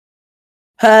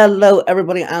Hello,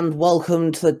 everybody, and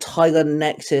welcome to the Tiger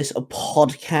Nexus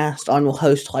podcast. I'm your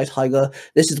host, Hi Tiger.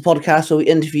 This is the podcast where we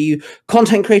interview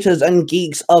content creators and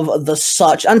geeks of the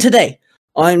such. And today,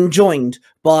 I'm joined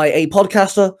by a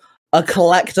podcaster, a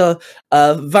collector,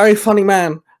 a very funny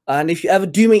man. And if you ever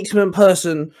do meet him in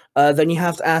person, then you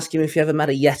have to ask him if you ever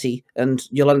met a Yeti, and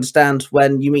you'll understand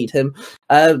when you meet him.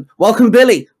 Welcome,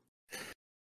 Billy.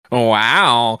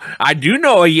 Wow, I do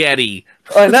know a Yeti.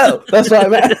 I know. That's what I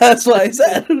meant. That's what I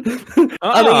said.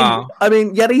 I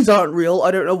mean, Yetis aren't real.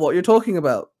 I don't know what you're talking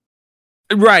about.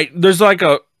 Right. There's like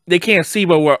they can't see,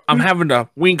 but I'm having to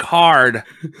wink hard.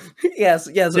 Yes.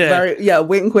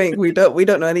 Wink, wink. We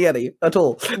don't know any Yeti at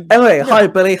all. Anyway, Hi,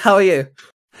 Billy. How are you?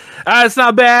 It's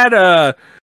not bad.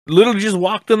 Literally just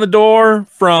walked in the door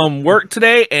from work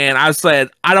today, and I said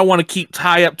I don't want to keep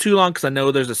Ty up too long because I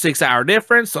know there's a 6-hour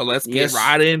difference. So let's get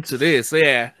right into this.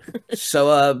 Yeah.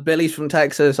 So Billy's from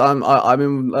Texas. I'm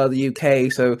in the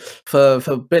UK. So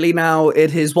for Billy now,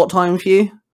 it is what time for you?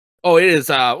 Oh, it is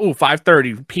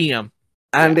 5:30 p.m.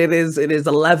 And it is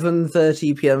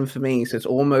 11:30 p.m. for me. So it's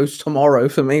almost tomorrow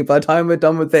for me. By the time we're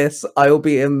done with this, I will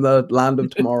be in the land of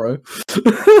tomorrow.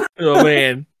 Oh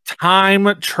man,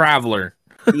 time traveler.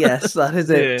 Yes, that is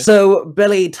it. Yeah. So,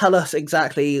 Billy, tell us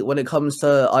exactly when it comes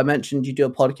to, I mentioned you do a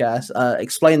podcast,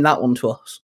 explain that one to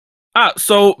us.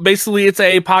 So basically it's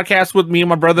a podcast with me and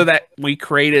my brother that we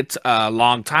created a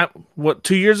long time,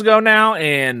 2 years ago now,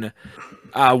 and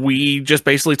we just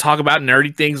basically talk about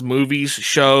nerdy things, movies,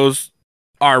 shows,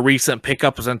 our recent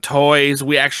pickups and toys.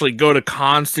 We actually go to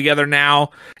cons together now.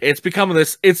 It's become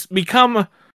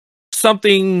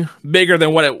something bigger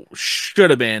than what it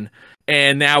should have been.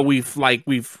 And now it's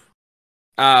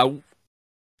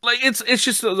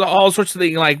just all sorts of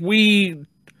things. Like, we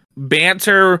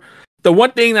banter. The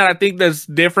one thing that I think that's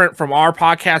different from our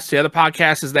podcast to other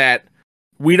podcasts is that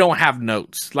we don't have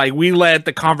notes. Like, we let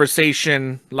the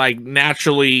conversation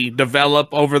naturally develop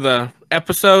over the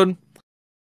episode.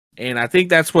 And I think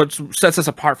that's what sets us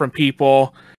apart from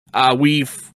people.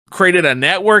 We've created a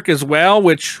network as well,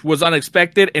 which was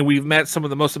unexpected, and we've met some of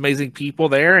the most amazing people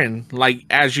there. And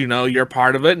as you know, you're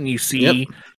part of it, and you see,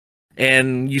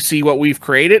 and you see what we've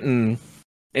created, and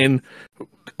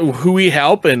who we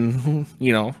help, and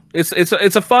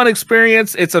it's a fun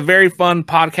experience. It's a very fun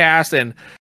podcast,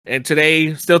 and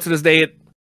today, still to this day,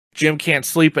 Jim can't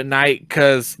sleep at night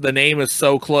because the name is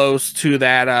so close to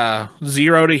that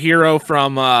Zeo To Hero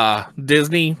from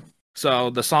Disney. So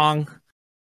the song.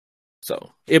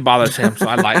 So it bothers him. So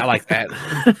I like that.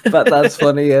 But that's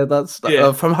funny. Yeah, that's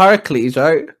from Hercules,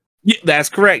 right? Yeah, that's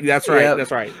correct. That's right. Yeah. That's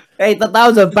right. Hey, that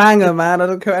was a banger, man. I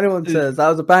don't care what anyone says. That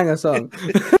was a banger song.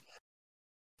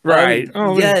 Right.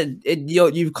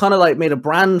 You've kind of made a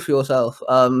brand for yourself.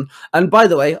 And by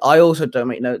the way, I also don't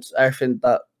make notes. Everything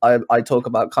that I talk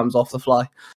about comes off the fly.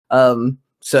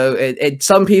 So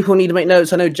some people need to make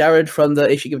notes. I know Jared from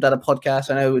the If You Give That a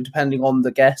Podcast. I know depending on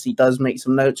the guest, he does make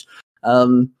some notes.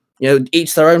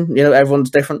 Each their own.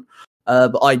 Everyone's different.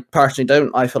 But I personally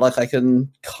don't. I feel like I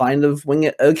can kind of wing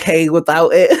it okay without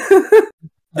it.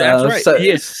 That's right. So,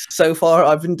 yes. So far,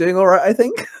 I've been doing all right, I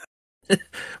think.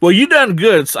 Well, you've done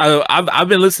good. So I've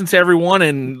been listening to everyone,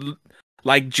 and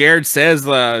like Jared says,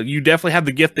 you definitely have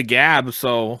the gift of gab.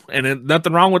 So, and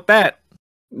nothing wrong with that.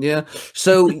 Yeah.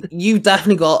 So you've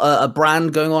definitely got a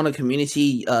brand going on, a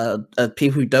community.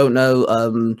 People who don't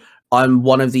know, I'm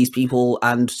one of these people,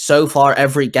 and so far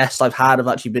every guest I've had have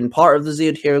actually been part of the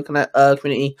Zeo To Hero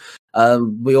community.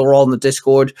 We are all on the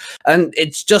Discord, and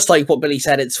it's just like what Billy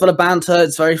said. It's full of banter.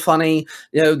 It's very funny.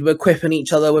 We're quipping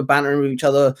each other. We're bantering with each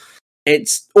other.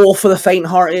 It's all for the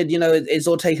faint-hearted. It's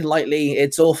all taken lightly.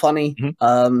 It's all funny.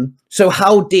 Mm-hmm. So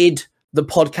how did the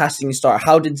podcasting start?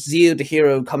 How did Zeo To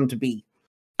Hero come to be?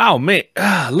 Oh man,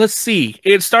 let's see.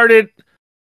 It started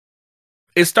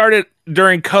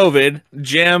during COVID.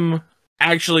 Jim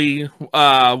actually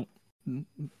was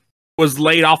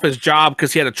laid off his job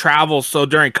because he had to travel. So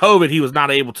during COVID, he was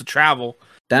not able to travel.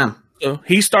 Damn. So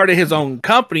he started his own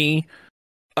company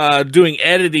doing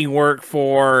editing work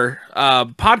for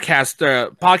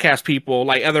podcast people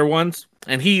like other ones.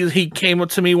 And he came up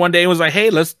to me one day and was like,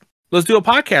 "Hey, let's do a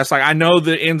podcast. Like, I know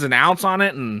the ins and outs on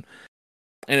it." And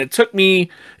it took me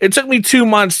 2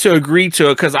 months to agree to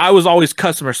it because I was always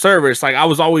customer service. Like, I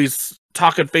was always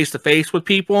talking face to face with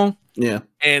people. Yeah.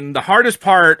 And the hardest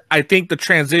part, I think the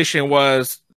transition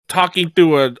was talking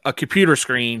through a computer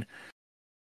screen.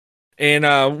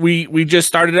 And we just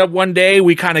started up one day.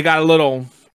 We kind of got a little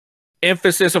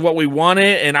emphasis of what we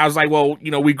wanted. And I was like, well,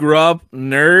 we grew up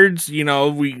nerds.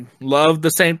 We love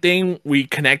the same thing. We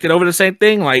connected over the same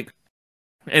thing.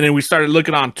 And then we started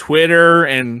looking on Twitter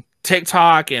and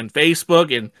TikTok and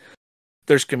Facebook, and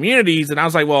there's communities, and I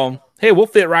was like, well, hey, we'll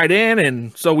fit right in.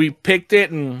 And so we picked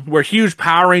it, and we're huge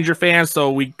Power Ranger fans,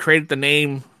 so we created the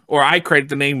name, or I created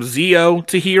the name Zeo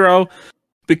To Hero,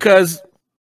 because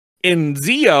in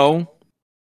Zeo,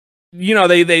 you know,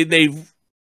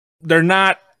 they're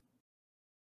not.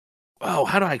 Oh,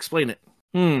 how do I explain it?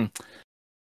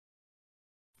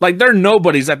 Like they're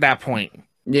nobodies at that point.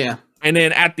 Yeah. And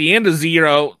then at the end of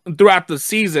Zero, throughout the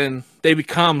season, they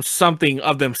become something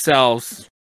of themselves.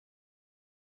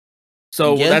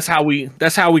 So that's how we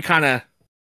kind of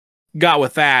got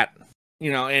with that,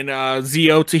 you know, and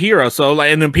Zeo To Hero. So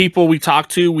like, and then people we talk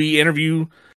to, we interview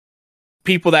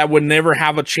people that would never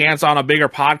have a chance on a bigger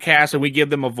podcast, and we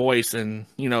give them a voice. And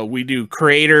you know, we do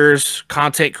creators,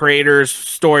 content creators,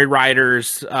 story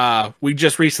writers. We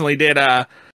just recently did a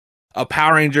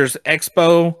Power Rangers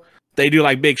Expo. They do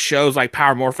like big shows like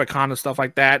Power Morphicon and stuff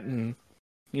like that. And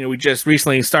you know, we just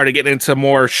recently started getting into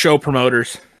more show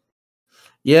promoters.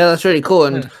 Yeah, that's really cool.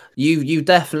 And you've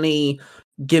definitely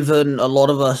given a lot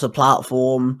of us a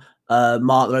platform.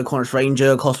 Mark the Red Cornish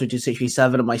Ranger, Cosmic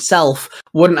 2637, and myself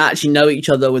wouldn't actually know each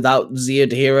other without Zeo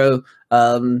To Hero.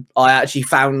 I actually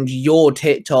found your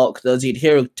TikTok, the Zeo To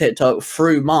Hero TikTok,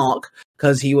 through Mark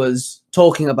because he was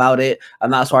talking about it,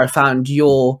 and that's where I found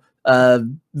your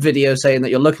video saying that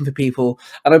you're looking for people.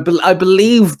 And I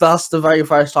believe that's the very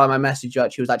first time I messaged you.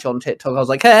 Actually, was actually on TikTok. I was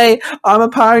like, "Hey, I'm a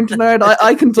Power Ranger nerd.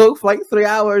 I can talk for like 3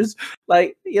 hours.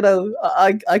 Like, you know,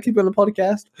 I could be on the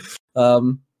podcast."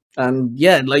 And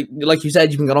yeah, like you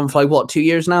said, you've been going on for like what, 2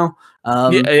 years now?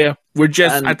 Yeah.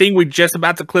 I think we're just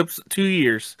about to clip 2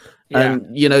 years. Yeah.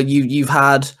 And you know, you've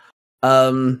had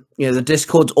you know, the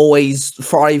Discord's always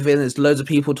thriving. There's loads of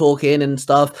people talking and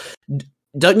stuff.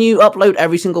 Don't you upload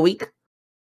every single week?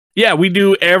 Yeah, we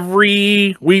do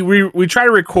we try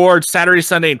to record Saturday,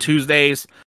 Sunday, and Tuesdays,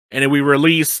 and then we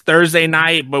release Thursday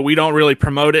night, but we don't really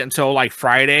promote it until like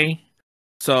Friday.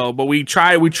 So, but we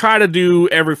try to do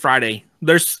every Friday.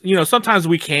 There's, you know, sometimes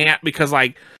we can't because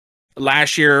like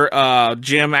last year,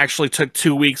 Jim actually took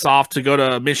 2 weeks off to go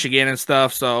to Michigan and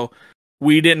stuff. So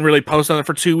we didn't really post on it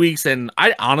for 2 weeks, and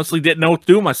I honestly didn't know what to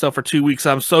do with myself for 2 weeks.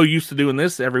 I'm so used to doing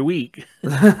this every week.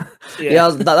 Yeah,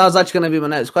 that was actually going to be my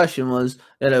next question. Was,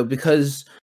 you know, because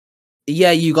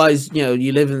yeah, you guys, you know,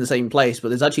 you live in the same place, but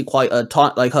there's actually quite a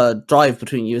like a drive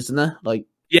between you, isn't there? Like,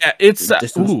 yeah, it's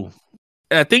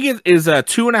I think it is a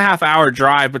 2.5 hour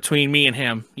drive between me and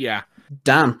him. Yeah.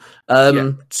 Damn.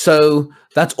 So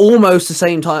that's almost the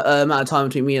same time amount of time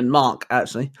between me and Mark,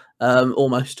 actually.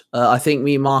 Almost. I think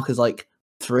me and Mark is like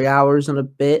 3 hours and a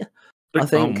bit, I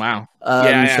think. Oh, wow.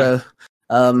 So,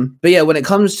 but yeah, when it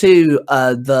comes to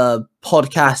the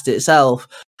podcast itself,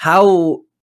 how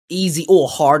easy or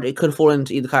hard it could fall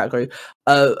into either category.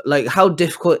 Like, how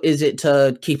difficult is it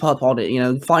to keep up on it? You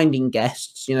know, finding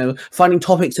guests, you know, finding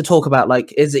topics to talk about.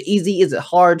 Like, is it easy? Is it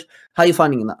hard? How are you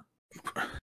finding that?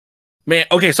 Man,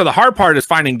 okay, so the hard part is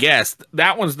finding guests.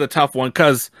 That one's the tough one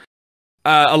because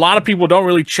a lot of people don't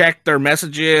really check their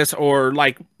messages, or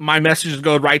like my messages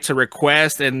go right to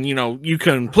request, and you know, you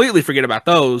completely forget about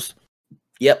those.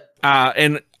 Yep.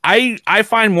 And I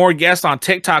find more guests on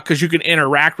TikTok because you can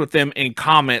interact with them in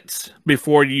comments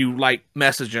before you like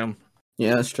message them.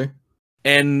 Yeah, that's true.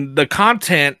 And the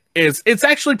content it's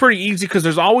actually pretty easy because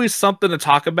there's always something to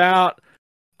talk about.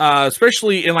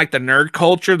 Especially in like the nerd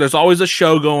culture, there's always a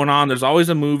show going on. There's always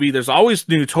a movie. There's always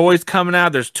new toys coming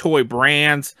out. There's toy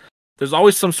brands. There's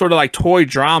always some sort of like toy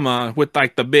drama with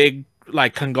like the big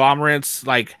like conglomerates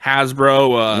like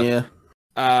Hasbro,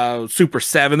 Super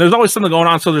 7. There's always something going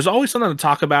on. So there's always something to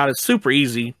talk about. It's super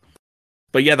easy.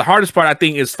 But yeah, the hardest part I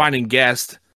think is finding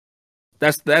guests.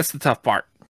 That's the tough part.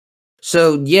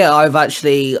 So yeah, I've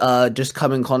actually just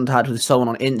come in contact with someone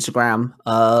on Instagram.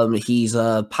 He's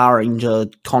a Power Ranger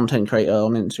content creator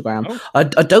on Instagram. Oh. I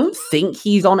don't think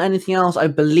he's on anything else. I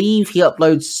believe he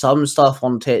uploads some stuff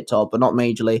on TikTok, but not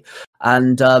majorly.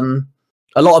 And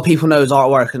a lot of people know his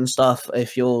artwork and stuff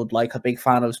if you're like a big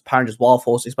fan of Power Rangers Wild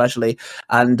Force, especially.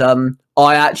 And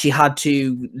I actually had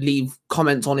to leave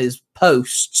comments on his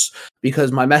posts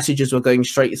because my messages were going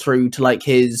straight through to like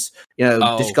his, you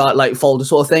know, discard like folder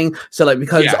sort of thing. So like,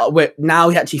 because now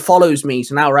he actually follows me,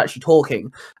 so now we're actually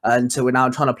talking, and so we're now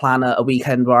trying to plan a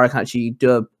weekend where I can actually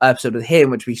do an episode with him,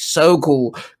 which would be so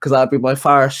cool because that'd be my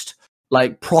first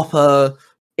like proper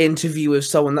interview with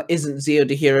someone that isn't Zeo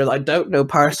To Hero that I don't know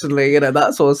personally, you know,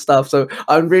 that sort of stuff. So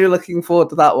I'm really looking forward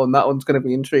to that one. That one's going to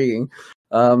be intriguing.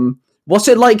 What's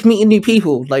it like meeting new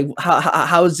people? Like,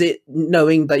 how is it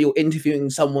knowing that you're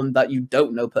interviewing someone that you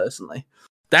don't know personally?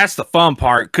 That's the fun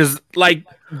part, because like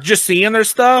just seeing their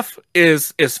stuff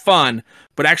is fun,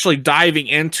 but actually diving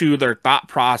into their thought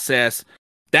process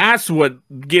that's what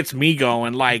gets me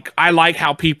going. Like, I like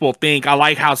how people think. I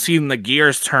like how seeing the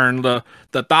gears turn, the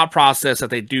thought process that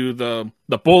they do, the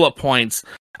bullet points.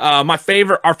 Our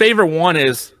favorite one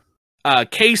is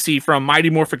Casey from Mighty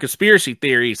Morphin Conspiracy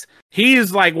Theories. He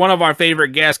is like one of our favorite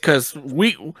guests because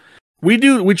we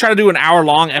try to do an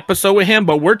hour-long episode with him,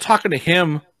 but we're talking to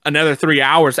him another 3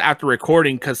 hours after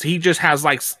recording because he just has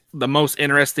like the most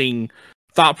interesting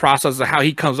thought process of how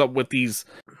he comes up with these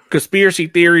conspiracy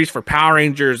theories for Power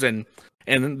Rangers and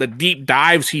the deep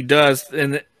dives he does,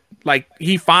 and like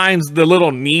he finds the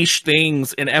little niche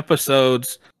things in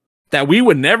episodes that we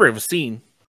would never have seen.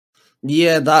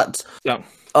 Yeah, that's yeah.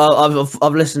 I've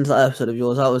listened to that episode of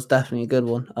yours. That was definitely a good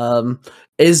one.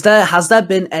 Has there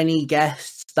been any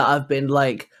guests that have been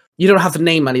like, you don't have to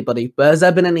name anybody, but has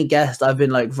there been any guests that have been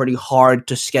like really hard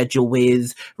to schedule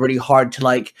with, really hard to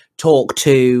like talk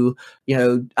to, you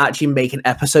know, actually make an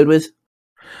episode with?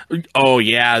 Oh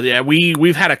yeah.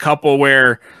 We've had a couple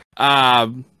where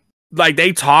like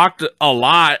they talked a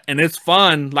lot and it's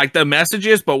fun, like the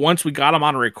messages, but once we got them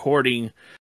on a recording,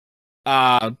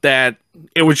 that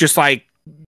it was just like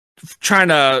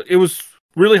it was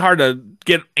really hard to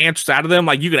get answers out of them.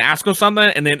 Like you can ask them something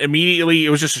and then immediately it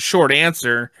was just a short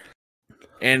answer.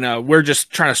 And we're just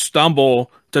trying to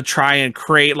stumble to try and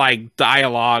create like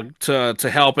dialogue to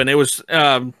help. And it was,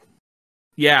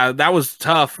 yeah, that was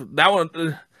tough. That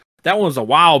one was a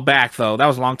while back though. That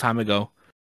was a long time ago.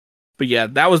 But yeah,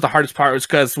 that was the hardest part, was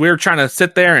because we were trying to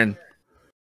sit there and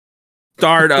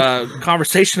start a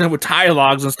conversation with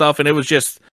dialogues and stuff. And it was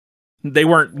just, they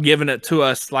weren't giving it to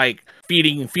us, like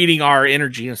feeding our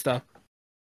energy and stuff.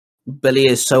 Billy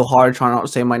is so hard trying not to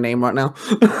say my name right now.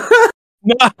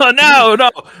 No.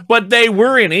 But they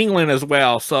were in England as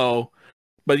well, so.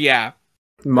 But yeah,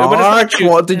 Mark,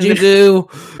 what did you do?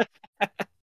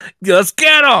 Let's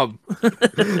get them.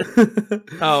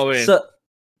 Oh man.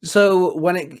 So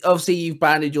when obviously you've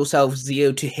branded yourself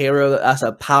Zeo To Hero as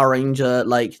a Power Ranger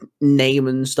like name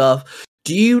and stuff.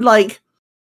 Do you like?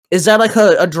 Is there like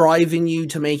a drive in you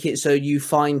to make it so you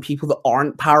find people that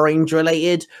aren't Power Ranger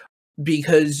related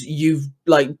because you've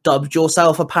like dubbed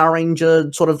yourself a Power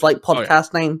Ranger sort of like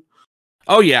podcast name?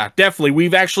 Oh yeah, definitely.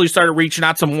 We've actually started reaching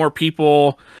out to more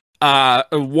people.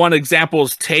 One example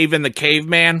is Taven the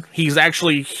Caveman. He's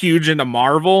actually huge into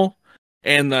Marvel,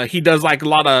 and he does like a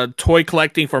lot of toy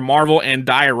collecting for Marvel and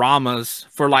dioramas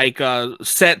for like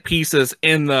set pieces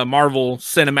in the Marvel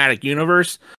Cinematic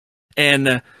Universe.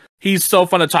 And he's so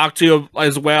fun to talk to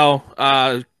as well.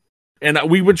 And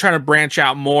we would try to branch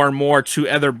out more and more to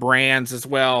other brands as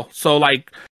well. So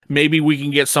like maybe we can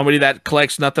get somebody that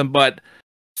collects nothing but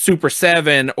Super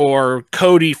 7 or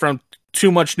Cody from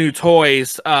Too Much New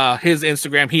Toys. His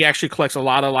Instagram, he actually collects a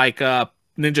lot of like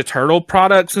Ninja Turtle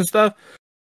products and stuff.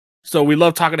 So we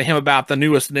love talking to him about the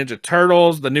newest Ninja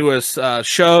Turtles, the newest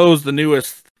shows, the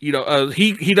newest, you know,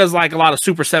 he does like a lot of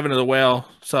Super 7 as well.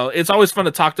 So it's always fun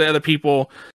to talk to other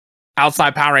people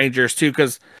outside Power Rangers too,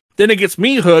 because then it gets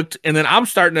me hooked, and then I'm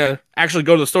starting to actually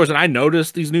go to the stores and I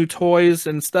notice these new toys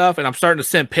and stuff, and I'm starting to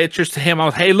send pictures to him. I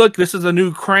was, hey, look, this is a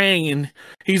new Krang, and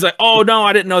he's like, oh no,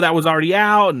 I didn't know that was already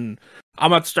out, and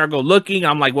I'm about to start go looking.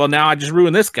 I'm like, well, now I just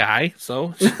ruined this guy,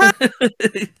 so.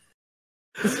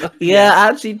 Yeah,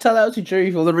 actually, tell that to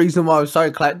truth. Well, the reason why I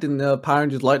started collecting the Power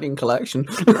Rangers Lightning Collection.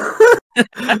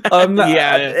 I'm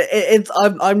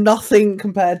nothing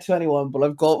compared to anyone, but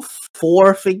I've got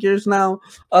 4 figures now,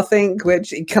 I think,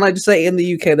 which, can I just say, in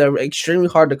the UK they're extremely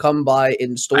hard to come by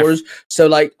in stores. So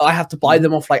like I have to buy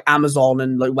them off like Amazon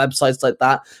and like websites like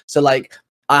that. So like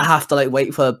I have to like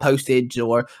wait for postage,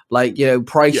 or like, you know,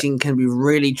 pricing can be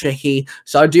really tricky.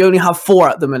 So I do only have 4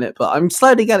 at the minute, but I'm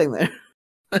slowly getting there.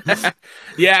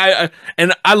 Yeah,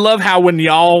 and I love how when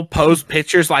y'all post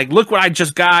pictures, like, look what I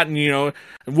just got, and you know,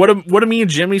 what do me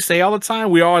and Jimmy say all the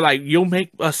time? We are like, you'll make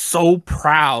us so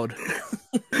proud.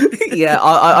 Yeah,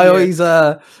 I always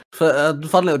for a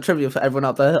fun little trivia for everyone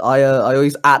out there. I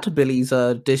always at Billy's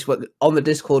on the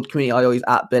Discord community. I always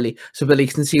at Billy, so Billy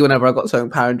can see whenever I got something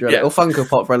Power Ranger or Funko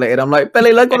Pop related. I'm like,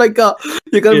 Billy, look what I got.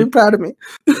 You're gonna be proud of me.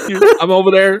 I'm over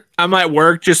there. I'm at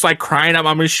work, just like crying at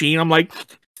my machine. I'm like,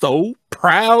 so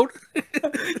proud.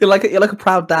 You're like a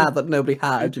proud dad that nobody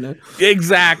had, you know.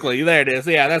 Exactly. There it is.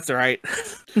 Yeah, that's right.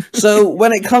 So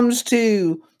when it comes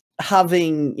to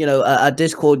having, you know, a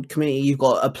Discord community, you've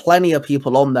got plenty of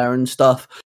people on there and stuff.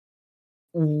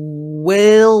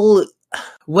 Will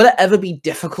it ever be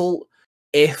difficult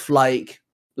if, like,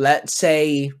 let's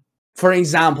say, for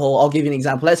example, I'll give you an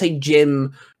example. Let's say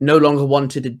Jim no longer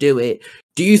wanted to do it.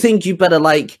 Do you think you better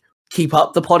like keep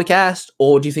up the podcast,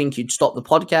 or do you think you'd stop the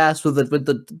podcast? Would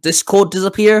the Discord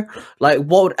disappear? Like,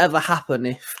 what would ever happen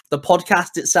if the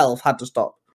podcast itself had to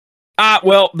stop?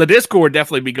 Well, the Discord would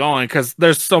definitely be going because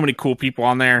there's so many cool people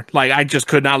on there. Like, I just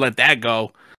could not let that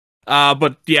go.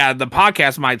 But yeah, the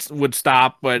podcast would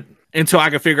stop, but until I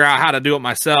could figure out how to do it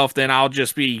myself, then I'll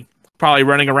just be probably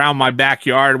running around my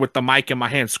backyard with the mic in my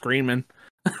hand screaming,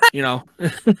 you know.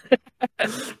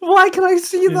 Why can I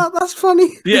see that? That's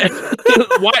funny. Yeah.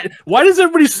 Why does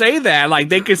everybody say that? Like,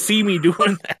 they could see me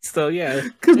doing that still, yeah.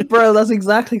 Because, bro, that's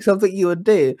exactly something you would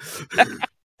do.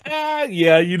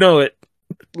 Yeah, you know it.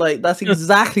 Like, that's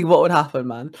exactly what would happen,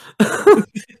 man.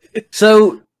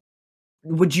 So,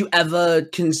 would you ever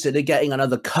consider getting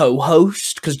another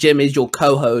co-host? Because Jim is your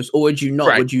co-host, or would you not?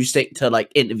 Right. Would you stick to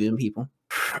like interviewing people?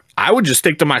 I would just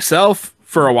stick to myself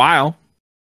for a while.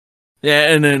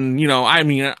 Yeah, and then I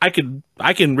mean, I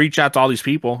can reach out to all these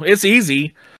people. It's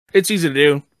easy to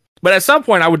do. But at some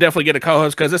point, I would definitely get a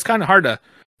co-host because it's kind of hard to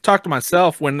talk to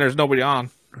myself when there's nobody on.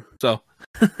 So.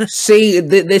 See,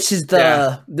 this is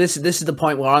the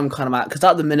point where I'm kind of at, because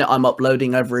at the minute I'm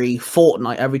uploading every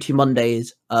fortnight, every 2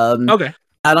 Mondays. Okay.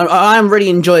 And I'm really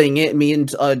enjoying it. Me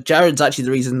and Jared's actually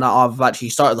the reason that I've actually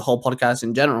started the whole podcast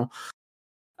in general.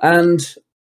 And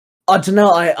I don't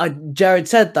know. Jared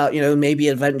said that maybe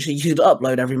eventually you'd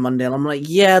upload every Monday, and I'm like,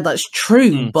 yeah, that's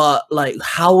true. But like,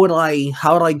 how would I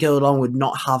go along with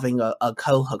not having a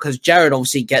co-host? Because Jared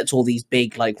obviously gets all these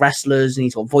big like wrestlers, and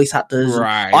he's got voice actors.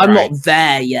 Right. I'm not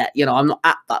there yet. I'm not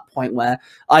at that point where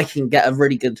I can get a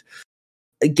really good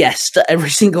guest at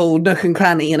every single nook and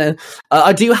cranny.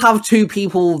 I do have 2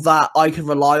 people that I could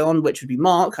rely on, which would be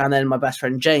Mark and then my best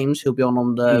friend James, who'll be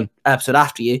on the episode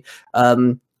after you.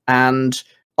 And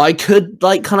I could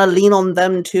like kind of lean on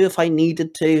them too if I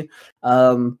needed to,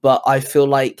 but I feel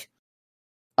like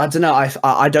I don't know.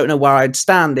 I don't know where I'd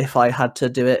stand if I had to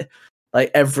do it like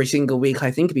every single week.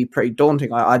 I think it'd be pretty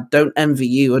daunting. I don't envy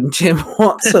you and Jim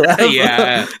whatsoever.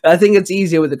 Yeah. I think it's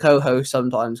easier with the co-host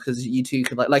sometimes because you two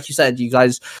could like you said, you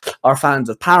guys are fans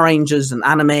of Power Rangers and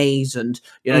animes, and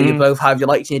you both have your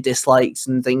likes and your dislikes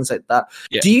and things like that.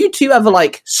 Yeah. Do you two ever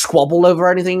like squabble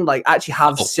over anything? Like actually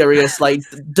have serious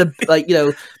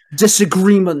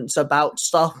disagreements about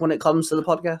stuff when it comes to the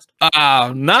podcast?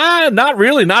 Not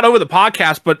really, not over the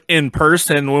podcast, but in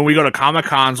person when we go to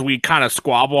Comic-Cons, we kind of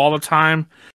squabble all the time.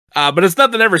 But it's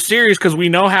nothing ever serious because we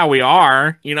know how we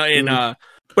are,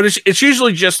 but it's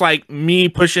usually just like me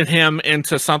pushing him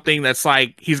into something that's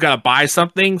like he's got to buy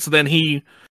something, so then he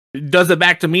does it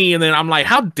back to me, and then I'm like,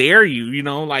 how dare you,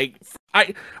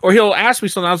 or he'll ask me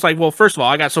something. I was like, well, first of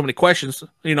all, I got so many questions,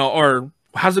 or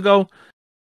how's it go?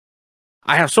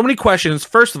 I have so many questions.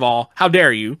 First of all, how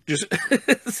dare you? Just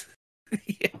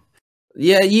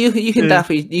yeah. You can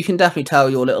definitely tell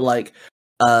your little like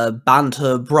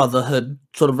banter brotherhood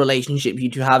sort of relationship you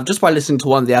two have just by listening to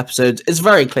one of the episodes. It's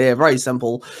very clear, very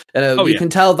simple. You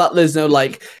can tell that there's no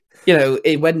like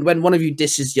when one of you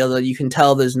disses the other, you can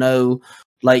tell there's no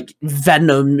like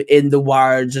venom in the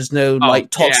words. There's no like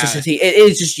toxicity. Yeah. It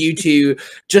is just you two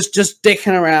just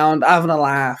dicking around, having a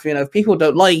laugh. If people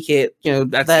don't like it, there's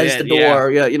the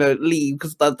door. Yeah. Leave,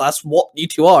 because that's what you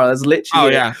two are. That's literally. Oh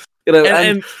yeah.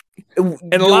 And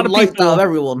a lot of like people, that of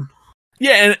everyone.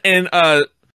 Yeah, and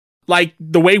like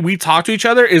the way we talk to each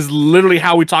other is literally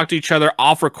how we talk to each other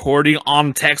off recording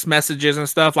on text messages and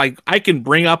stuff. Like I can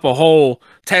bring up a whole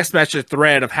text message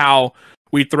thread of how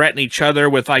we threaten each other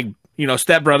with like.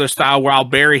 Stepbrother style, where I'll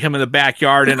bury him in the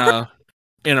backyard in a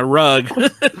rug.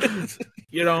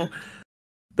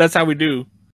 That's how we do.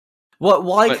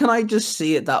 Why can I just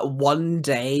see it that one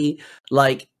day,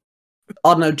 like,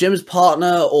 I don't know, Jim's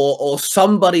partner or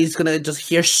somebody's gonna just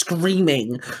hear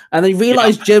screaming, and they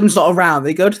realize Jim's not around.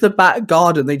 They go to the back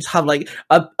garden. They just have like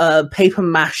a paper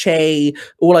mache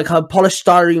or like a polished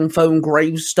styrofoam foam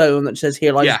gravestone that says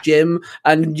 "Here lies Jim,"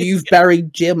 and you've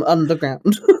buried Jim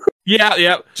underground.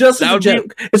 Yeah. Just as a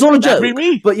joke. It's all a joke. That'd be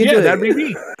me. But that'd be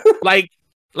me.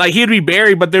 Like he'd be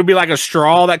buried, but there'd be like a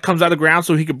straw that comes out of the ground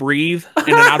so he could breathe, and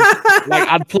then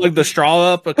I'd plug the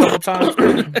straw up a couple times.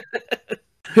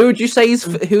 Who would you say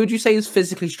is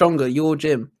physically stronger, you or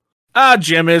Jim?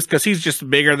 Jim is, because he's just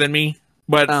bigger than me.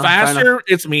 But faster,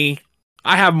 it's me.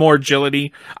 I have more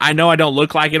agility. I know I don't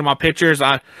look like it in my pictures.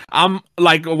 I'm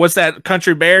like, what's that?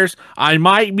 Country Bears? I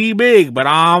might be big, but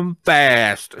I'm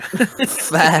fast.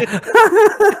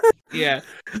 Yeah.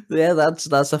 Yeah,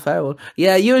 that's a fair one.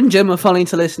 Yeah, you and Jim are funny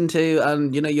to listen to,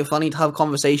 and you're funny to have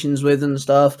conversations with and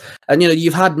stuff. And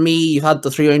you've had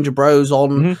the Three Ranger Bros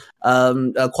on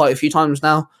quite a few times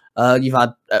now. You've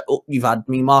had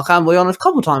me, Mark, and we on a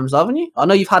couple times, haven't you? I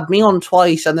know you've had me on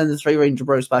twice, and then the Three Ranger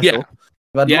Bros special. Yeah.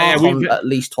 You've had Mark on at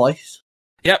least twice.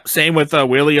 Yep, same with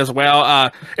Willie as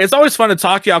well. It's always fun to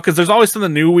talk to y'all because there's always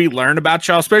something new we learn about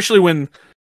y'all, especially when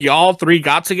y'all three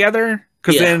got together.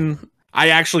 Because then I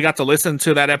actually got to listen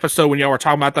to that episode when y'all were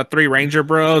talking about the three Ranger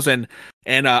Bros, and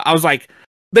I was like,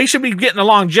 they should be getting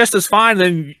along just as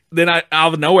fine. Then I,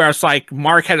 out of nowhere, I was like,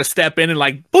 Mark had to step in and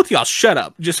like, both of y'all shut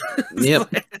up. Just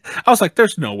yep. I was like,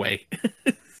 there's no way.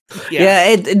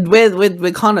 Yeah,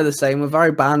 we're kind of the same. We're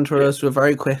very banterous, we're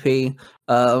very quippy,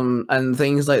 and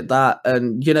things like that.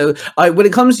 And you know, when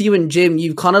it comes to you and Jim,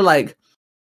 you've kind of like,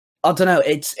 I don't know,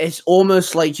 it's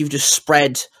almost like you've just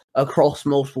spread across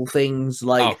multiple things.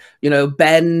 Like, you know,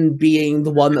 Ben being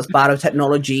the one that's bad at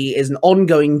technology is an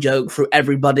ongoing joke through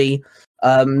everybody.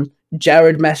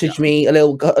 Jared messaged me a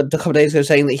couple of days ago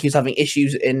saying that he's having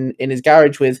issues in his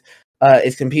garage with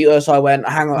his computer. So I went,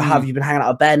 have you been hanging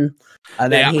out with Ben?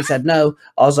 And then he said no.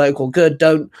 I was like, well, good,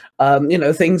 don't. You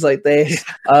know, things like this.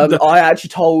 I actually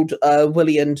told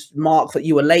Willie and Mark that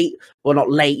you were late. Well,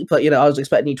 not late, but, you know, I was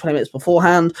expecting you 20 minutes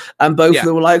beforehand. And both of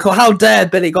them were like, oh, how dare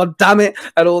Billy, God damn it,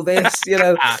 and all this, you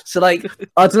know. So, like,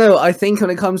 I don't know. I think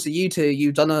when it comes to you two,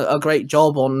 you've done a great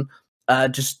job on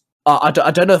just, I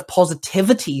don't know if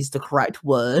positivity is the correct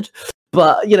word,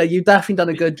 but, you know, you've definitely done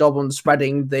a good job on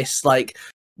spreading this, like,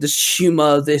 this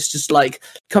humor, this just like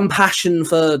compassion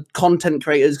for content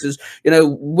creators, because, you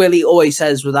know, Willie always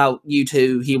says without you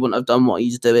two he wouldn't have done what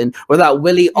he's doing. Without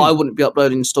Willie, I wouldn't be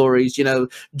uploading stories. You know,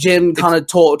 Jim kind of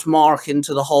talked Mark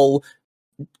into the whole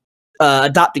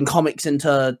adapting comics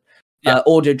into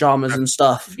audio dramas and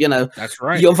stuff. You know, that's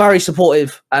right. You're very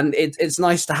supportive, and it's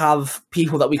nice to have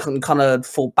people that we can kind of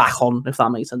fall back on, if that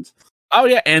makes sense. Oh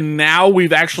yeah, and now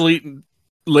we've actually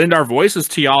lend our voices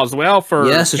to y'all as well for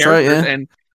that's right. Yeah. And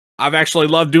I've actually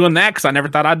loved doing that because I never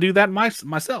thought I'd do that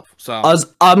myself. So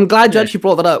I'm glad you actually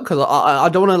brought that up, because I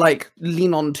don't want to like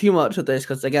lean on too much of this,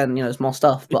 because again, you know, it's more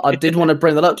stuff. But I did want to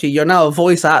bring that up to you. You're now a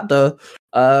voice actor.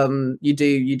 You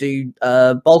do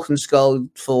Bulk and Skull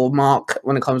for Mark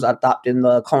when it comes to adapting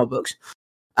the comic books,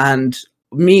 and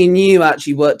me and you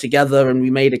actually worked together and we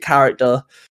made a character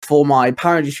for my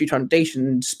Power Rangers Future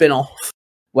Foundation spin-off,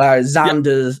 where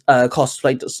Xander's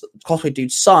cosplay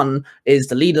dude's son is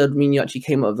the leader. I mean, you actually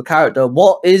came up with the character.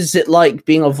 What is it like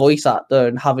being a voice actor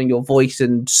and having your voice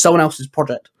in someone else's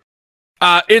project?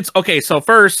 It's okay. So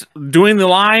first, doing the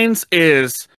lines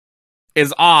is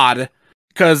odd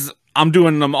because I'm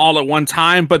doing them all at one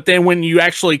time. But then when you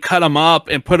actually cut them up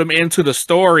and put them into the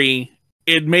story,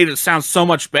 it made it sound so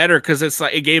much better because it's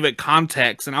like it gave it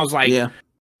context. And I was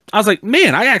like,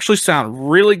 man, I actually sound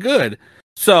really good.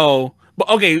 So.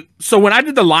 Okay, so when I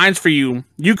did the lines for you,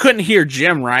 you couldn't hear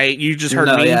Jim, right? You just heard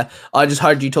me. Yeah, I just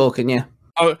heard you talking. Yeah.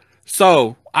 Oh,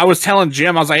 so I was telling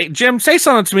Jim, I was like, hey, Jim, say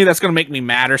something to me that's gonna make me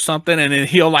mad or something, and then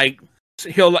he was like,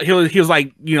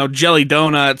 you know, jelly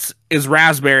donuts is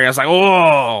raspberry. I was like,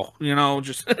 oh, you know,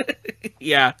 just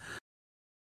yeah.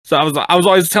 So I was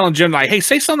always telling Jim like, hey,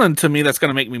 say something to me that's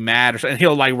gonna make me mad, and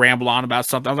he'll like ramble on about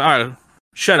something. I was like, all right,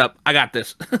 shut up, I got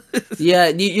this. Yeah,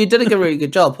 you did a really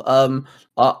good job.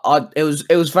 It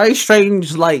was very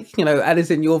strange, like, you know,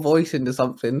 editing your voice into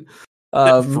something.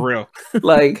 For real.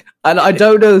 Like, and I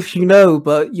don't know if you know,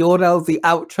 but you're now the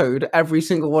outro to every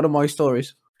single one of my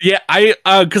stories. Yeah,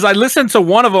 because I listened to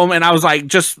one of them and I was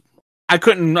like, I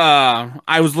couldn't.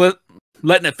 I was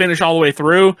letting it finish all the way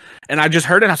through, and I just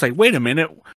heard it. And I was like, wait a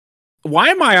minute. Why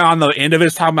am I on the end of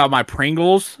it talking about my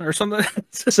Pringles or something?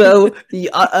 So,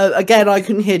 again, I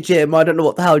couldn't hear Jim. I don't know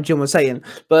what the hell Jim was saying,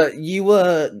 but you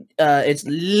were, it's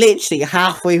literally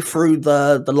halfway through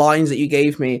the lines that you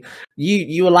gave me.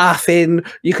 You were laughing.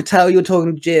 You could tell you were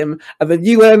talking to Jim, and then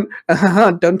you went,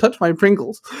 don't touch my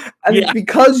Pringles. And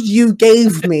because you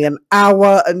gave me an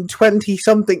hour and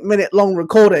 20-something minute long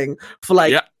recording for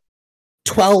like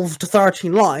 12 to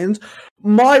 13 lines,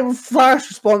 my first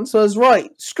response was, right,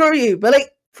 screw you, Billy.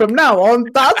 From now on,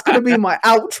 that's going to be my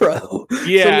outro.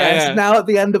 Now at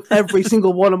the end of every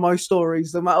single one of my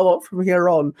stories, no matter what from here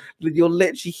on, you'll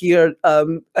literally hear,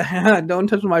 don't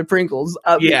touch my Pringles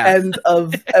at the end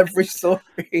of every story.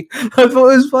 I thought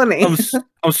it was funny.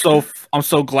 I'm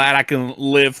so glad I can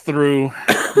live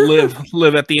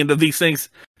at the end of these things.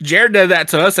 Jared did that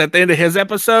to us at the end of his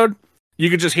episode. You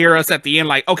could just hear us at the end,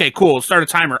 like, okay, cool, start a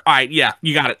timer. All right, yeah,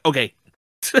 you got it. Okay.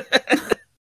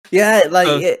 Yeah, like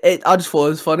I just thought it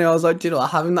was funny. I was like, do you know,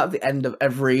 having that at the end of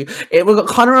every, it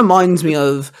kind of reminds me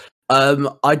of,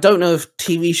 I don't know if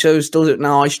TV shows still do it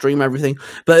now. I stream everything,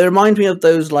 but it reminds me of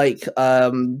those like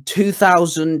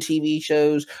 2000 TV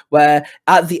shows where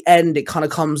at the end it kind of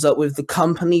comes up with the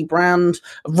company brand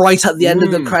right at the end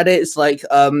of the credits, like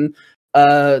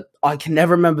I can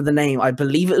never remember the name. I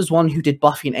believe it was one who did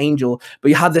Buffy and Angel, but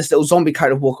you had this little zombie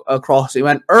character walk across. It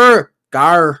went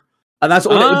gar, and that's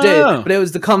all it did. But it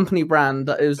was the company brand.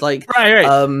 It was like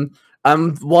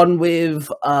one with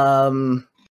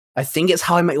I think it's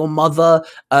How I Met Your Mother.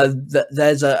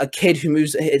 There's a kid who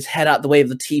moves his head out the way of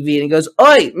the TV and he goes,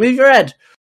 "Oi, move your head."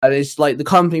 And it's like the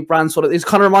company brand sort of. It's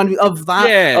kind of reminded me of that.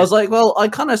 Yeah. I was like, well, I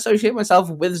kind of associate myself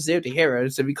with Zeo To Hero,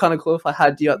 so it'd be kind of cool if I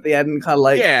had you at the end, kind of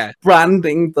like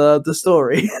branding the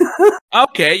story.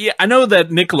 Okay, yeah, I know that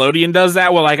Nickelodeon does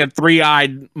that with like a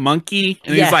 3-eyed monkey,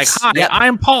 and he's like, "Hi,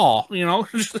 I'm Paul." You know.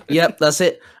 Yep, that's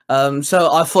it. So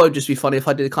I thought it'd just be funny if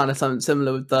I did kind of something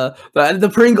similar with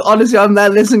the Pringle. Honestly, I'm there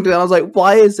listening to it. And I was like,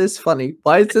 why is this funny?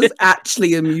 Why is this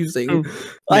actually amusing?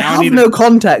 I have no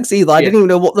context either. I didn't even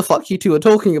know what the fuck you two were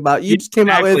talking about. You just came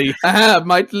out with,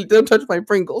 don't touch my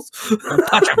Pringles. Don't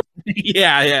touch them.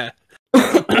 Yeah.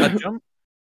 Touch them.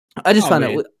 I just found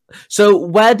it. So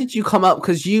where did you come up?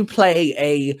 Because you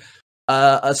play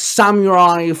a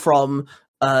samurai from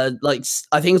like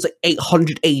I think it's like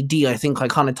 800 AD. I think I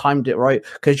kind of timed it right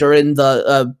because you're in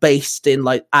the based in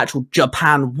like actual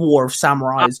Japan War of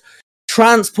Samurais,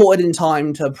 transported in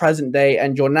time to present day,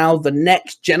 and you're now the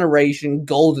next generation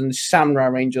golden samurai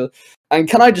ranger. And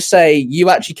can I just say, you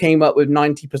actually came up with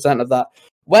 90% of that.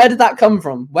 Where did that come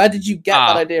from? Where did you get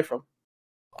that idea from?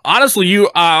 Honestly,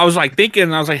 I was like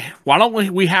thinking, I was like, why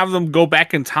don't we have them go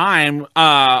back in time?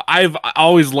 I've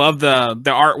always loved the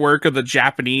artwork of the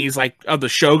Japanese, like of the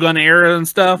Shogun era and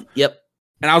stuff. Yep.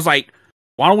 And I was like,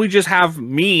 why don't we just have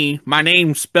my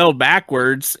name spelled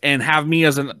backwards, and have me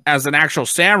as an actual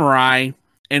samurai,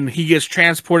 and he gets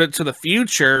transported to the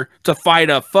future to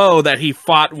fight a foe that he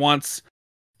fought once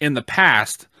in the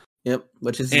past. Yep,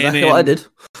 which is exactly what I did.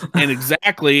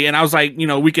 And I was like,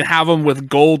 we can have him with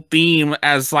gold theme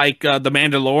as like the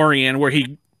Mandalorian, where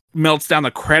he melts down the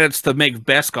credits to make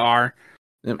Beskar.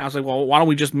 Yep. I was like, well, why don't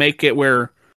we just make it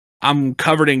where I'm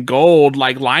covered in gold,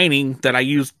 like lining, that I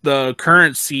use the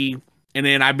currency, and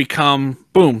then I become,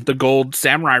 boom, the gold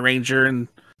samurai ranger in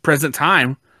present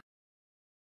time.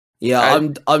 Yeah,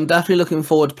 I'm definitely looking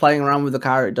forward to playing around with the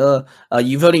character.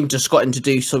 You've only just got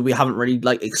introduced, so we haven't really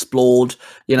like explored,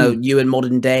 you in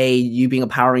modern day, you being a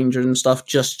Power Ranger and stuff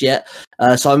just yet.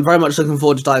 So I'm very much looking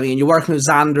forward to diving in. You're working with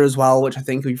Xander as well, which I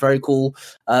think would be very cool,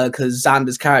 because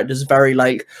Xander's character is very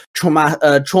like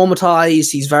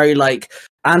traumatized. He's very like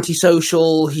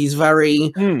antisocial. He's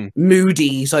very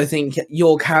moody. So I think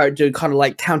your character kind of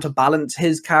like counterbalance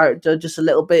his character just a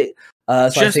little bit. So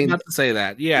just I think, about to say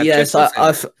that, yeah.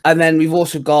 And then we've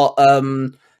also got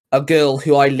a girl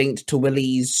who I linked to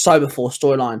Willie's Cyberforce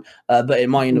storyline, but in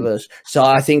my universe. So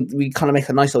I think we kind of make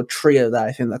a nice little trio there.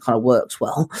 I think that kind of works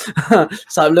well.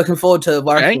 So I'm looking forward to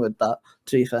working with that.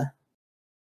 To be fair,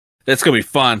 it's gonna be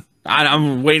fun.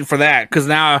 I'm waiting for that because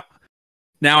now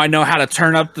I know how to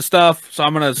turn up the stuff. So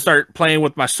I'm gonna start playing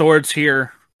with my swords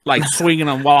here. Like swinging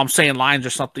them while I'm saying lines or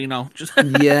something, Just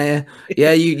yeah.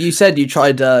 You said you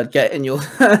tried getting your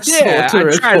sword to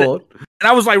record, and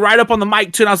I was like right up on the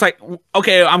mic too. And I was like,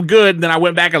 okay, I'm good. And then I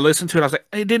went back and listened to it. I was like,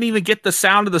 I didn't even get the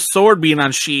sound of the sword being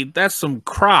unsheathed. That's some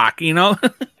crock, Yeah.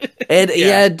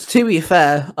 To be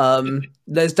fair,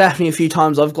 there's definitely a few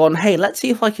times I've gone, hey, let's see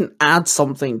if I can add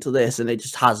something to this, and it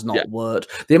just has not worked.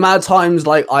 The amount of times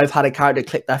like I've had a character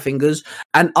click their fingers,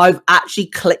 and I've actually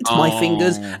clicked my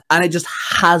fingers, and it just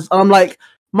has. And I'm like,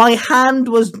 my hand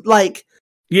was like,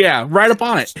 right up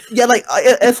on it. Yeah, like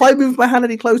if I moved my hand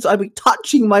any closer, I'd be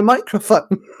touching my microphone.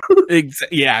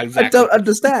 Exactly. I don't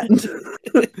understand.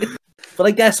 But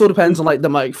I guess it all depends on like the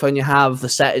microphone you have, the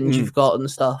settings you've got,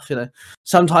 and stuff.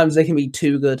 Sometimes they can be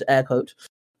too good, air quote.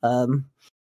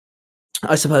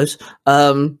 I suppose.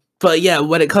 But yeah,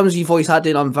 when it comes to you voice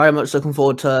acting, I'm very much looking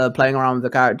forward to playing around with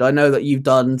the character. I know that you've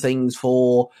done things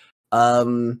for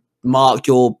Mark.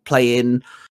 You're playing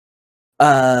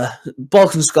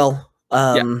Balkan Skull,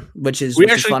 which is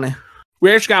funny.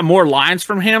 We actually got more lines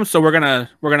from him, so we're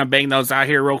gonna bang those out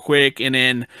here real quick, and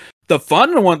then. The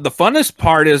funnest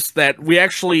part is that we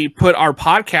actually put our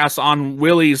podcast on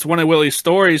one of Willie's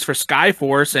stories for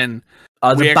Skyforce, and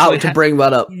I was about to bring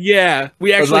that up. Yeah,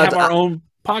 we actually have our own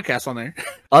podcast on there.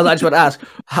 I was actually about to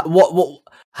ask,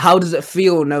 how does it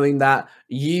feel knowing that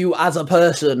you as a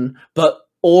person, but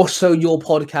also your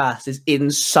podcast is in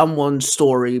someone's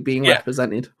story being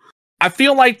represented? I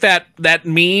feel like that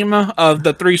meme of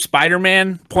the 3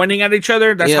 Spider-Man pointing at each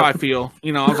other. That's how I feel. I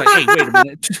was like, hey, wait a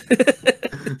minute.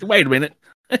 Wait a minute.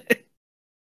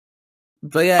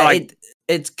 But yeah,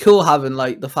 it's cool having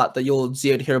like the fact that your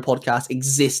Zeo To Hero podcast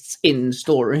exists in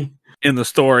story. In the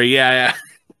story, yeah.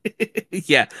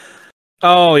 Yeah.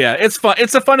 Oh yeah, it's fun.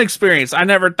 It's a fun experience. I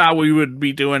never thought we would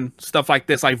be doing stuff like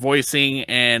this, like voicing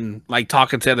and like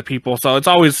talking to other people. So it's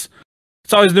always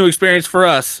a new experience for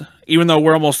us, even though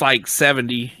we're almost like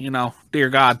 70, dear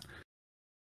God.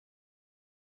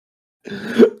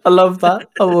 I love that.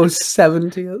 Almost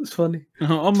 70. That's funny.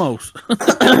 Almost.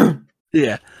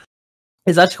 Yeah.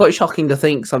 It's actually quite shocking to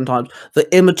think sometimes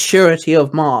the immaturity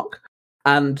of Mark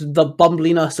and the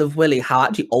bumbliness of Willie, how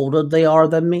actually older they are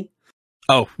than me.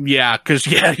 Oh, yeah, because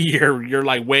you're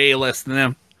like way less than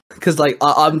them. Because like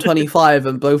I'm 25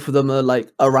 and both of them are like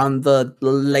around the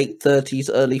late 30s,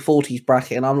 early 40s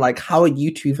bracket, and I'm like, how are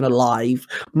you two even alive?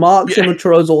 Mark's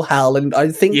immature as all hell, and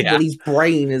I think Willie's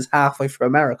brain is halfway through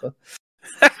America.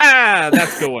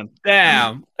 That's good one.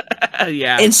 Damn.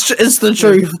 Yeah, it's the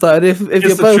truth though. And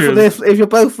if you're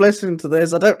both listening to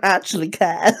this, I don't actually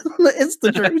care. It's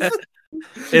the truth.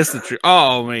 It's the truth.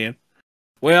 Oh man.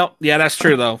 Well, yeah, that's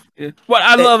true though. Well,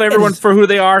 I love everyone for who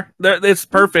they are. It's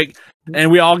perfect, and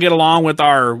we all get along with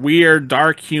our weird,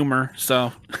 dark humor.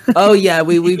 So. Oh yeah,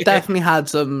 we've definitely had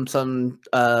some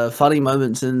funny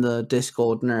moments in the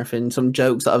Discord and everything. Some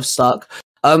jokes that have stuck.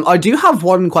 I do have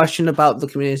one question about the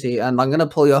community, and I'm going to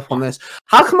pull you up on this.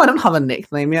 How come I don't have a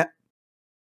nickname yet?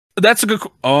 That's a good.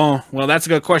 Oh, well, that's a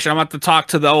good question. I'm about to talk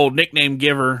to the old nickname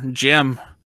giver, Jim.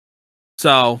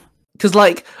 So, because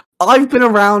like I've been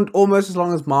around almost as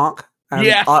long as Mark. And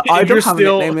yeah, I don't have a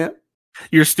nickname yet.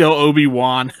 You're still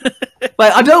Obi-Wan.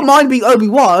 Like I don't mind being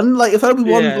Obi-Wan. Like if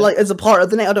Obi-Wan like is a part of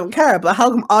the name, I don't care. But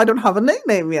how come I don't have a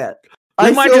nickname yet?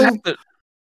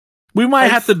 We might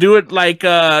have to do it like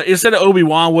instead of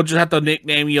Obi-Wan, we'll just have to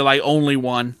nickname you like Only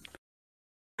One.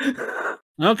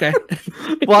 Okay.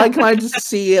 Why can I just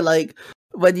see it like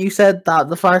when you said that?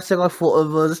 The first thing I thought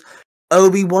of was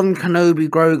Obi-Wan Kenobi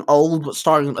growing old but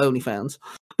starring on OnlyFans.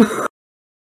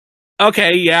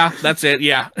 Okay, yeah, that's it.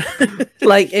 Yeah.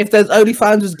 Like if there's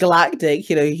OnlyFans was Galactic,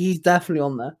 he's definitely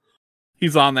on there.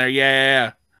 He's on there.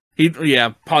 Yeah. He'd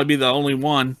probably be the only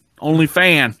one, only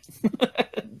fan.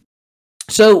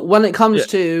 So when it comes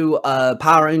to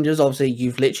Power Rangers, obviously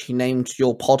you've literally named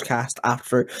your podcast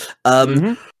after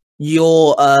it.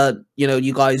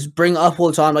 You guys bring it up all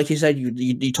the time, like you said.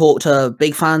 You talk to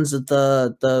big fans of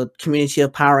the community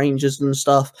of Power Rangers and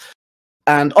stuff.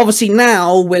 And obviously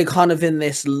now we're kind of in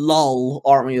this lull,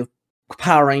 aren't we, of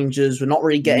Power Rangers? We're not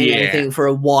really getting anything for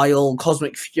a while.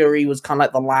 Cosmic Fury was kind of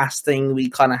like the last thing we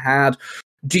kind of had.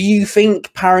 Do you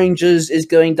think Power Rangers is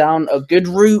going down a good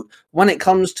route when it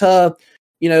comes to,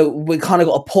 we kind of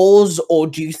got a pause, or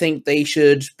do you think they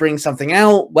should bring something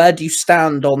out? Where do you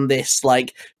stand on this,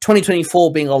 like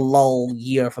 2024 being a lull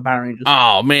year for Power Rangers?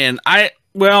 Oh man,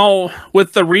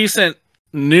 with the recent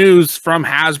news from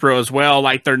Hasbro as well,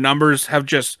 like their numbers have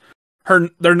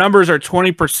their numbers are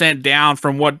 20% down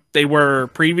from what they were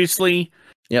previously.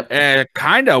 Yep.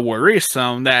 Kind of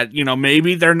worrisome that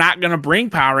maybe they're not going to bring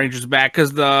Power Rangers back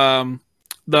because the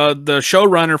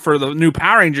showrunner for the new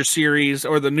Power Rangers series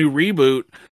or the new reboot,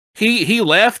 he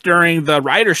left during the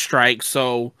writer's strike,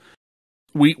 so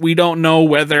we don't know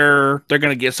whether they're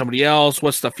going to get somebody else.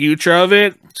 What's the future of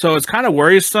it? So it's kind of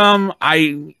worrisome.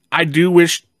 I do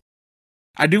wish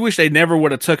they never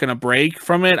would have taken a break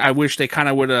from it. I wish they kind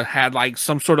of would have had like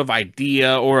some sort of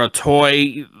idea or a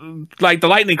toy, like the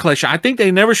Lightning Collection. I think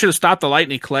they never should have stopped the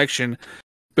Lightning Collection,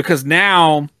 because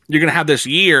now you're going to have this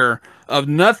year of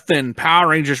nothing Power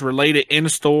Rangers related in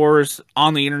stores,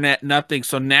 on the internet, nothing.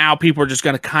 So now people are just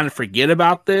going to kind of forget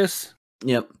about this.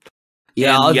 Yep.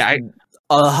 Yeah.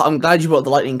 I'm glad you brought the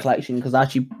Lightning Collection, because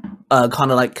actually kind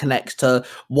of like connects to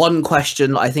one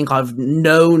question I think I've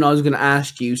known I was going to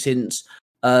ask you since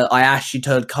I asked you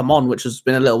to come on, which has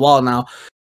been a little while now.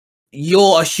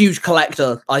 You're a huge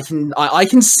collector. I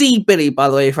can see Billy, by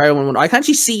the way, for everyone wondering. I can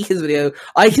actually see his video.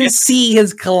 I can see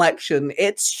his collection.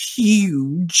 It's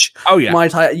huge. Oh yeah.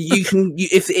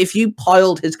 If you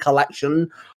piled his collection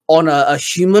on a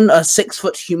human, a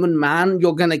 6-foot human man,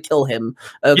 you're gonna kill him.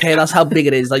 Okay, that's how big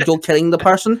it is. Like, you're killing the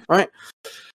person, right?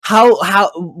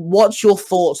 What's your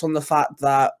thoughts on the fact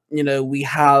that we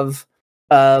have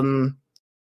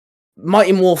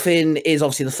Mighty Morphin is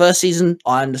obviously the first season.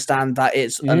 I understand that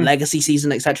it's a legacy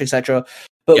season, etc., etc.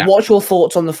 But what's your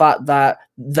thoughts on the fact that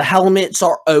the helmets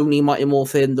are only Mighty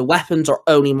Morphin, the weapons are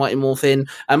only Mighty Morphin,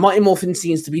 and Mighty Morphin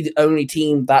seems to be the only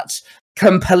team that's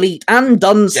complete and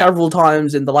done several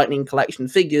times in the Lightning Collection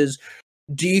figures?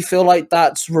 Do you feel like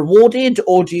that's rewarded,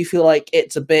 or do you feel like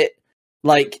it's a bit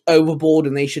like overboard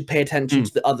and they should pay attention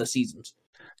to the other seasons?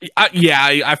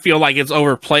 I feel like it's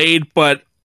overplayed, but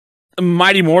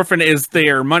Mighty Morphin is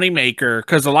their moneymaker,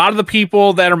 because a lot of the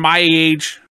people that are my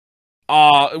age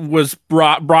was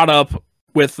brought up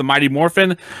with the Mighty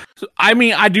Morphin. I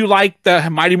mean, I do like the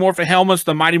Mighty Morphin helmets,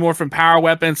 the Mighty Morphin power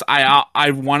weapons.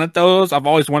 I wanted those. I've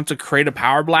always wanted to create a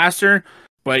power blaster,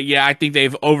 but yeah, I think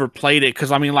they've overplayed it,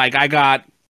 because I mean, like, I got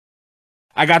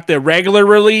the regular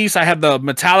release, I had the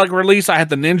metallic release, I had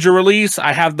the ninja release,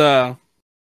 I have the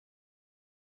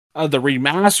The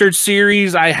remastered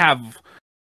series, I have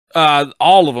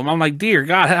all of them. I'm like, dear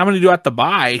God, how many do I have to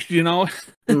buy? You know,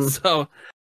 so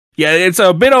yeah, it's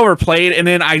a bit overplayed. And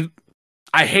then I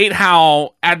hate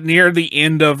how at near the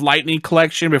end of Lightning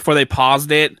Collection, before they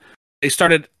paused it, they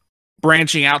started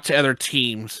branching out to other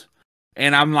teams,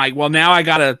 and I'm like, well, now I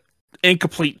got a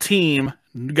incomplete team.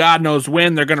 God knows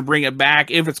when they're going to bring it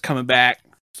back, if it's coming back.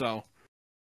 So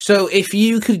if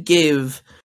you could give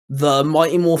the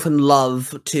Mighty Morphin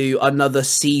love to another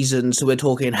season, so we're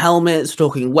talking helmets, we're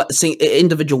talking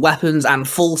individual weapons, and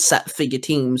full set figure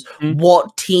teams,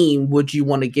 what team would you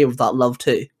want to give that love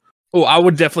to? Oh, I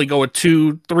would definitely go with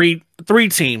three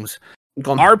teams.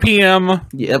 RPM,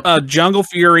 yep. Jungle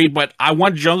Fury, but I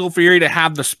want Jungle Fury to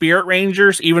have the Spirit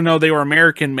Rangers, even though they were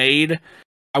American made.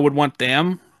 I would want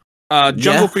them.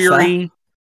 Jungle Fury,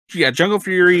 Jungle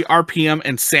Fury, RPM,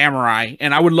 and Samurai,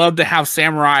 and I would love to have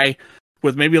Samurai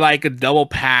with maybe like a double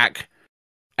pack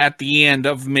at the end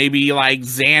of maybe like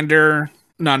Xander.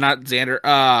 No, not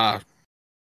Xander.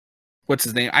 What's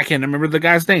his name? I can't remember the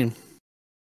guy's name.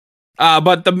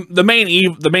 But the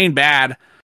main bad,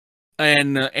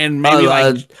 and maybe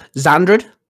like Xandrid,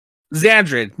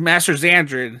 Master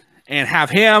Xandrid, and have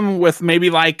him with maybe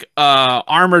like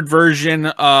armored version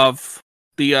of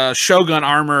the Shogun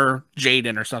armor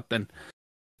Jaden or something,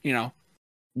 you know.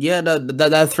 Yeah, no,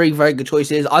 they're three very good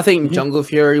choices. I think Jungle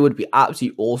Fury would be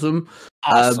absolutely awesome,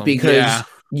 because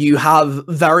you have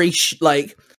very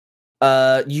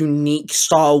unique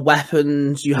style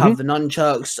weapons. You have the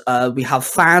nunchucks. We have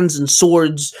fans and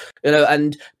swords, you know,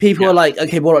 and people are like,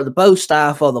 okay, what about the bow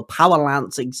staff or the power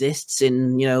lance exists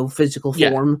in, you know, physical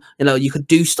form? You know, you could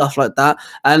do stuff like that.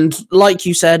 And like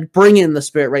you said, bring in the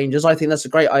Spirit Rangers. I think that's a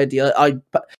great idea.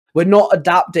 We're not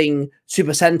adapting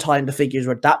Super Sentai into figures.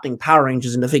 We're adapting Power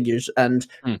Rangers into figures, and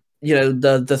you know,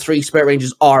 the three Spirit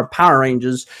Rangers are Power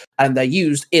Rangers, and they're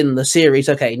used in the series.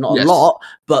 Okay, not a lot,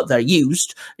 but they're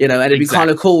used. You know, and it'd be kind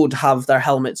of cool to have their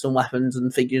helmets and weapons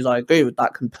and figures. I agree with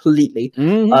that completely.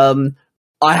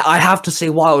 I have to say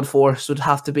Wild Force would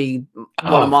have to be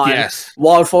one of mine. Yes.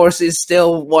 Wild Force is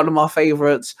still one of my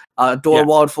favorites. I adore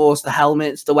Wild Force, the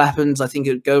helmets, the weapons. I think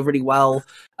it would go really well.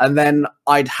 And then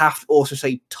I'd have to also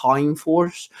say Time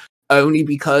Force, only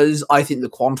because I think the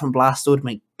Quantum Blaster would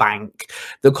make bank.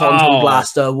 The Quantum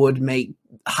Blaster would make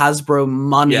Hasbro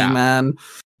money, man.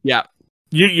 Yeah.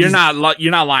 You're not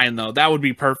lying though. That would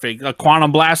be perfect. A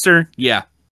Quantum Blaster, Yep,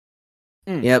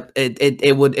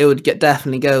 it would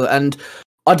definitely go. And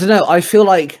I don't know, I feel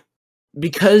like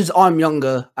because I'm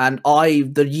younger and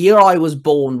the year I was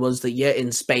born was the year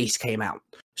In Space came out.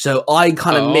 So I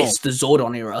kind of missed the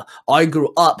Zordon era. I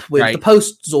grew up with the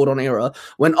post-Zordon era.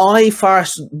 When I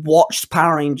first watched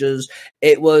Power Rangers,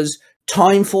 it was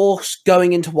Time Force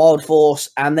going into Wild Force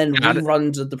and then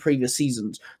reruns of the previous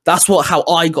seasons. That's how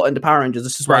I got into Power Rangers.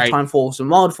 This is why Time Force and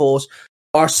Wild Force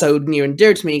are so near and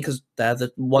dear to me, because they're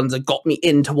the ones that got me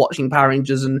into watching Power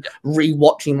Rangers and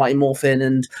re-watching Mighty Morphin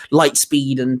and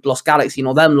Lightspeed and Lost Galaxy and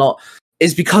all them lot,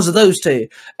 is because of those two.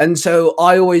 And so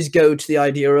I always go to the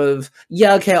idea of,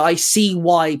 I see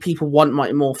why people want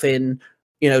Mighty Morphin,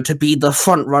 you know, to be the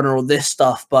front runner of this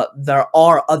stuff, but there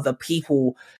are other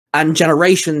people and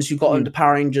generations who got into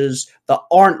Power Rangers that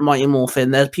aren't Mighty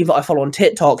Morphin. There's people I follow on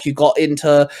TikTok who got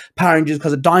into Power Rangers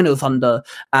because of Dino Thunder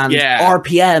and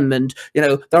RPM, and you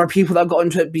know, there are people that got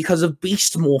into it because of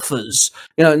Beast Morphers,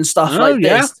 you know, and stuff like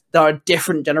this. There are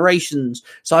different generations.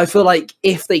 So I feel like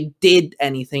if they did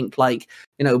anything like,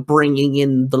 you know, bringing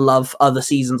in the love other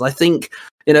seasons, I think,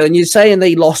 you know, and you're saying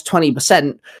they lost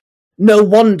 20%. No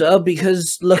wonder,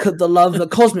 because look at the love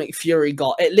that Cosmic Fury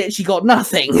got. It literally got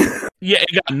nothing.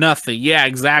 It got nothing. Yeah,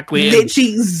 exactly.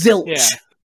 Literally zilch.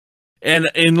 Yeah.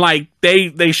 And like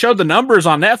they showed the numbers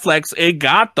on Netflix. It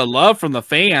got the love from the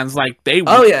fans. Like they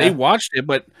watched it,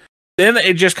 but then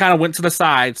it just kind of went to the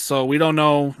side. So we don't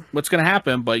know what's gonna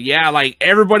happen. But yeah, like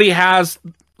everybody has,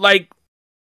 like,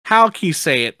 how can you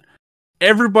say it?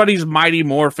 Everybody's Mighty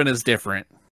Morphin is different.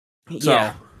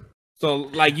 So,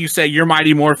 like you said, your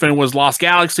Mighty Morphin was Lost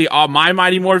Galaxy. My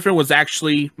Mighty Morphin was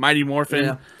actually Mighty Morphin.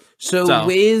 Yeah. So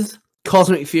with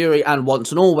Cosmic Fury and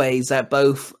Once and Always, they're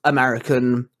both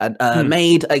American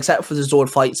made, except for the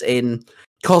Zord fights in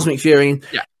Cosmic Fury.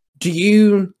 Yeah. Do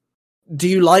you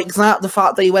like that, the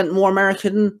fact they went more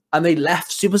American and they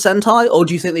left Super Sentai, or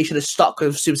do you think they should have stuck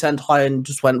with Super Sentai and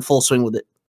just went full swing with it?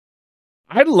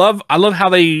 I love how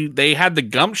they had the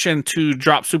gumption to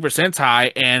drop Super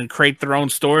Sentai and create their own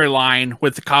storyline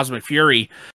with the Cosmic Fury.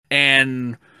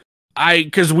 And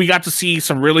because we got to see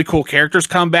some really cool characters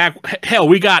come back. Hell,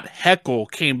 we got Heckle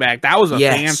came back. That was a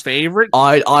fan favorite.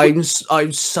 I'm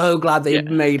so glad they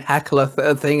made Heckle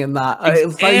a thing in that. It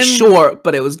was very short,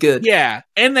 but it was good. Yeah,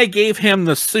 and they gave him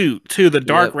the suit too, the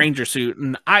Dark Ranger suit,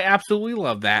 and I absolutely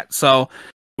love that. So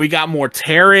we got more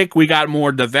Tarek, we got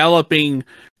more developing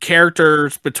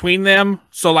characters between them.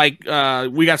 So like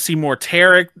we got to see more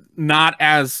Tarek, not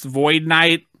as Void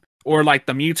Knight or like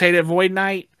the mutated Void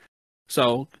Knight.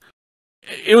 So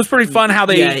it was pretty fun how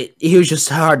they he was just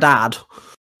her dad.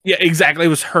 Yeah, exactly. It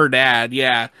was her dad.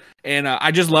 Yeah. And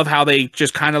I just love how they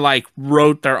just kind of like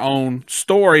wrote their own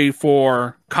story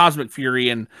for Cosmic Fury.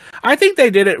 And I think they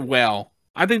did it well.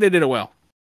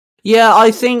 Yeah,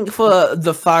 I think for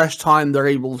the first time they're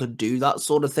able to do that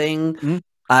sort of thing. Mm-hmm.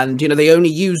 And, you know, they only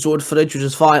used Zord footage, which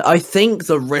is fine. I think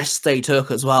the risks they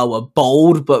took as well were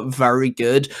bold, but very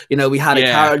good. You know, we had a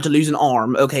character lose an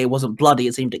arm. Okay, it wasn't bloody,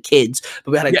 it seemed to kids.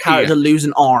 But we had a character lose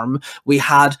an arm. We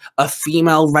had a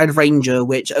female Red Ranger,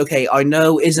 which, okay, I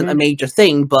know isn't a major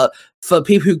thing, but for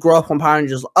people who grew up on Power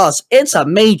Rangers like us, it's a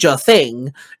major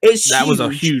thing. That was a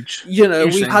huge... You know,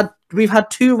 we've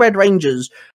had 2 Red Rangers,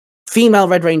 female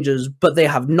Red Rangers, but they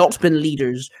have not been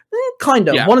leaders. Kind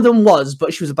of. Yeah. One of them was,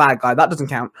 but she was a bad guy. That doesn't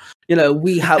count. You know,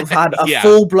 we have had a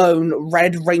full-blown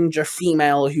Red Ranger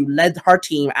female who led her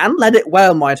team and led it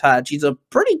well, might add. She's a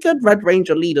pretty good Red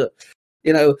Ranger leader.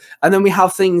 You know, and then we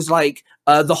have things like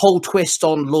the whole twist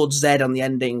on Lord Zed on the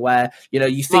ending where, you know,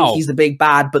 you think he's the big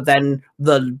bad, but then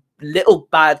the little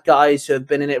bad guys who have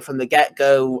been in it from the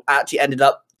get-go actually ended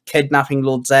up kidnapping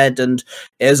Lord Zed, and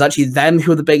it was actually them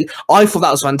who were the big... I thought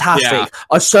that was fantastic.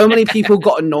 So many people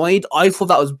got annoyed. I thought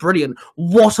that was brilliant.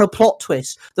 What a plot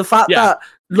twist. The fact that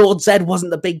Lord Zed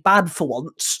wasn't the big bad for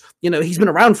once. You know, he's been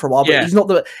around for a while, but he's not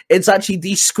the... It's actually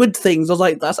these squid things. I was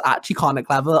like, that's actually kind of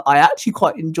clever. I actually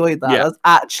quite enjoyed that. That's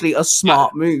actually a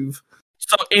smart move.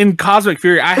 So in Cosmic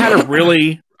Fury, I had a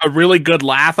really good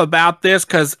laugh about this,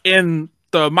 because in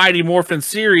the Mighty Morphin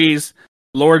series,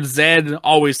 Lord Zed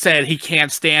always said he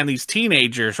can't stand these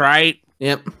teenagers, right?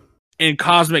 Yep. In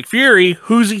Cosmic Fury,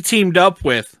 who's he teamed up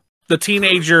with? The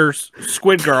teenager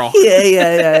Squid Girl.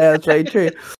 Yeah, that's very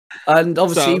true. And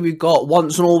obviously we've got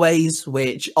Once and Always,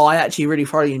 which I actually really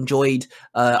thoroughly enjoyed.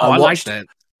 I liked it.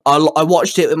 I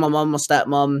watched it with my mum, my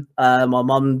stepmom. My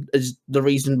mum is the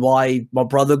reason why my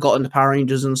brother got into Power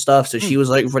Rangers and stuff, so she was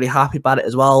like really happy about it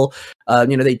as well.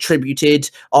 You know, they tributed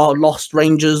our Lost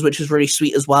Rangers, which was really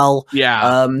sweet as well.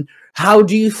 Yeah. How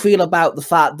do you feel about the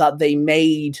fact that they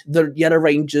made the Yellow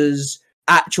Rangers'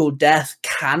 actual death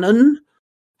canon?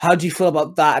 How do you feel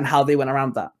about that and how they went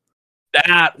around that?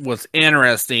 That was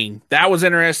interesting.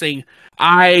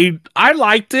 I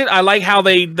liked it. I like how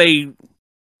they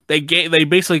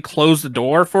basically closed the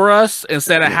door for us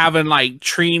instead of having like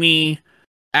Trini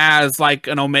as like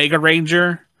an Omega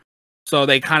Ranger. So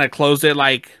they kind of closed it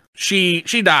like she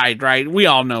died, right? We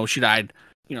all know she died.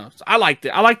 You know, so I liked it.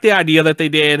 I liked the idea that they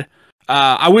did.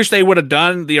 I wish they would have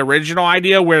done the original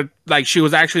idea where like she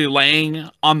was actually laying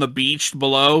on the beach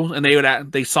below and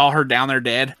they saw her down there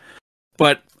dead.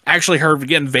 But actually her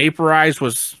getting vaporized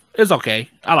is okay.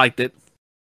 I liked it.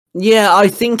 Yeah, I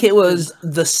think it was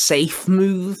the safe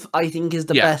move, I think is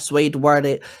the best way to word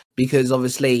it. Because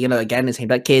obviously, you know, again, it's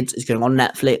aimed at kids, it's going on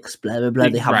Netflix, blah, blah, blah.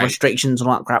 They have restrictions and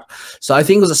all that crap. So I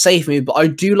think it was a safe move, but I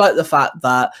do like the fact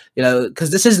that, you know,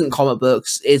 because this isn't comic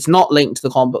books, it's not linked to the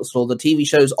comic books at all. The TV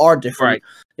shows are different,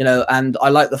 you know, and I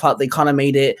like the fact they kind of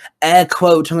made it, air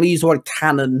quote, I'm going to use the word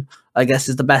canon, I guess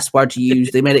is the best word to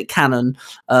use. They made it canon.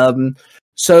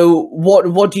 So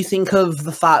what do you think of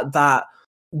the fact that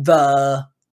the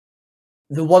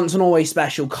Once and Always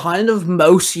special kind of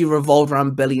mostly revolved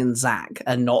around Billy and Zach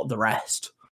and not the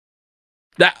rest?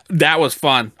 That was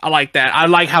fun. I like that. I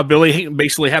like how Billy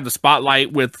basically had the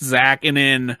spotlight with Zach, and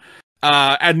then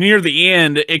at near the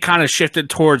end, it kind of shifted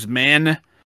towards men.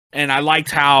 And I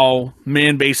liked how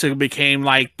men basically became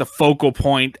like the focal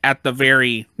point at the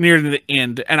very near the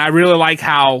end. And I really like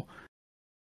how,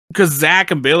 because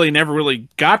Zach and Billy never really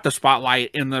got the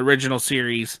spotlight in the original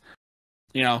series,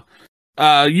 you know.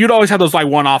 You'd always have those like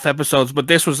one-off episodes, but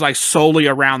this was like solely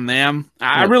around them.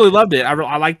 I really loved it.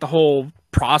 I liked the whole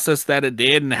process that it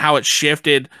did and how it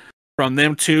shifted from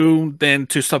them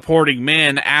to supporting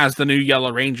men as the new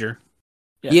Yellow Ranger.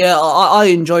 Yeah, I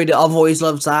enjoyed it. I've always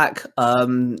loved Zach. You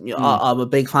know, I'm a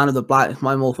big fan of the Black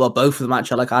Mime, well, both of them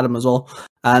actually. I like Adam as well.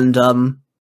 And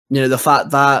you know, the fact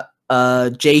that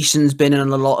Jason's been in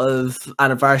a lot of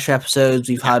anniversary episodes.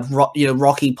 We've had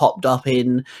Rocky popped up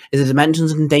in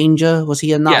Dimensions in Danger? Was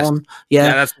he in that one?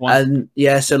 Yeah, that's one.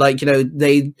 And so like, you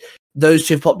know, those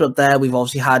two have popped up there. We've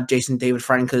obviously had Jason David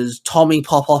Franco's Tommy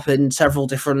pop up in several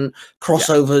different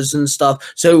crossovers and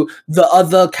stuff. So the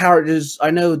other characters,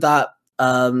 I know that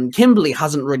Kimberly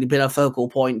hasn't really been a focal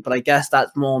point, but I guess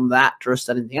that's more on the actress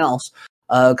than anything else,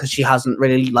 because she hasn't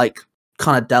really like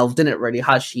kind of delved in it really,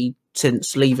 has she,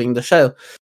 since leaving the show.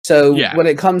 So when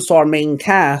it comes to our main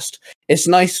cast, it's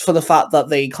nice for the fact that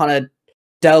they kind of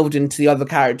delved into the other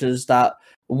characters that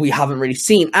we haven't really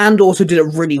seen, and also did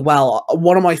it really well.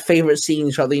 One of my favorite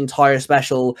scenes throughout the entire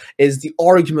special is the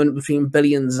argument between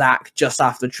Billy and Zach just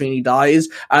after Trini dies,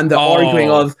 and the arguing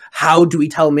of how do we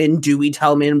tell Min, do we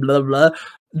tell Min, blah blah.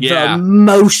 The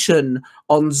emotion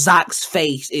on Zach's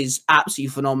face is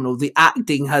absolutely phenomenal. The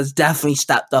acting has definitely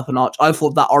stepped up a notch. I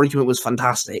thought that argument was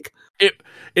fantastic.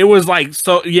 It was like,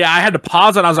 so yeah, I had to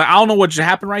pause it. I was like, I don't know what just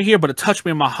happened right here, but it touched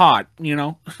me in my heart, you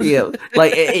know? Yeah,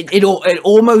 like it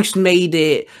almost made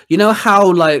it, you know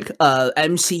how like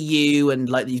MCU and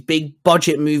like these big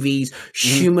budget movies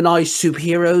humanize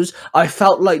superheroes? I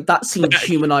felt like that scene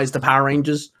humanized the Power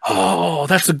Rangers. Oh,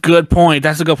 that's a good point.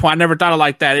 I never thought of it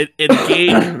like that.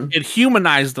 It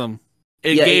humanized them.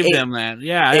 It gave them that.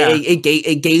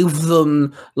 It gave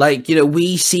them, like, you know,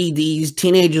 we see these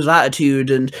teenagers' attitude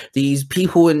and these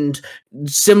people in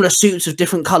similar suits of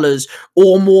different colors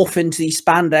all morph into these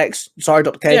spandex. Sorry,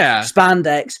 Dr. K.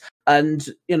 Spandex. And,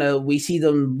 you know, we see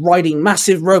them riding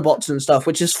massive robots and stuff,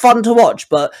 which is fun to watch.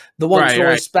 But the Once in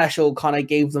a special kind of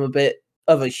gave them a bit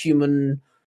of a human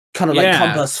kind of like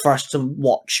compass for us to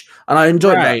watch. And I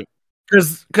enjoyed that.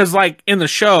 Because, like, in the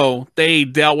show, they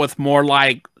dealt with more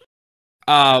like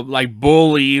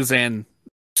bullies and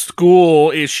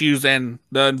school issues and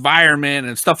the environment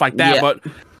and stuff like that. But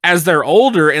as they're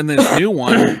older in this new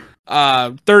one,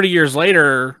 30 years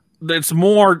later, it's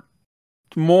more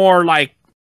relates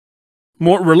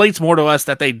more to us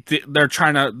that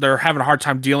they're having a hard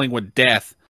time dealing with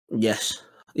death. Yes.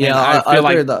 Yeah, I feel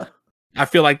like that. I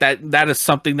feel like that is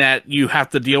something that you have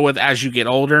to deal with as you get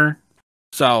older.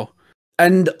 So,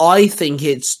 and I think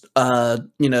it's,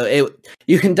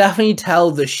 you can definitely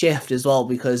tell the shift as well,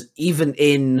 because even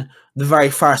in the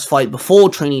very first fight before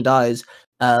Trini dies,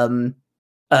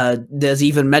 there's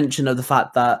even mention of the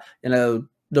fact that, you know,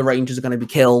 the Rangers are going to be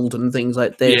killed and things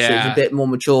like this. Yeah. So it's a bit more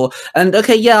mature. And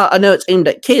okay, I know it's aimed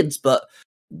at kids, but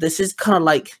this is kind of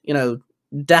like, you know,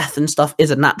 death and stuff is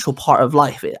a natural part of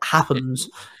life. It happens,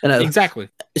 you know. Exactly.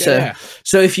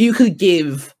 So if you could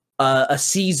give a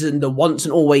season the once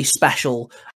and always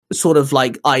special sort of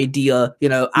like idea, you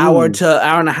know, hour to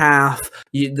hour and a half,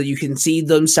 you can see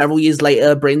them several years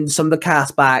later, bring some of the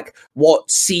cast back, what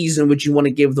season would you want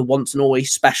to give the once and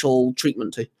always special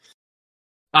treatment to?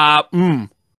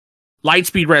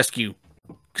 Lightspeed Rescue,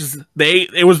 because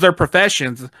it was their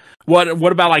professions. What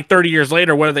about like 30 years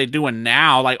later? What are they doing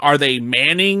now? Like, are they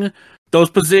manning those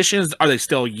positions? Are they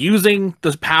still using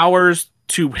the powers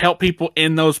to help people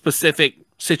in those specific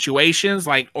situations?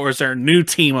 Like, or is there a new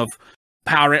team of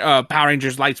Power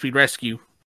Rangers Lightspeed Rescue?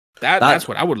 That's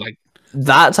what I would like.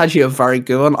 That's actually a very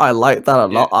good one. I like that a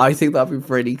lot. I think that'd be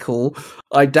really cool.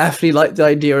 I definitely like the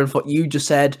idea of what you just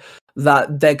said,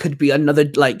 that there could be another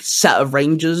like set of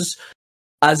Rangers,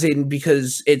 as in,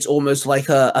 because it's almost like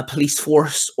a police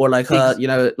force, or like I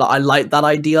like that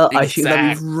idea. Exactly. I think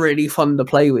that'd be really fun to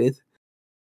play with.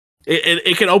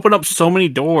 It can open up so many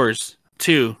doors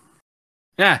too.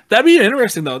 Yeah, that'd be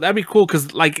interesting though. That'd be cool,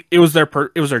 because like it was their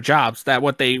jobs, that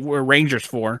what they were Rangers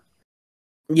for.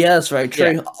 Yeah, that's very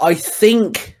true. Yeah. I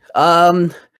think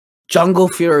Jungle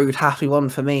Fury would have to be one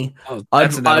for me. Oh,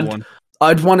 that's another one.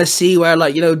 I'd want to see where,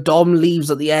 like, you know, Dom leaves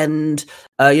at the end.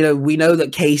 You know, we know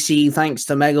that Casey, thanks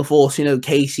to Megaforce, you know,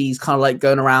 Casey's kind of like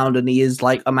going around and he is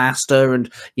like a master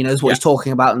and he knows what he's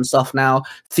talking about and stuff now.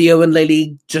 Theo and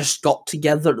Lily just got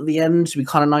together at the end. It'd be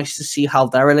kind of nice to see how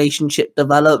their relationship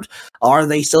developed. Are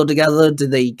they still together? Did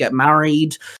they get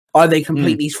married? Are they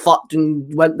completely fucked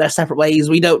and went their separate ways?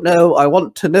 We don't know. I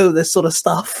want to know this sort of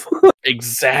stuff.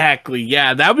 Exactly.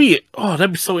 Yeah, that'd be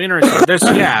so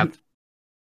interesting.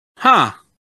 Huh.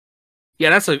 Yeah,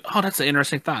 that's an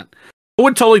interesting thought. I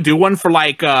would totally do one for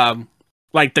like the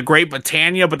Great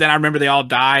Britannia, but then I remember they all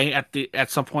die at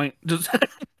some point.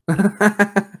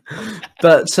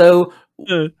 But so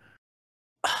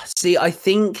see, I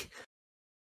think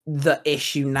the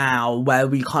issue now where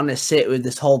we kind of sit with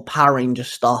this whole Power Ranger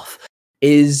stuff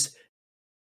is,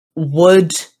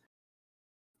 would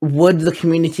the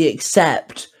community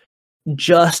accept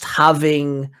just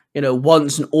having, you know,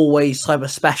 once and always type of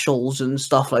specials and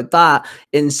stuff like that,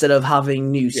 instead of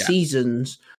having new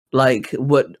seasons? Like,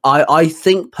 what I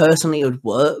think personally it would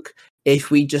work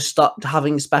if we just stopped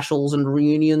having specials and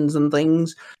reunions and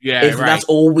things. Yeah, If that's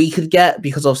all we could get,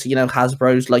 because obviously,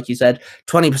 Hasbro's, like you said,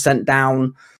 20%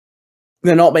 down.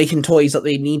 They're not making toys that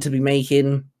they need to be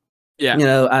making.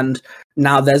 Yeah. And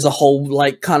now there's a whole,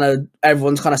 like, kind of,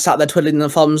 everyone's kind of sat there twiddling their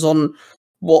thumbs on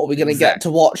what we're going to get to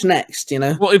watch next,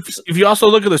 Well, if you also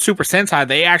look at the Super Sentai,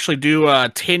 they actually do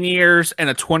 10 years and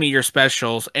a 20-year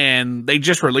specials, and they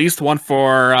just released one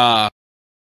for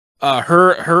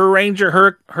her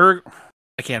Ranger,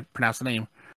 I can't pronounce the name.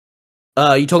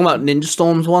 You talking about Ninja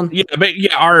Storm's one? Yeah, but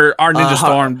our Ninja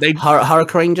Storm. They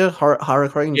Hurricane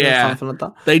Ranger, yeah, something like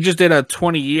that. They just did a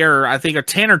 20-year, I think a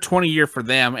 10 or 20 year for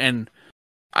them, and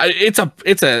it's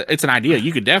an idea.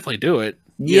 You could definitely do it.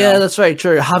 Yeah, that's very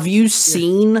true. Have you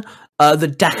seen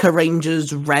the Deca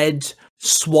Rangers red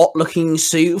SWAT looking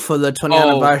suit for the 20th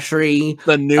anniversary?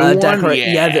 The new one?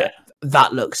 Yeah,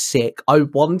 that looks sick. I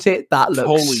want it. That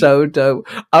looks so dope.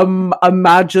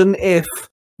 Imagine if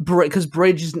because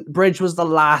Bridge was the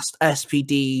last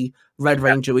SPD Red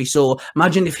Ranger we saw.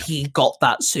 Imagine if he got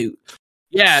that suit.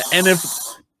 Yeah, and if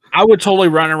I would totally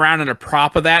run around in a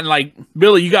prop of that and like,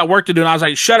 Billy, you got work to do. And I was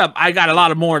like, shut up. I got a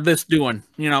lot of more of this doing,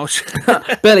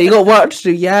 Billy, you got work to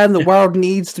do. Yeah, and the world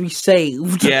needs to be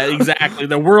saved. Yeah, exactly.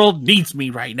 The world needs me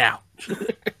right now.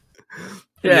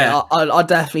 Yeah, I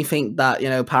definitely think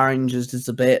that, Power Rangers is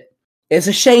a bit... It's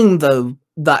a shame, though,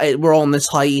 that we're on this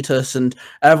hiatus and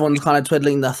everyone's kind of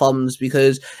twiddling their thumbs,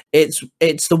 because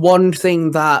it's the one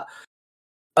thing that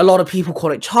a lot of people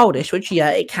call it childish, which, yeah,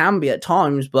 it can be at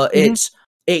times, but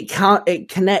it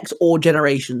connects all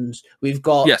generations. We've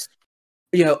got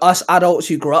us adults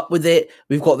who grew up with it.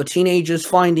 We've got the teenagers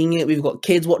finding it. We've got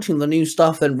kids watching the new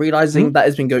stuff and realizing that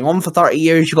it's been going on for 30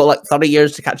 years. You've got like 30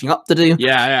 years to catching up to do.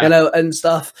 Yeah. And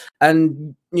stuff.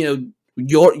 And you're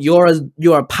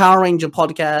a Power Ranger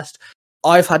podcast.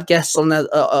 I've had guests on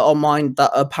mine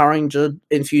that are Power Ranger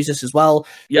enthusiasts as well.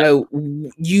 Yep.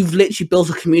 You've literally built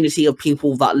a community of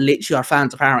people that literally are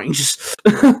fans of Power Rangers.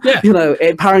 Yeah.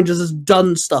 Power Rangers has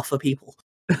done stuff for people.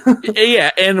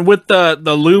 Yeah, and with the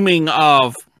looming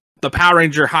of the Power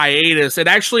Ranger hiatus, it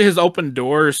actually has opened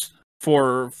doors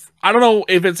for, I don't know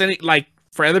if it's any like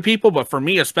for other people, but for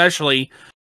me especially,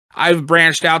 I've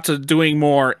branched out to doing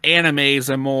more animes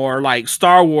and more like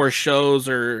Star Wars shows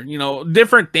or,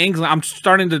 different things. I'm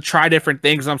starting to try different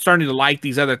things. I'm starting to like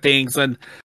these other things. And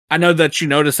I know that you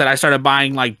noticed that I started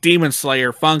buying like Demon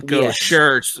Slayer Funko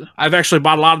shirts. I've actually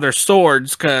bought a lot of their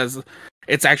swords because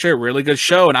it's actually a really good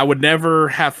show. And I would never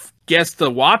have guessed to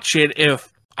watch it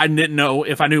if I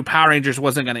knew Power Rangers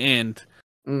wasn't going to end.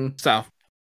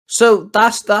 So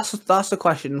that's the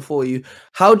question for you.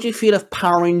 How do you feel if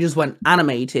Power Rangers went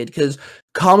animated? Because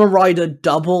Kamen Rider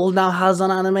Double now has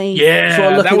an anime.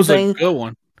 Yeah, that was a good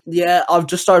one. Yeah, I've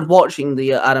just started watching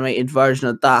the animated version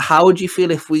of that. How would you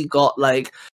feel if we got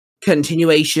like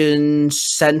continuations,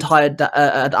 Sentai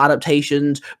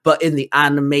adaptations, but in the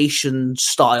animation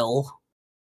style?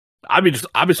 I'd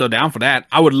be so down for that.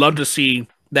 I would love to see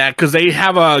that because they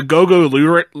have a Go-Go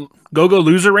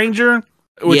Loser Ranger,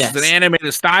 which is an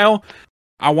animated style.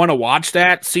 I want to watch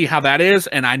that, see how that is,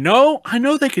 and I know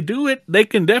they could do it. They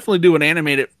can definitely do an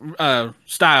animated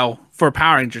style for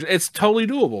Power Rangers. It's totally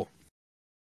doable.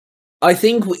 I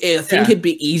think it'd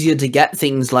be easier to get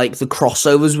things like the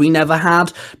crossovers we never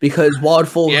had, because Wild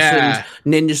Force and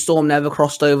Ninja Storm never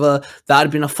crossed over.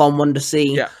 That'd been a fun one to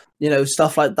see. Yeah.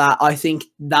 Stuff like that. I think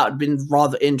that would been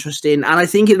rather interesting, and I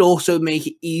think it'd also make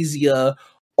it easier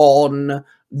on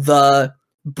the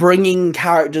bringing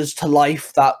characters to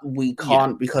life that we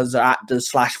can't because the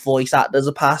actors / voice actors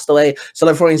have passed away. So,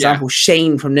 like for example,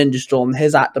 Shane from Ninja Storm,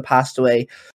 his actor passed away.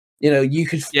 You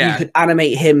could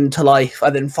animate him to life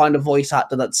and then find a voice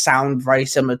actor that sound very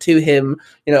similar to him.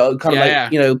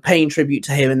 Paying tribute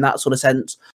to him in that sort of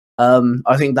sense.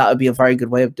 I think that would be a very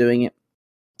good way of doing it.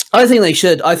 I think they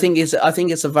should. I think it's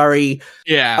a very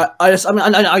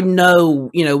I know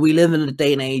we live in a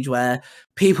day and age where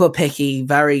people are picky.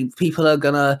 People are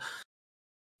gonna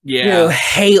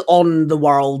hate on the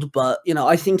world, but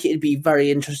I think it'd be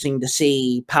very interesting to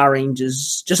see Power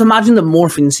Rangers. Just imagine the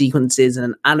morphing sequences in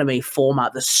an anime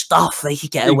format, the stuff they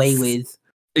could get away with.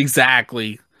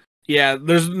 Exactly. Yeah,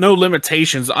 there's no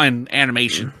limitations on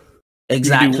animation.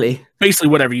 Exactly. Basically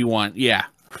whatever you want. Yeah.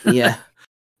 Yeah.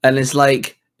 And it's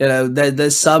like,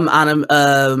 there's some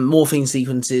morphing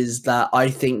sequences that I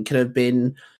think could have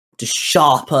been just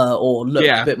sharper or look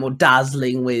a bit more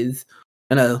dazzling with,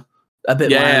 a bit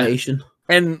more animation.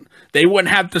 And they wouldn't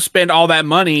have to spend all that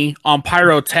money on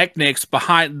pyrotechnics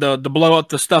behind the blow up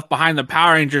the stuff behind the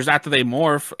Power Rangers after they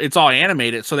morph. It's all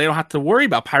animated, so they don't have to worry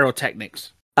about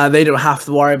pyrotechnics. They don't have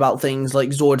to worry about things like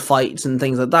Zord fights and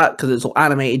things like that because it's all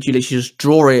animated. You literally just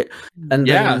draw it and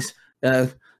things.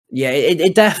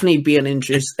 It'd definitely be an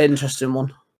interesting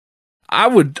one.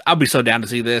 I'd be so down to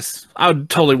see this. I would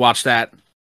totally watch that.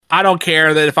 I don't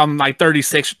care that if I'm like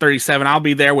 36 or 37, I'll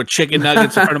be there with chicken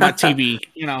nuggets in front of my TV,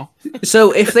 you know.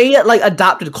 So if they like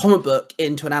adapted a comic book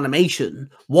into an animation,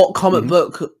 what comic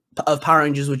book of Power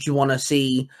Rangers would you want to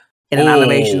see in an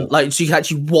animation? Like, so you can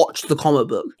actually watch the comic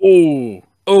book.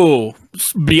 Oh,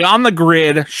 Beyond the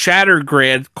Grid, Shattered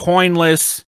Grid,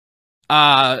 Coinless,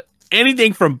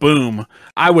 anything from Boom.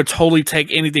 I would totally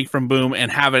take anything from Boom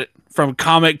and have it from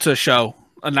comic to show,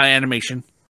 an animation.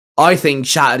 I think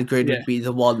Shattered Grid would be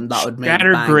the one that would make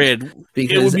Shattered Grid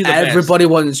because everybody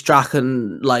wants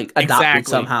Draken like adapted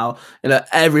somehow. You know,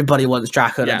 everybody wants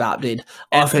Draken adapted.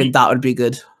 I think that would be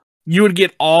good. You would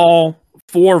get all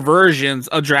 4 versions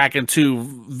of Draken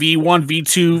 2, V1,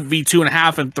 V2,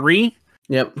 V2.5, and 3.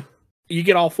 Yep. You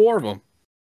get all 4 of them.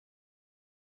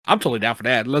 I'm totally down for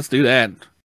that. Let's do that.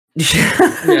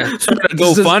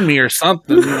 GoFundMe or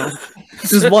something. You know?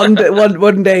 Just one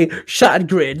day, Shattered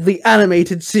Grid, the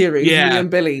animated series. Me and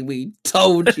Billy, we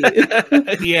told you.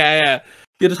 Yeah.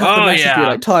 You just have to message me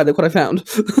like, Ty, look what I found.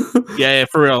 Yeah,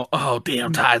 for real. Oh,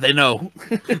 damn, Ty, they know.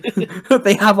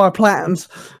 They have our plans.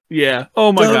 Yeah.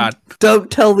 Oh my God. Don't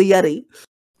tell the Yeti.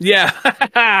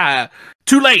 Yeah.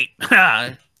 Too late.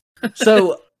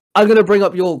 So I'm gonna bring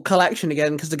up your collection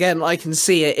again because again I can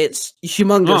see it. It's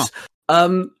humongous.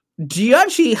 Do you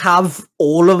actually have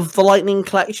all of the Lightning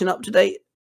collection up to date?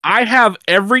 I have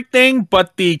everything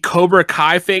but the Cobra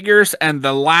Kai figures and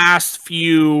the last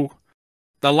ones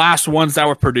that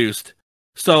were produced.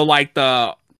 So like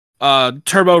the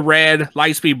Turbo Red,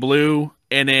 Lightspeed Blue,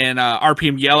 and then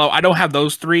RPM Yellow. I don't have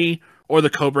those 3 or the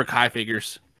Cobra Kai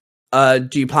figures. Do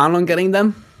you plan on getting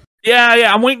them?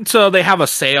 Yeah. I'm waiting until they have a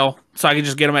sale so I can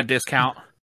just get them at discount.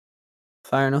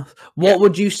 Fair enough. What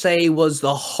would you say was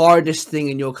the hardest thing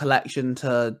in your collection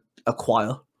to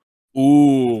acquire?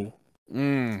 Ooh.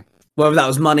 Whether that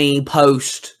was money,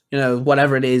 post,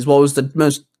 whatever it is. What was the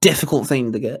most difficult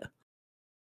thing to get?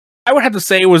 I would have to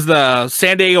say it was the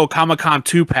San Diego Comic-Con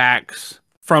 2-packs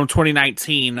from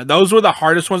 2019. Those were the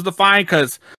hardest ones to find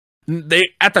because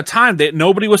at the time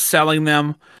nobody was selling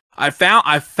them. I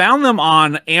found them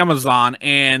on Amazon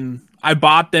and I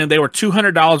bought them. They were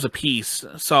 $200 a piece.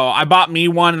 So I bought me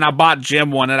one and I bought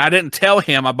Jim one, and I didn't tell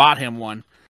him I bought him one.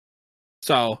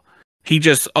 So he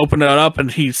just opened it up and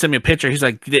he sent me a picture. He's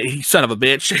like, "You son of a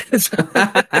bitch."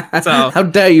 So how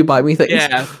dare you buy me things?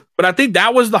 Yeah, but I think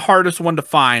that was the hardest one to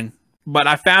find. But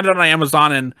I found it on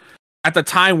Amazon, and at the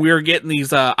time we were getting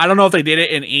these. I don't know if they did it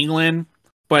in England,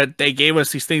 but they gave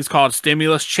us these things called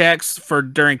stimulus checks for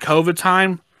during COVID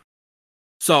time.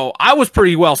 So I was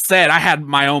pretty well set. I had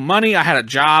my own money. I had a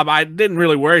job. I didn't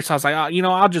really worry. So I was like,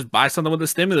 I'll just buy something with a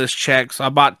stimulus check. So I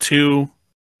bought two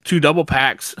double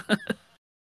packs.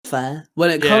 Fair. When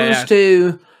it comes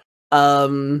to,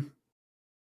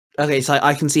 okay, so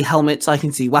I can see helmets, I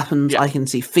can see weapons, I can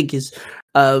see figures.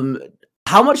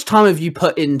 How much time have you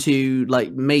put into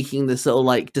like making this little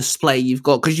like display you've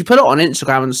got? Because you put it on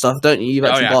Instagram and stuff, don't you? You've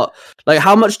actually got like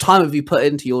how much time have you put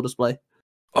into your display?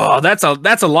 Oh, that's a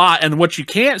lot. And what you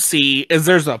can't see is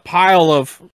there's a pile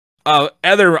of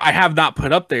other I have not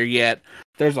put up there yet.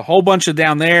 There's a whole bunch of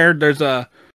down there. There's a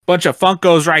bunch of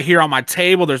Funkos right here on my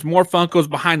table. There's more Funkos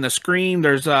behind the screen.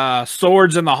 There's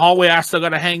swords in the hallway I still got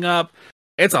to hang up.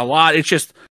 It's a lot. It's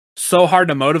just so hard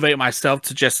to motivate myself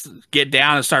to just get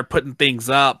down and start putting things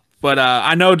up. But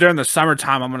I know during the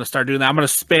summertime I'm going to start doing that. I'm going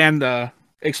to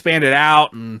expand it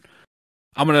out, and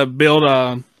I'm going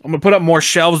to I'm gonna put up more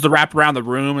shelves to wrap around the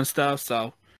room and stuff.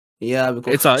 So yeah, cool.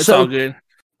 it's all good.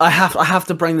 I have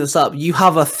to bring this up. You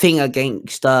have a thing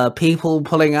against people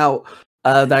pulling out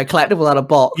their collectible out of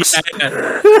box.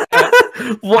 Yeah.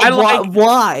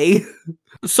 Why?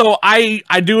 So I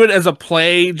do it as a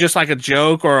play, just like a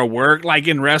joke or a work. Like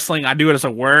in wrestling, I do it as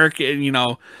a work, and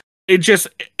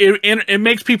it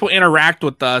makes people interact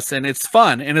with us, and it's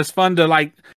fun. And it's fun to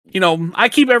I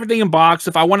keep everything in box.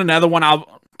 If I want another one,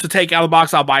 to take out of the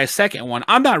box, I'll buy a second one.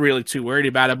 I'm not really too worried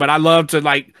about it, but I love to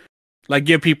like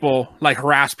give people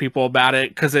harass people about it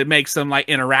because it makes them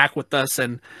interact with us,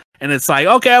 and it's like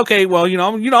okay, well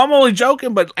I'm only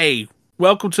joking, but hey,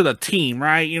 welcome to the team,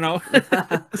 right?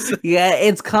 Yeah,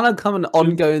 it's kind of become an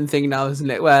ongoing thing now, isn't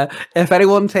it? Where if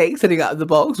anyone takes anything out of the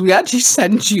box, we actually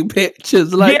send you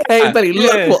pictures hey buddy,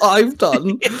 look what I've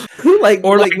done. like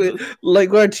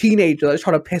we're a teenager that's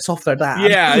trying to piss off their dad.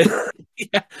 Yeah.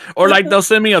 Or they'll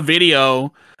send me a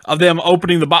video of them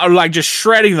opening the box, or like just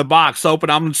shredding the box open.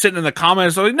 I'm sitting in the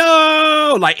comments like,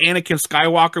 no, like Anakin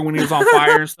Skywalker when he was on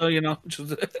fire and stuff,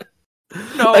 Just,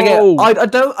 no. Okay,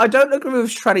 I don't agree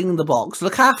with shredding the box.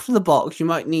 Look after the box, you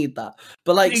might need that.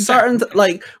 But like certain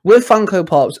like with Funko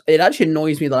Pops, it actually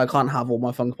annoys me that I can't have all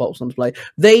my Funko Pops on display.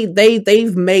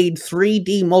 They've made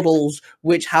 3D models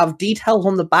which have details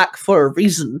on the back for a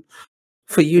reason.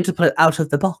 For you to put it out of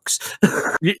the box.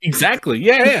 Exactly.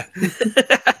 Yeah.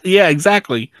 Yeah,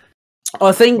 exactly.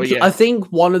 I think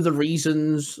one of the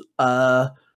reasons why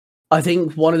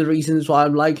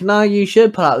I'm like, no, you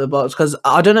should put out the box, because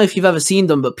I don't know if you've ever seen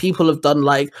them, but people have done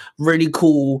like really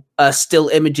cool still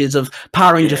images of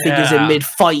Power Ranger figures in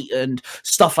mid-fight and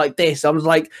stuff like this. I was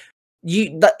like,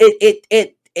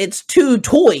 it's two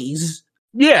toys,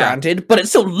 granted, but it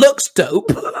still looks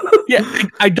dope. Yeah,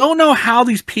 I don't know how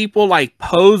these people like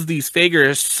pose these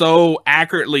figures so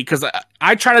accurately, because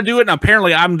I try to do it and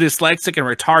apparently I'm dyslexic and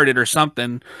retarded or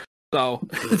something. So,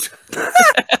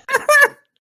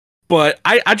 but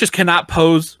I just cannot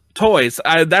pose toys.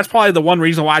 That's probably the one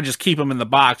reason why I just keep them in the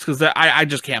box, because I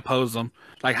just can't pose them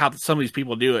like how some of these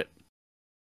people do it.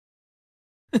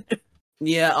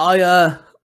 Yeah,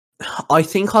 I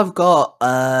think I've got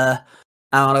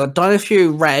and I've done a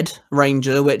few Red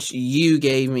Ranger, which you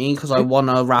gave me because I won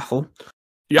a raffle.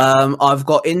 Yep. I've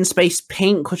got In Space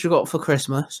Pink, which I got for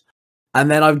Christmas. And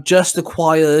then I've just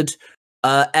acquired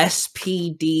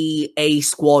SPD A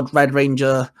Squad Red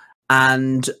Ranger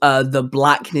and the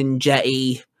Black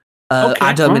Ninjetti,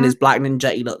 Adam in his Black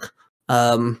Ninjetti look.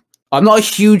 I'm not a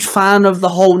huge fan of the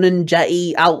whole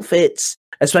Ninjetti outfits,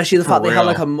 especially the fact they have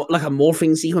like a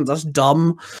morphing sequence. That's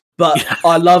dumb. But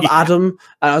I love Adam,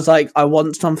 and I was like, I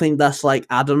want something that's like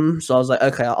Adam. So I was like,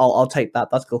 okay, I'll take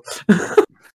that. That's cool.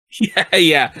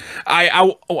 Yeah.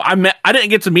 I didn't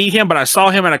get to meet him, but I saw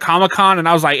him at a Comic-Con, and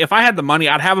I was like, if I had the money,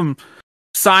 I'd have him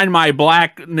sign my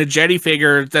Black Ninjetti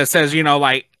figure that says,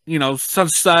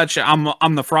 such.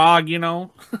 I'm the frog,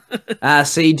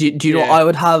 See, do you know what I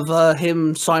would have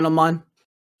him sign on mine?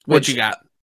 What you got?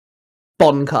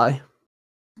 Bonkai.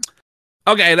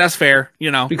 Okay, that's fair,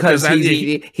 because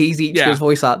he's Ichigo's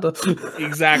voice actor.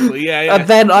 Exactly, yeah. And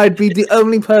then I'd be the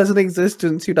only person in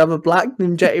existence who'd have a Black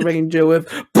Ninjetti Ranger with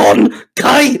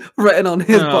Bonkai written on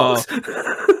his box.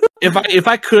 If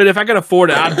I could afford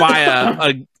it, I'd buy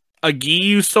a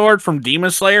Giyu sword from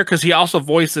Demon Slayer, because he also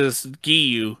voices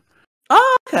Giyu.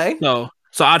 Oh, okay.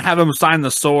 So I'd have him sign the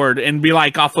sword and be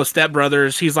like off of Step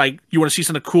Brothers. He's like, you want to see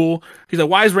something cool? He's like,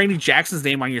 why is Randy Jackson's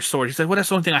name on your sword? He's like, well, that's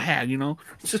the only thing I had,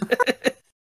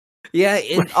 Yeah,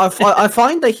 I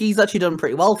find that he's actually done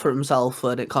pretty well for himself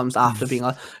when it comes after being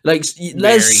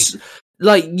it's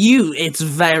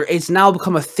now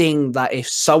become a thing that if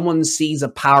someone sees a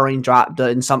Power Ranger actor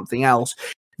in something else,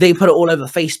 they put it all over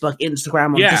Facebook,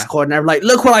 Instagram, on Discord, and they're like,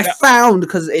 look what I found,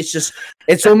 because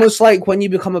it's almost like when you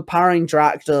become a Power Ranger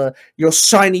actor, you're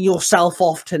signing yourself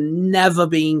off to never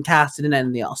being casted in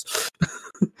anything else.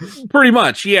 Pretty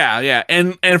much, yeah.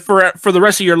 And for the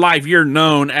rest of your life, you're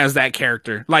known as that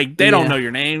character. Like, they don't know your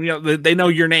name, they know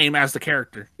your name as the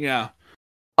character. Yeah.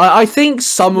 I think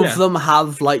some of them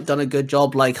have like done a good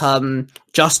job. Like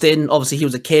Justin, obviously he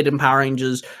was a kid in Power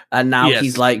Rangers, and now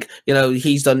he's like,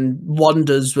 he's done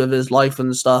wonders with his life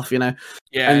and stuff,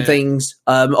 and things.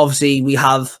 Obviously we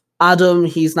have Adam,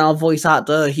 he's now a voice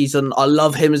actor. I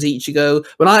love him as Ichigo.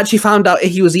 When I actually found out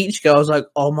he was Ichigo, I was like,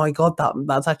 oh my god,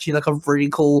 that's actually like a really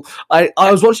cool. I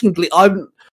was watching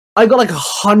I got like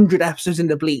 100 episodes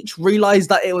into Bleach, realized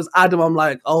that it was Adam. I'm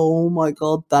like, oh my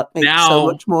god, that makes so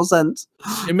much more sense.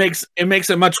 It makes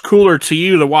it much cooler to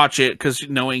you to watch it, because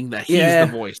knowing that he's the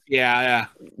voice. Yeah.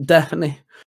 Definitely.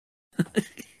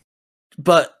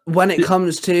 But when it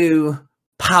comes to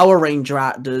Power Ranger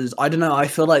actors, I don't know, I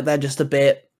feel like they're just a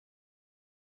bit,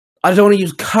 I don't want to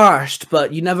use cursed,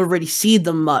 but you never really see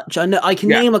them much. I know I can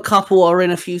name a couple or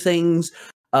in a few things.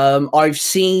 I've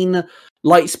seen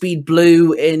Lightspeed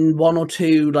Blue in one or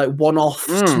two like one-off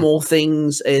small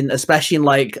things, especially in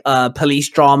like police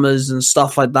dramas and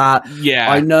stuff like that.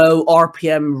 Yeah, I know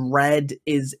RPM Red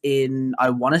is in.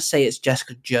 I want to say it's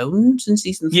Jessica Jones in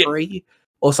season 3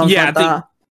 or something like that.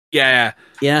 Yeah,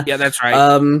 that's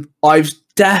right. I've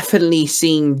definitely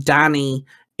seen Danny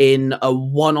in a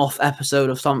one-off episode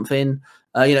of something.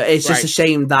 It's just a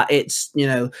shame that it's,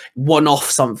 one-off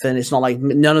something. It's not like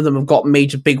none of them have got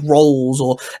major big roles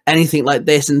or anything like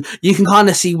this. And you can kind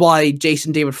of see why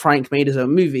Jason David Frank made his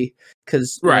own movie,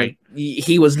 because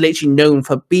he was literally known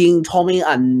for being Tommy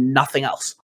and nothing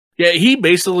else. Yeah, he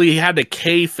basically had to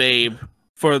kayfabe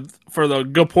for the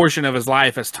good portion of his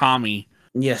life as Tommy.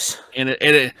 Yes. And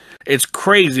it's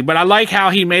crazy. But I like how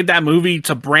he made that movie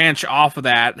to branch off of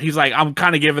that. He's like, I'm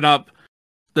kind of giving up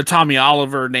the Tommy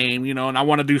Oliver name, you know, and I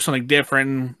want to do something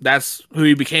different. That's who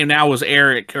he became now, was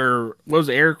Eric, or what was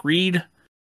it, Eric Reed?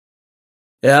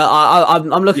 Yeah,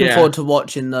 I'm looking forward to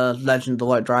watching the Legend of the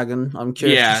White Dragon. I'm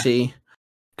curious to see.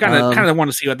 Kind of want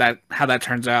to see how that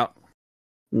turns out.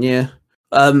 Yeah.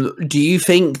 Do you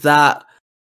think that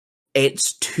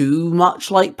it's too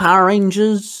much like Power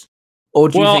Rangers, or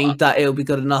do you think that it'll be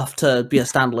good enough to be a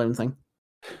standalone thing?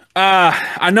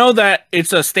 I know that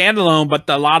it's a standalone, but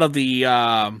a lot of the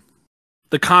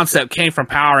concept came from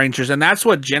Power Rangers, and that's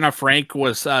what Jenna Frank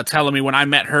was telling me when I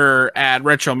met her at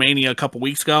Retromania a couple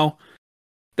weeks ago.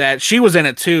 That she was in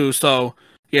it too, so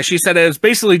yeah, she said it's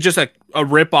basically just a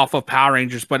rip off of Power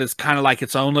Rangers, but it's kind of like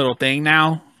its own little thing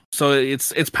now. So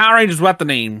it's Power Rangers without the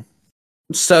name.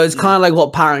 So it's kind of like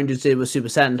what Power Rangers did with Super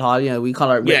Sentai. You know, we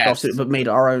kind of ripped off it, but made it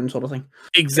our own sort of thing.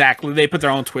 Exactly, they put their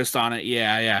own twist on it.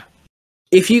 Yeah.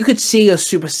 If you could see a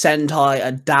Super Sentai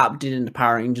adapted into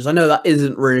Power Rangers, I know that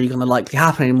isn't really going to likely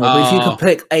happen anymore. But if you could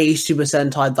pick a Super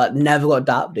Sentai that never got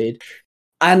adapted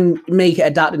and make it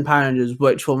adapt in Power Rangers,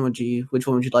 which one would you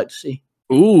like to see?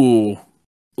 Ooh.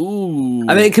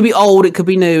 I mean, it could be old, it could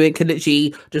be new, it could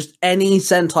literally just any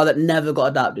Sentai that never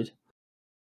got adapted.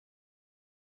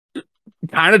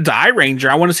 Kind of Die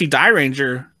Ranger. I want to see Die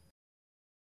Ranger.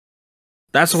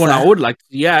 That's the one I would like.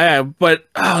 Yeah, but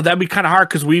that'd be kind of hard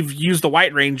because we've used the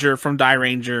White Ranger from Die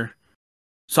Ranger,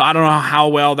 so I don't know how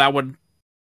well that would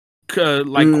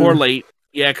correlate.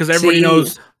 Yeah, because everybody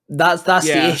knows that's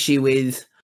the issue with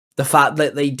the fact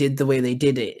that they did the way they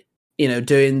did it. You know,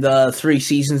 doing the 3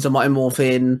 seasons of Mighty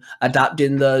Morphin,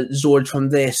 adapting the Zord from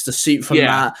this, the suit from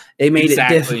that. They made it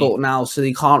difficult now, so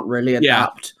they can't really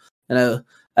adapt. You know,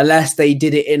 unless they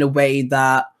did it in a way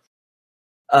that,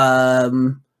 I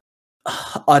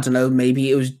don't know, maybe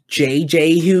it was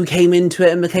JJ who came into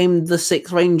it and became the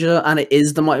 6th Ranger, and it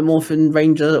is the Mighty Morphin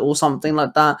Ranger or something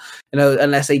like that. You know,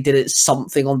 unless they did it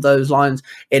something on those lines,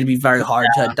 it'd be very hard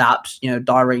to adapt. You know,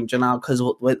 Die Ranger now because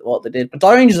with what they did. But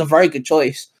Die Ranger's a very good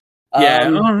choice.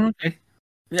 Okay.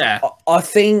 Yeah. I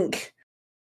think.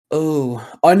 Oh,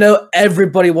 I know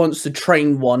everybody wants to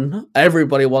train one.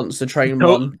 Everybody wants to train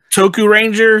one. Toku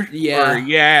Ranger.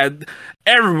 Yeah,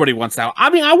 everybody wants that. I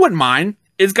mean, I wouldn't mind.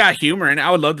 It's got humor, and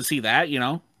I would love to see that. You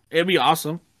know, it'd be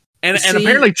awesome. And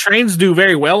apparently, trains do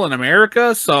very well in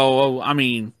America. So, I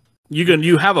mean,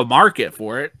 you have a market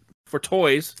for it, for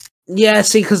toys. Yeah,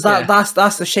 see, because that's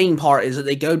the shame part, is that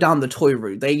they go down the toy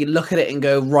route. They look at it and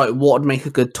go, right, what would make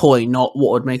a good toy, not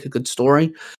what would make a good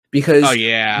story. Because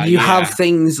you have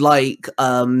things like,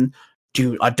 I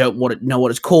don't want to know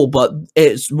what it's called, but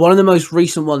it's one of the most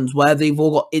recent ones where they've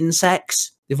all got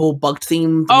insects. They've all bug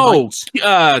themed.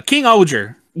 King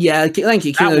Oger. Yeah, thank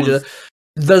you, King Oger.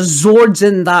 The Zords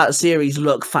in that series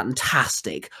look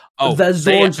fantastic. The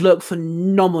Zords look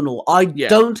phenomenal. I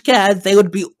don't care. They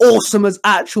would be awesome as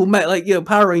actual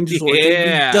Power Rangers Zords.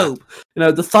 They'd be dope. You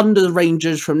know, the Thunder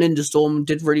Rangers from Ninja Storm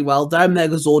did really well. Their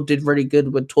Megazord did really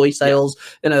good with toy sales.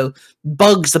 You know,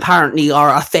 bugs apparently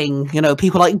are a thing. You know,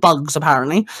 people like bugs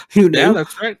apparently. Who knew? Yeah,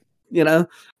 that's right. You know,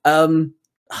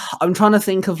 I'm trying to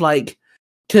think of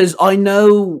because I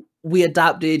know we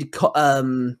adapted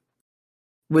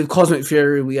with Cosmic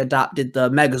Fury, we adapted the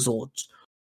Megazords.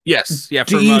 Yes, yeah.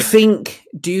 Do you think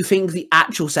the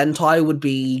actual Sentai would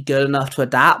be good enough to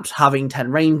adapt, having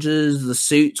 10 Rangers, the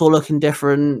suits all looking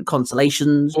different,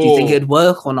 constellations? Do you think it'd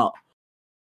work or not?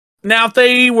 Now, if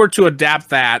they were to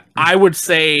adapt that, I would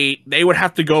say they would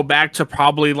have to go back to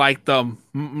probably the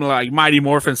Mighty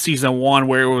Morphin Season 1,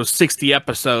 where it was 60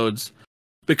 episodes,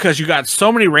 because you got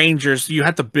so many Rangers, you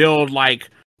have to build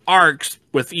arcs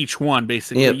with each one,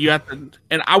 basically. Yep. You have to,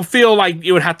 and I feel like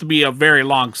it would have to be a very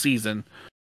long season,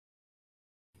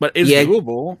 but it's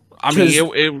doable. I mean,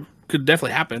 it could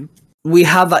definitely happen. We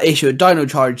had that issue at Dino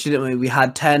Charge, didn't we? We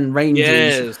had 10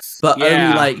 Rangers, but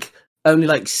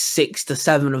only 6 to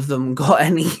 7 of them got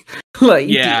any.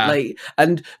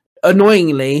 And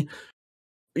annoyingly,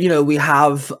 you know, we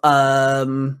have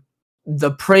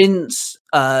the Prince,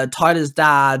 Tyler's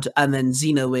dad, and then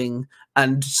Xenowing.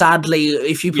 And sadly,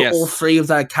 if you put all 3 of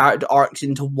their character arcs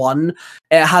into one,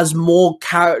 it has more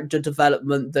character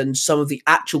development than some of the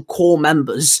actual core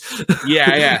members.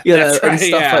 Yeah. You know, and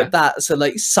stuff like that. So,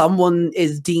 someone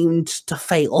is deemed to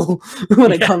fail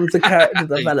when it comes to character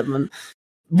development.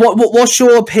 What's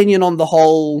your opinion on the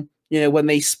whole, you know, when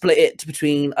they split it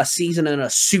between a season and a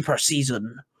super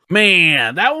season?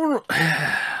 Man, that one...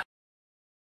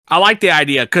 I like the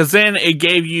idea, because then it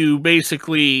gave you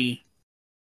basically...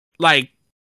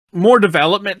 more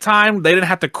development time. They didn't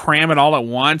have to cram it all at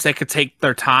once. They could take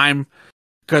their time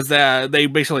because they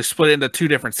basically split it into 2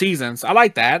 different seasons. I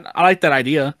like that. I like that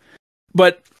idea.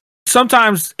 But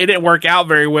sometimes it didn't work out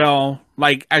very well.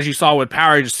 Like, as you saw with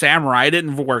Power Rangers Samurai, it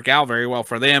didn't work out very well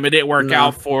for them. It didn't work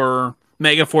out for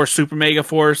Mega Force, Super Mega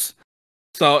Force.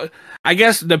 So I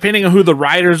guess depending on who the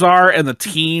writers are and the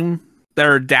team that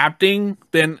are adapting,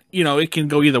 then, it can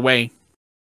go either way.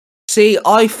 See,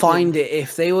 I find it,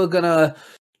 if they were going to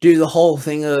do the whole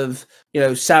thing of,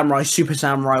 Samurai, Super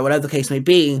Samurai, whatever the case may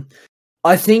be,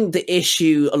 I think the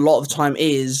issue a lot of the time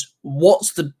is,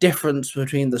 what's the difference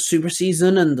between the Super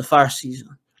season and the first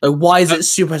season? Like, why is it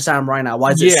Super Samurai now?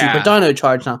 Why is it Super Dino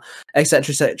Charge now?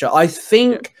 Etc. etc. I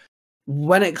think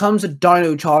when it comes to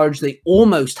Dino Charge, they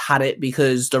almost had it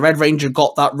because the Red Ranger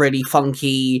got that really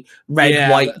funky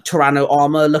red-white Tyranno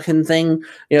armor looking thing.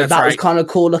 That was kind of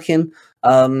cool looking.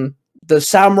 The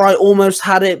Samurai almost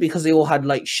had it because they all had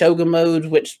like Shogun mode,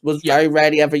 which was very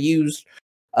rarely ever used.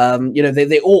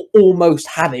 They all almost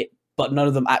had it, but none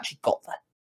of them actually got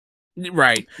there.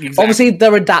 Right. Exactly. Obviously,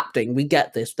 they're adapting. We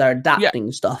get this. They're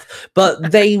adapting stuff,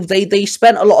 but they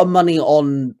spent a lot of money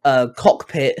on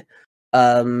cockpit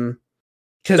because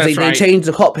they changed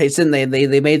the cockpits, didn't they?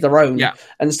 They made their own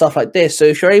and stuff like this. So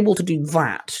if you're able to do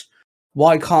that,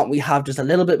 why can't we have just a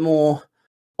little bit more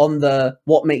on the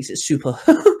what makes it super?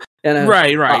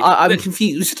 Right. I'm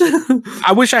confused.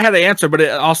 I wish I had the answer, but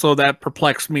it also that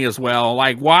perplexed me as well.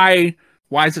 Like, why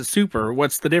is it super?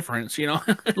 What's the difference?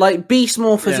 Like Beast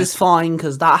Morphers is fine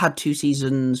because that had 2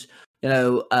 seasons.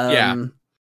 I'm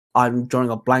drawing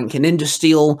a blank. And Ninja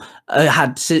Steel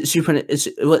had Super.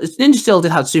 Ninja Steel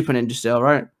did have Super Ninja Steel,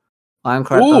 right? I am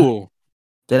correct. Ooh,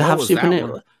 did it have Super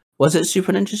Ninja? Was it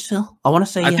Super Ninja Steel? I want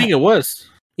to say. I think it was.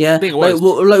 Yeah, I think it was.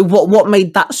 Like what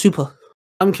made that super?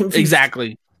 I'm confused.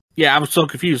 Exactly. Yeah, I'm so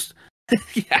confused.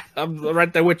 Yeah, I'm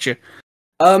right there with you.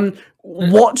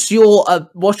 What's your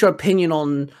opinion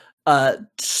on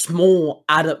small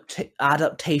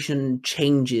adaptation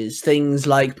changes? Things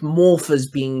like morphers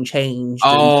being changed,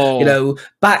 and,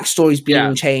 backstories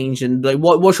being changed, and like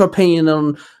what's your opinion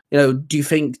on? Do you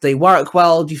think they work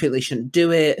well? Do you think they shouldn't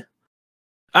do it?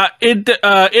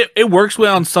 It works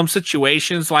well in some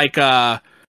situations, like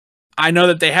I know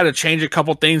that they had to change a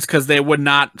couple things because they would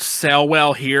not sell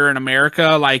well here in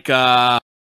America. Like the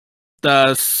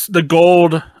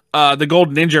gold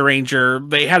Ninja Ranger,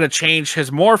 they had to change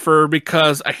his morpher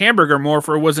because a hamburger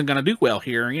morpher wasn't going to do well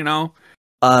here.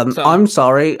 I'm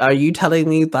sorry. Are you telling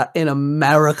me that in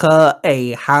America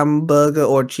a hamburger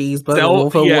or cheeseburger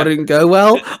morpher wouldn't go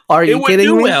well? Are you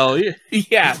kidding me? Well,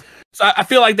 yeah. So I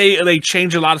feel like they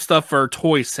changed a lot of stuff for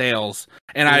toy sales,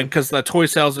 and because the toy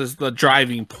sales is the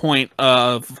driving point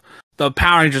of the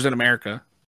Power Rangers in America.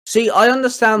 See, I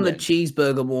understand the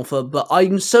cheeseburger morpher, but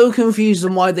I'm so confused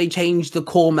on why they changed the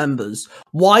core members.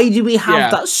 Why do we have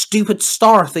that stupid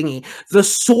star thingy? The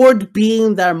sword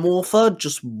being their morpher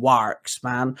just works,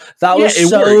 man. That was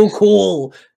so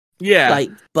cool. Yeah,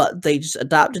 but they just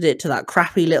adapted it to that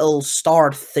crappy little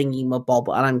star thingy mabob,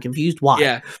 and I'm confused why.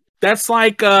 Yeah. That's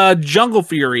like Jungle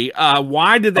Fury.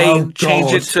 Why did they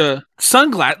change it to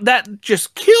sunglass? That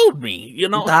just killed me,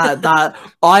 That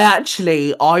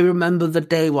I remember the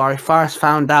day where I first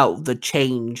found out the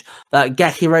change that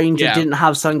Geki Ranger didn't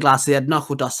have sunglasses; they had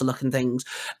knuckle duster looking things.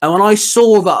 And when I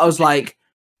saw that, I was like,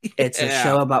 "It's a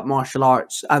show about martial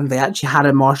arts," and they actually had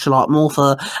a martial art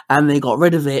morpher, and they got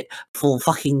rid of it for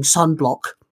fucking sunblock.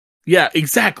 Yeah,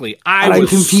 exactly. I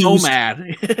was so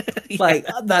mad. Like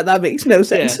that makes no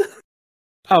sense. Yeah.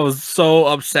 I was so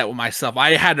upset with myself.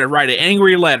 I had to write an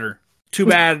angry letter. Too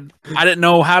bad I didn't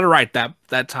know how to write that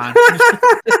time.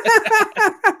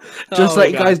 Just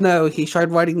let you guys know, he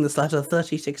tried writing this letter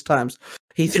 36 times.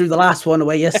 He threw the last one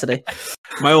away yesterday.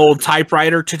 My old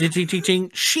typewriter.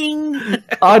 Shing.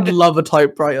 I'd love a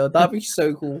typewriter. That'd be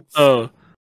so cool.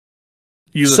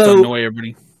 Use it to annoy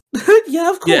everybody. Yeah,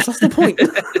 of course. That's the point.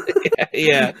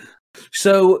 Yeah.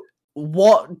 So,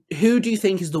 who do you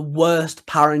think is the worst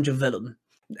Power Ranger villain?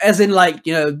 As in, like,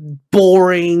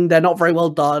 boring, they're not very well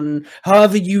done.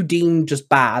 However you deem just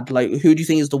bad. Like, who do you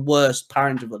think is the worst Power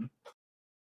Ranger villain?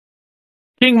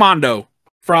 King Mondo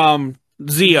from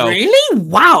Zeo. Really?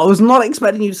 Wow, I was not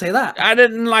expecting you to say that. I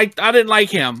didn't like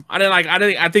him.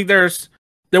 I think there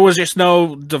was just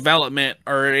no development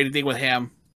or anything with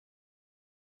him.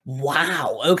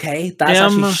 Wow, okay. That's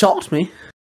actually shocked me.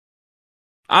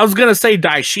 I was gonna say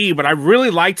Daishi, but I really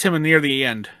liked him near the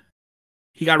end.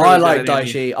 He got. I like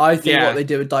Daishi. I think what they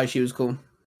did with Daishi was cool.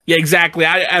 Yeah, exactly.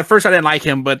 At first I didn't like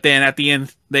him, but then at the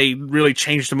end they really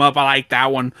changed him up. I like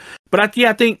that one. But I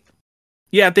think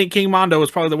Yeah, I think King Mondo was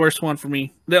probably the worst one for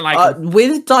me. Didn't like him.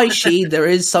 With Daishi, there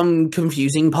is some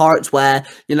confusing parts where,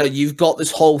 you've got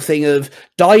this whole thing of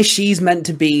Daishi's meant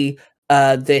to be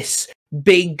this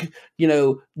big,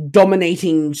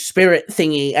 dominating spirit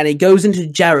thingy, and it goes into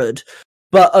Jared.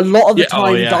 But a lot of the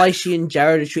time, Daishi and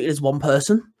Jared are treated as one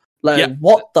person. Like,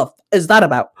 what the is that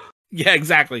about? Yeah,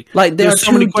 exactly. Like, there are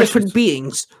so two different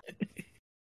beings.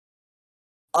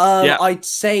 I'd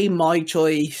say my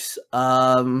choice.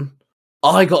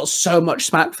 I got so much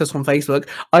smack for this on Facebook.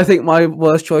 I think my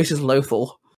worst choice is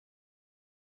Lothal.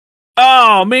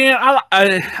 Oh man,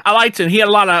 I liked him. He had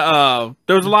a lot of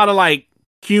there was a lot of like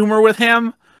humor with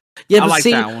him. Yeah, but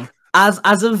see, that one.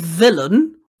 As a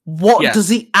villain, what does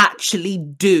he actually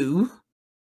do?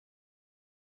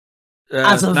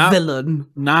 As a villain?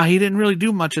 Nah, he didn't really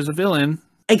do much as a villain.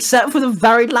 Except for the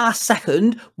very last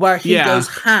second, where he goes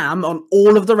ham on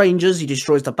all of the Rangers, he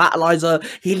destroys the Battleizer,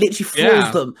 he literally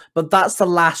floors them. But that's the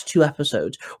last 2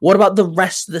 episodes. What about the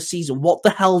rest of the season? What the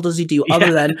hell does he do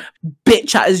other than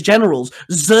bitch at his generals?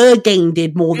 Zergain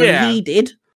did more than he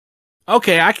did.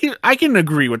 Okay, I can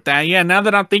agree with that. Yeah, now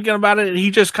that I'm thinking about it,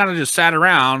 he just kind of just sat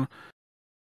around.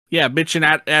 Yeah, bitching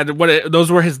at what those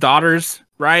were his daughters,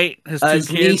 right? His 2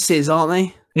 kids. Nieces, aren't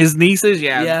they? His nieces,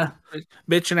 yeah.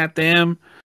 Bitching at them.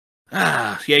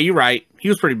 Yeah, you're right. He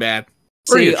was pretty bad.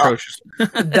 Pretty atrocious.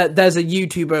 There's a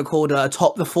YouTuber called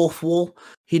Top the Fourth Wall.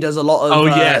 He does a lot of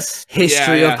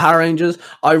history of Power Rangers.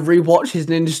 I rewatched his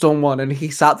Ninja Storm one, and he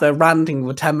sat there ranting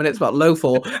for 10 minutes about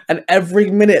Lothal. And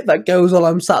every minute that goes on,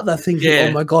 I'm sat there thinking,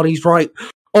 "Oh my god, he's right.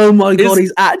 Oh my god,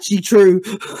 he's actually true."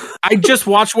 I just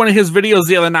watched one of his videos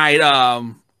the other night.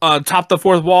 Top the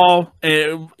Fourth Wall,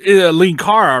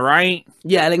 Linkara, right?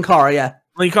 Yeah, Linkara, yeah.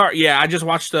 I just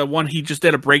watched the one he just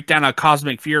did a breakdown of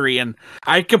Cosmic Fury, and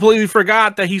I completely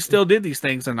forgot that he still did these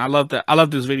things, and I loved it. I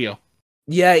loved his video.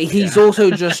 Yeah, he's also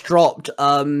just dropped.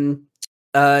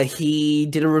 He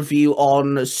did a review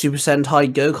on Super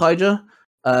Sentai Gokaiger,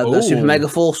 the Super Mega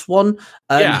Force one.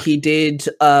 He did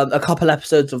a couple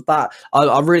episodes of that.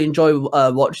 I really enjoy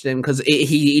watching him because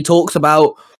he talks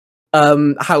about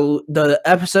how the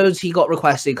episodes he got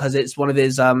requested because it's one of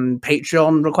his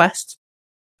Patreon requests.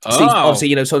 So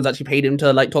obviously, someone's actually paid him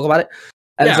to like talk about it.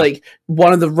 And it's like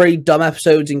one of the really dumb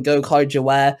episodes in Gokaiger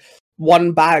where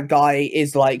one bad guy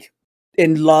is like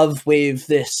in love with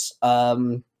this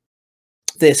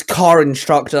this car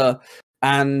instructor,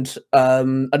 and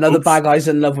another bad guy's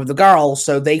in love with the girl,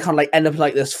 so they kind of like end up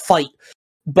like this fight.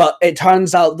 But it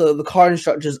turns out the car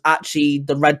instructor is actually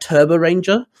the Red Turbo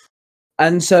Ranger.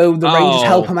 And so the Rangers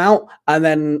help him out, and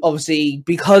then obviously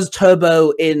because Turbo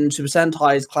in Super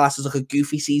Sentai is classed as like a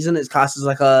goofy season, it's classed as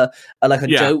like a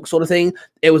joke sort of thing.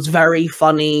 It was very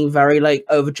funny, very like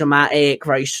over dramatic,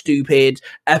 very stupid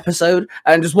episode,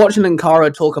 and just watching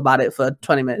Linkara talk about it for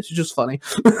 20 minutes is just funny.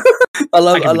 I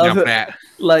love it. That.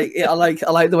 Like I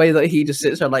like the way that he just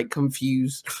sits there like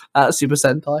confused at Super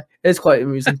Sentai. It's quite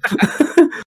amusing.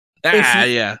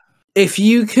 If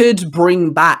you could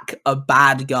bring back a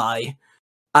bad guy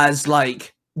as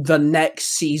like the next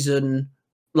season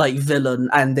like villain,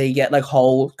 and they get like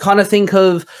whole kind of think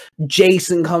of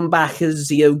Jason come back as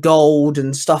Zeo Gold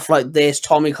and stuff like this,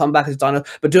 Tommy come back as Dino,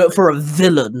 but do it for a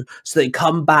villain, so they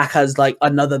come back as like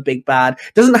another big bad.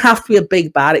 It doesn't have to be a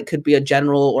big bad, it could be a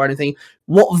general or anything.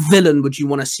 What villain would you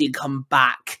want to see come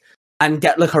back and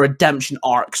get like a redemption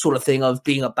arc sort of thing of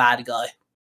being a bad guy?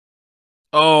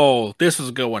 Oh, this is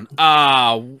a good one.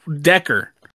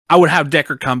 Decker. I would have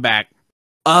Decker come back.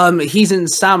 He's in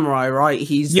Samurai, right?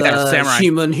 He's the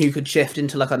human who could shift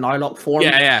into like a Nylok form.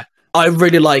 Yeah. I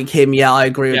really like him. Yeah, I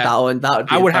agree with that one.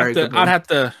 That would be I'd have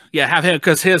to have him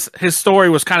because his story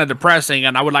was kind of depressing,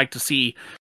 and I would like to see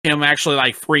him actually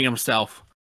like free himself.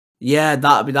 Yeah,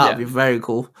 that'd be very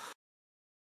cool.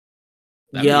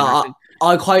 I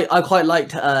quite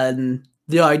liked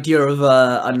the idea of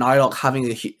a Nylok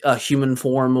having a human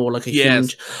form or like a human.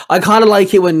 I kind of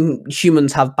like it when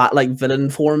humans have like villain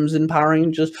forms in Power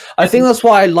Rangers. I think that's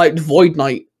why I liked Void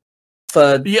Knight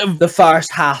for the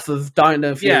first half of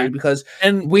Dino Fury because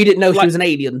we didn't know he was an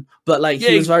alien, but like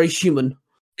he was very human.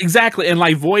 Exactly, and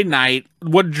like Void Knight,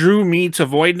 what drew me to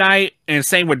Void Knight, and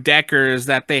same with Decker, is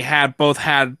that they both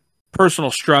had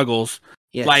personal struggles.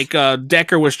 Yes. Like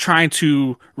Decker was trying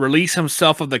to release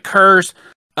himself of the curse.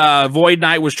 Void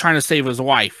Knight was trying to save his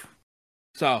wife.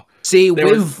 So see,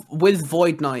 with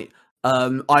Void Knight,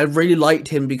 I really liked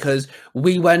him because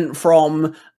we went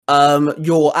from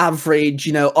your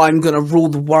average, I'm gonna rule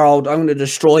the world, I'm gonna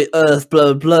destroy Earth,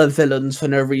 blah blah villains for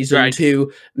no reason,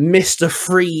 to Mr.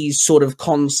 Freeze sort of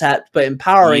concept, but in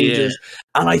Power Rangers,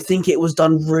 and I think it was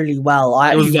done really well.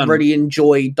 I actually really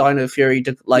enjoyed Dino Fury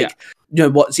to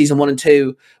what season 1 and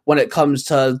 2 when it comes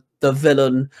to the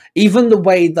villain. Even the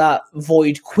way that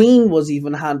Void Queen was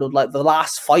even handled, like the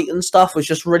last fight and stuff, was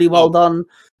just really well done.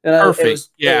 Perfect.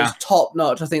 It was top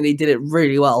notch. I think they did it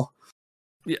really well.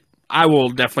 Yeah, I will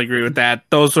definitely agree with that.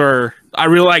 I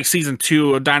really like season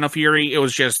 2 of Dino Fury. It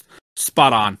was just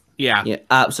spot on. Yeah. Yeah,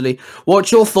 absolutely.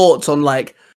 What's your thoughts on,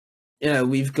 like,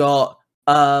 we've got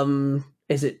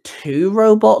is it 2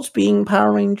 robots being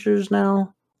Power Rangers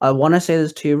now? I want to say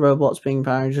there's 2 robots being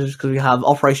Power Rangers because we have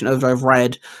Operation Overdrive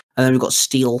Red and then we've got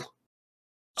Steel.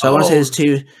 So I want to say there's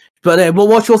 2. But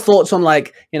what's your thoughts on,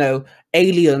 like,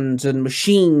 aliens and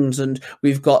machines, and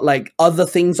we've got like other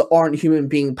things that aren't human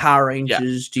being Power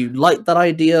Rangers? Do you like that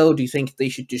idea, or do you think they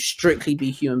should just strictly be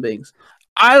human beings?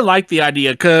 I like the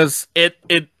idea because it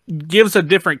gives a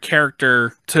different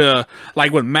character to,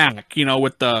 like with Mac,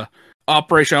 with the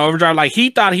Operation Overdrive. Like, he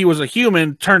thought he was a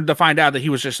human, turned to find out that he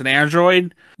was just an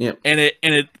android. Yeah, and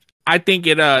I think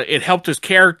it helped his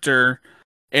character.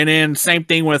 And then same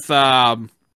thing with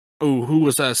who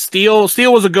was Steel?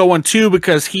 Steel was a good one too,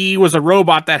 because he was a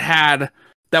robot that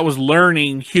was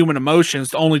learning human emotions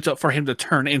for him to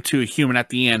turn into a human at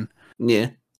the end.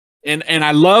 Yeah. And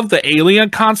I love the alien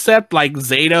concept, like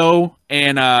Zeo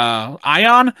and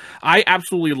Ion. I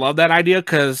absolutely love that idea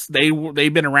because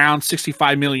they've been around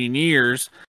 65 million years,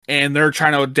 and they're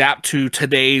trying to adapt to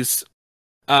today's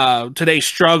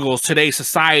struggles, today's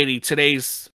society,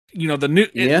 today's the new.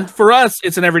 For us,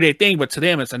 it's an everyday thing, but to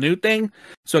them, it's a new thing.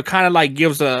 So it kind of like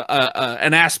gives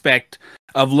an aspect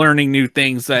of learning new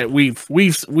things that we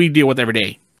deal with every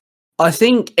day. I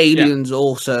think aliens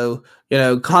also,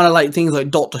 kind of like things like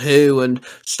Doctor Who and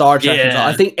Star Trek. And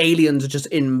stuff. I think aliens are just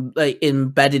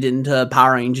embedded into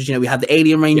Power Rangers. We have the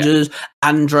Alien Rangers.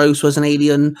 Andros was an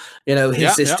alien.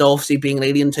 His sister obviously being an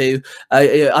alien too.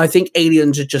 I think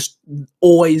aliens are just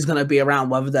always going to be around,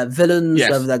 whether they're villains,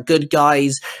 whether they're good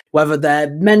guys, whether they're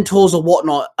mentors or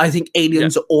whatnot. I think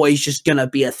aliens are always just going to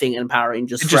be a thing in Power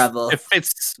Rangers forever. It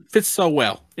fits so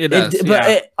well. It does.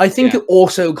 I think it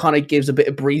also kind of gives a bit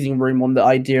of breathing room on the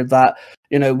idea that,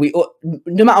 we,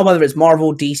 no matter whether it's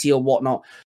Marvel, DC, or whatnot,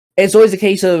 it's always a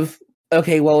case of,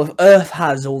 okay, well, if Earth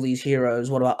has all these heroes,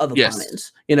 what about other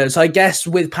planets? So I guess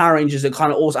with Power Rangers, it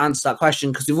kind of also answers that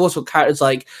question, because we've also got characters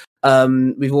like,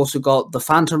 we've also got the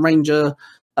Phantom Ranger,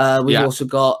 we've also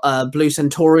got Blue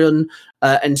Centurion,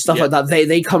 and stuff like that.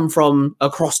 They come from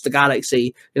across the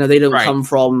galaxy. They don't come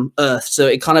from Earth, so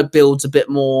it kind of builds a bit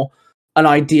more an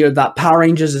idea that Power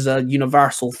Rangers is a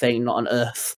universal thing, not an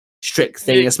Earth strict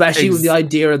thing, especially with the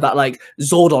idea that like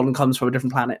Zordon comes from a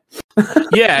different planet.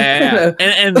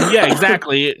 And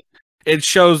exactly. It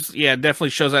shows, definitely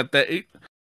shows that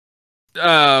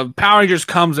Power Rangers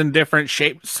comes in different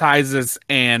shapes, sizes,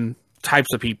 and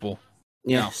types of people.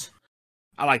 Yes,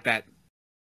 I like that.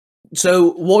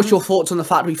 So, what's your thoughts on the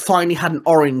fact we finally had an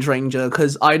Orange Ranger?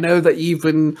 Because I know that you've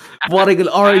been wanting an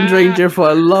Orange Ranger for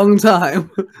a long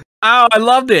time. Oh, I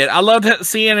loved it. I loved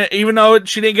seeing it, even though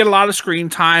she didn't get a lot of screen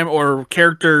time or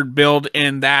character build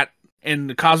in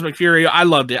the Cosmic Fury. I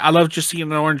loved it. I loved just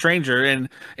seeing an Orange Ranger, and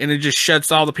it just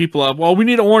shuts all the people up. Well, we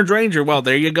need an Orange Ranger. Well,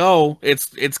 there you go.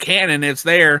 It's canon. It's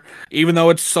there. Even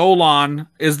though it's Solon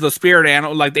is the spirit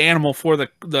animal, like the animal for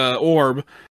the orb,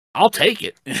 I'll take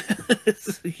it.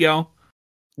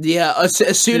 Yeah,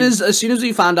 as soon as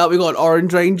we found out we got an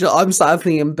Orange Ranger, I'm starting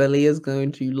thinking Billy is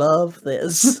going to love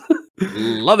this.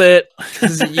 Love it.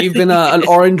 You've been an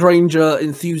Orange Ranger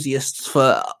enthusiast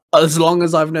for as long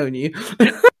as I've known you.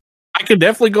 I could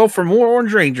definitely go for more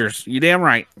Orange Rangers. You damn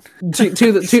right. To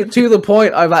the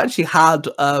point, I've actually had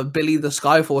Billy the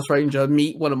Skyforce Ranger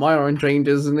meet one of my Orange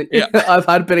Rangers, and I've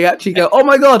had Billy actually go, "Oh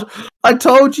my god, I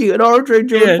told you an Orange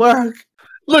Ranger would work."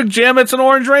 Look, Jim, it's an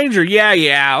Orange Ranger.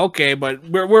 Yeah, okay, but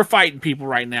we're fighting people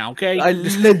right now, okay?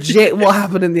 Legit, what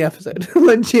happened in the episode?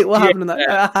 Legit, what happened in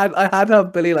that? I had to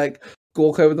have Billy like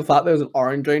gawk over the fact there was an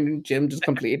Orange Ranger, and Jim just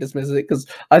completely dismisses it, because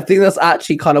I think that's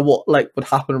actually kind of what like would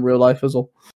happen in real life as well.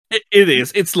 It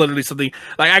is. It's literally something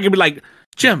like I could be like,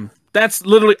 Jim, that's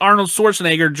literally Arnold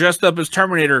Schwarzenegger dressed up as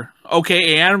Terminator.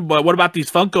 Okay, but what about these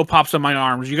Funko Pops on my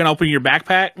arms? You gonna open your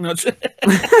backpack? No,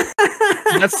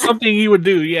 that's something he would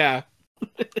do. Yeah.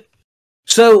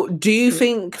 So, do you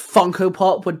think Funko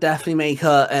Pop would definitely make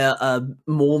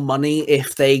more money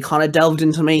if they kind of delved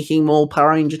into making more Power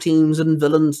Ranger teams and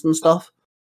villains and stuff?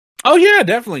 Oh yeah,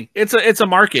 definitely. It's a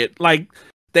market. Like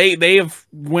they have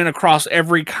went across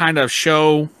every kind of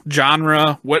show,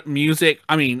 genre, what music.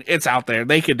 I mean, it's out there.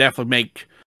 They could definitely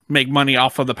make money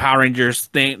off of the Power Rangers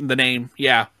thing, the name.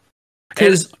 Yeah.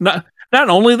 Because not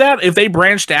only that, if they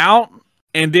branched out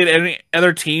and did any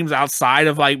other teams outside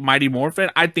of like Mighty Morphin,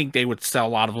 I think they would sell a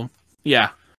lot of them. Yeah.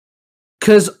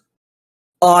 Because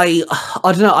I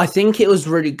don't know. I think it was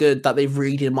really good that they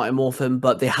redid Mighty Morphin,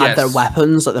 but they had their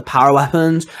weapons, like the power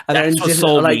weapons, and That's then what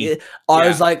sold like me. I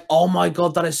was like, oh my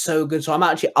god, that is so good. So I'm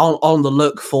actually on the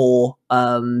look for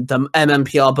the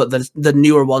MMPR, but the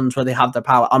newer ones where they have their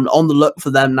power. I'm on the look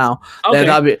for them now.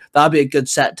 Okay. That'd be a good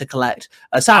set to collect.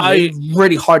 Sadly,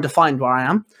 really hard to find where I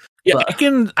am. Yeah, but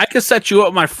I can set you up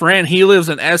with my friend. He lives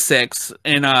in Essex,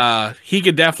 and he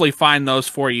could definitely find those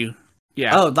for you.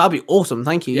 Yeah. Oh, that'd be awesome.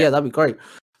 Thank you. Yeah, that'd be great.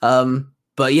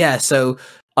 But yeah, so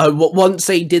once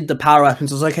they did the power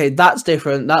weapons, I was like, okay, that's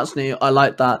different. That's new. I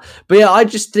like that. But yeah, I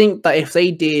just think that if they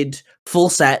did full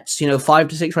sets, 5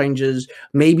 to 6 Rangers,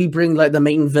 maybe bring like the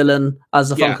main villain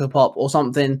as a Funko Pop or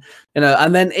something,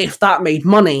 and then if that made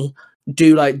money,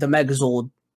 do like the Megazord,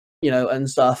 and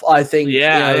stuff. I think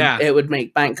it would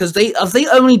make bank because they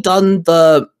only done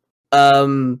the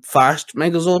first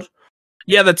Megazord.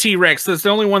 Yeah, the T-Rex. That's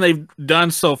the only one they've done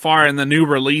so far in the new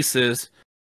releases.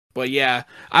 But yeah,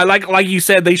 I like you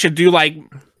said, they should do like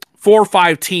 4 or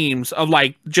 5 teams of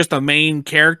like just the main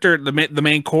character, the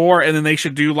main core, and then they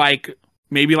should do like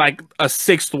maybe like a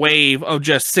 6th wave of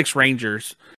just 6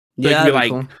 Rangers. So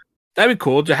that'd be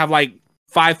cool to have like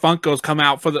 5 Funkos come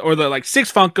out for the like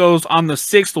 6 Funkos on the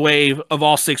 6th wave of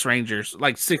all 6 Rangers,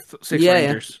 like 6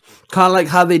 Rangers. Kind of like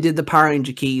how they did the Power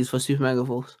Ranger keys for Super Mega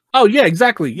Force. Oh yeah,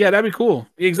 exactly. Yeah, that'd be cool.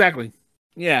 Exactly.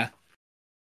 Yeah.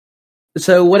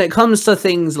 So when it comes to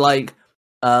things like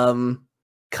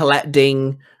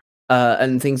collecting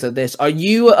and things like this, are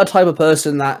you a type of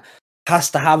person that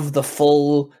has to have the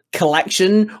full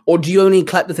collection, or do you only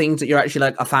collect the things that you're actually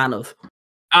like a fan of?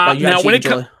 Now when it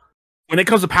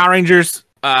comes to Power Rangers,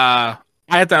 I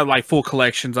have to have like full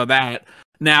collections of that.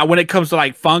 Now when it comes to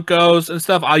like Funkos and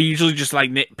stuff, I'll usually just like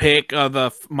nitpick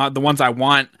the ones I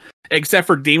want. Except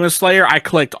for Demon Slayer, I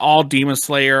collect all Demon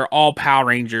Slayer, all Power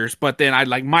Rangers. But then I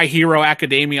like My Hero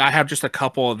Academia, I have just a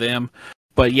couple of them.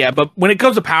 But yeah, but when it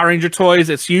comes to Power Ranger toys,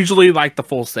 it's usually like the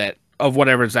full set of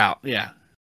whatever's out. Yeah.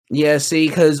 Yeah, see,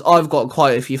 because I've got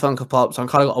quite a few Funko Pops. I've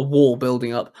kind of got a wall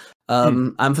building up.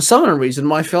 And for some reason,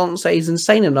 my fiance is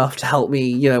insane enough to help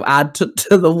me, add to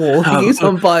the wall.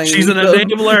 I'm buying. She's an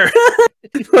enabler.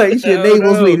 Like, she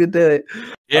enables me to do it.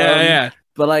 Yeah.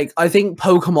 But like, I think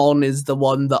Pokemon is the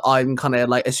one that I'm kind of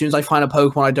like. As soon as I find a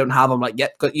Pokemon I don't have, I'm like,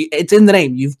 yep, it's in the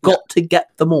name. You've got to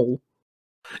get them all.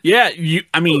 Yeah,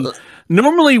 I mean,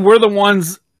 normally we're the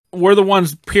ones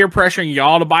peer pressuring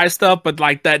y'all to buy stuff. But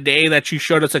like that day that you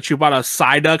showed us that you bought a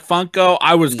Psyduck Funko,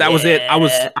 that was it.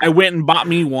 I went and bought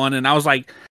me one, and I was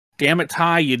like, damn it,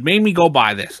 Ty, you'd made me go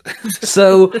buy this.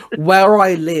 So where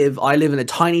I live in a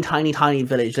tiny, tiny, tiny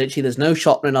village. Literally, there's no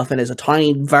shop, no nothing. It's a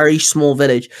tiny, very small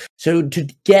village. So to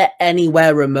get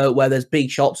anywhere remote where there's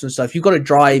big shops and stuff, you've got to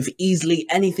drive easily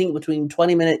anything between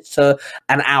 20 minutes to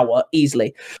an hour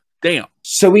easily. Damn.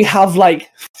 So we have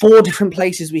like 4 different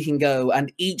places we can go,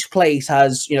 and each place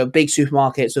has, big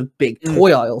supermarkets with big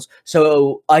toy aisles.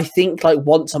 So I think like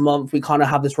once a month we kind of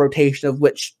have this rotation of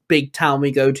which big town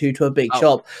we go to a big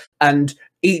shop, and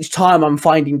each time I'm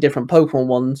finding different Pokemon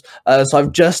ones. So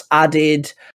I've just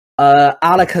added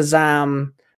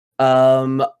Alakazam,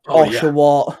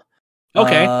 Oshawott.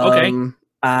 Okay.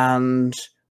 And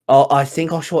I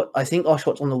think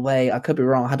Oshawott on the way. I could be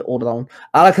wrong. I had to order that one.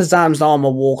 Alakazam's now on my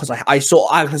wall because I saw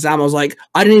Alakazam. I was like,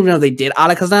 I didn't even know they did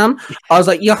Alakazam. I was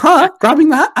like, grabbing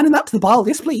that, adding that to the pile.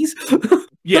 Yes, please.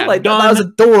 Yeah, like that was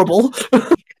adorable.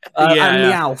 And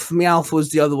yeah. Meowth was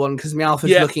the other one because Meowth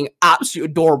is looking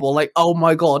absolutely adorable. Like, oh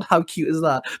my god, how cute is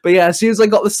that? But yeah, as soon as I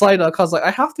got the Psyduck, I was like,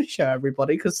 I have to show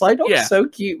everybody because Psyduck's so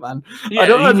cute, man. I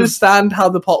don't understand how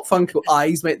the Pop Funko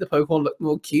eyes make the Pokemon look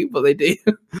more cute, but they do.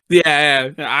 Yeah.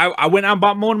 I went out and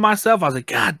bought one myself. I was like,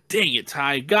 God dang it,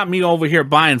 Ty, you got me over here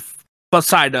buying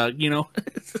Psyduck,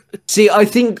 See, I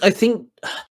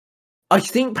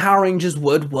think Power Rangers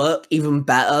would work even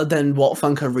better than what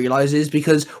Funko realizes,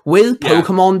 because with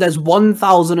Pokemon, there's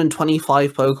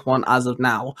 1,025 Pokemon as of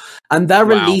now, and they're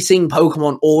releasing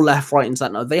Pokemon all left, right, and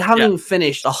center. They haven't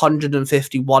finished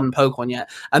 151 Pokemon yet,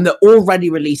 and they're already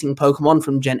releasing Pokemon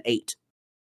from Gen 8.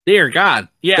 Dear God.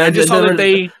 Yeah, I just saw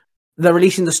that they're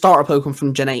releasing the starter Pokemon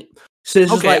from Gen 8. So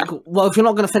it's just like, well, if you're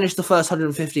not going to finish the first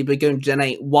 150 but going to Gen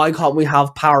 8, why can't we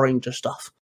have Power Ranger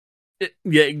stuff?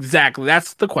 Yeah, exactly.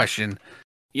 That's the question.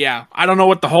 Yeah, I don't know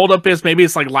what the holdup is. Maybe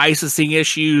it's like licensing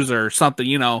issues or something,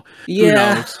 Yeah, who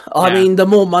knows? I mean, the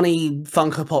more money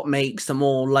Funko Pop makes, the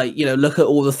more, like, look at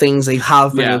all the things they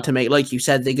have been able to make. Like you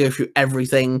said, they go through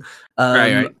everything,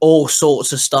 all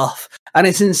sorts of stuff. And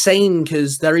it's insane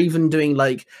because they're even doing,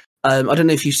 like, I don't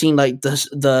know if you've seen, like,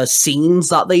 the scenes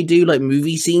that they do, like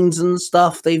movie scenes and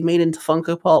stuff they've made into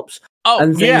Funko Pops. Oh,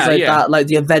 and things like that, like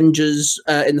the Avengers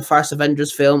in the first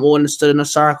Avengers film, all stood in a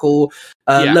circle.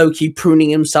 Loki pruning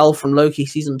himself from Loki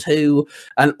season 2,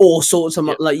 and all sorts of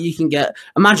like you can get.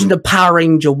 Imagine the Power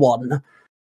Ranger one.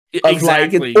 Of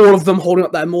like all of them holding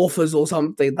up their morphers or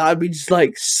something. That'd be just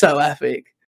like so epic.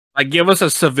 Like give us a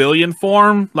civilian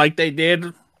form like they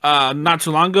did not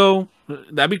too long ago.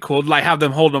 That'd be cool. Like have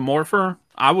them hold a morpher.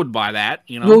 I would buy that,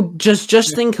 you know. Well, just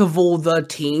think of all the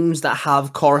teams that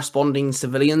have corresponding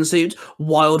civilian suits,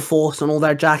 Wild Force and all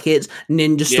their jackets,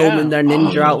 Ninja Storm in their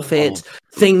ninja outfits,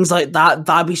 things like that.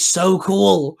 That'd be so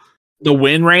cool. The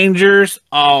Wind Rangers.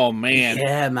 Oh man.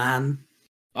 Yeah, man.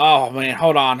 Oh man,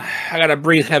 hold on. I gotta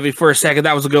breathe heavy for a second.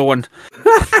 That was a good one.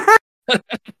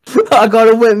 I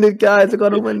got winded, guys. I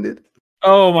got winded.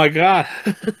 Oh my god.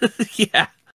 Yeah.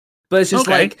 But it's just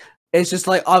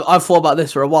like I've thought about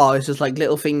this for a while. It's just like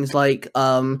little things like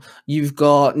you've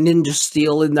got Ninja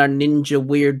Steel in their ninja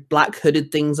weird black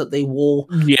hooded things that they wore.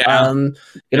 Yeah.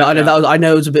 I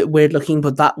know it's a bit weird looking,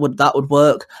 but that would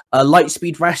work.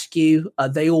 Lightspeed Rescue,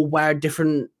 they all wear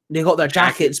different. They got their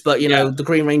jackets, but the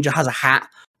Green Ranger has a hat.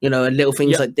 And little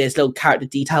things like this, little character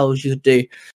details you could do.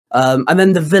 And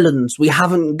then the villains, we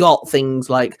haven't got things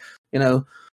like Rita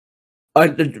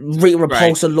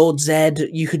Repulsa, Lord Zed.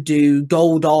 You could do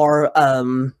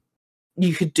Goldar.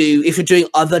 You could do, if you're doing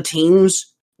other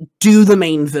teams, do the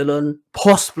main villain,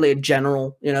 possibly a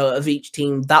general, of each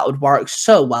team. That would work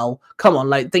so well. Come on,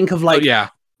 like think of Lothar.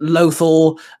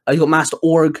 You got Master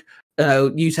Org.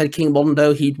 You said King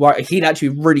Mondo. He'd actually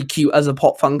be really cute as a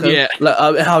Pop Funko. Yeah,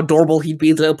 how adorable he'd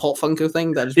be, the little Pop Funko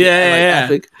thing. That'd be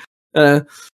epic.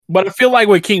 But I feel like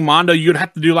with King Mondo, you'd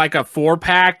have to do like a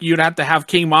 4-pack. You'd have to have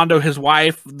King Mondo, his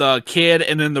wife, the kid,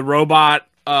 and then the robot,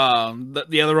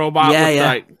 the other robot with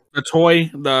like the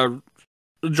toy, the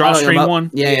drawstring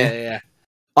one. Yeah.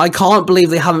 I can't believe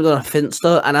they haven't done a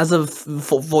Finster, and as a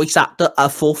voice actor, a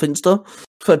full Finster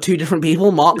for 2 different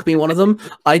people, Mark being one of them,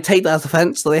 I take that as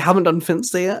offense. So they haven't done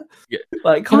Finster yet. Yeah.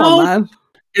 Like, come on, man.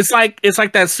 It's like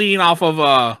that scene off of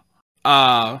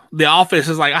The Office.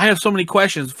 Is like, I have so many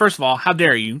questions. First of all, how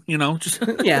dare you? Just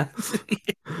yeah.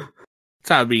 That's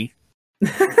how it be.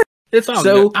 It's all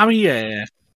good. I mean, yeah.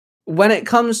 When it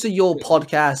comes to your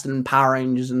podcast and Power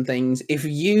Rangers and things, if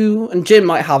you and Jim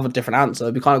might have a different answer,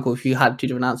 it'd be kind of cool if you had 2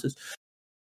 different answers.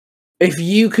 If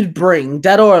you could bring,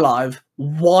 dead or alive,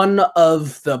 one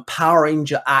of the Power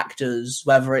Ranger actors,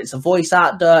 whether it's a voice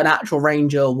actor, an actual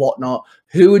ranger, or whatnot,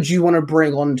 who would you want to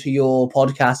bring onto your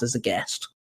podcast as a guest?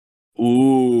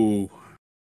 Ooh.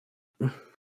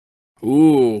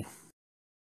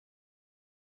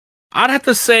 I'd have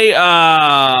to say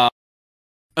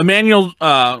Emmanuel,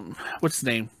 what's his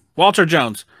name? Walter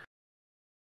Jones.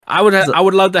 I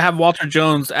would love to have Walter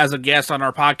Jones as a guest on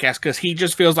our podcast because he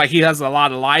just feels like he has a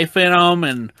lot of life in him,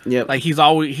 and like he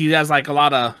has like a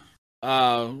lot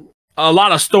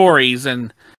of stories,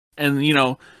 and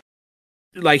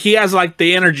like he has like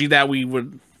the energy that we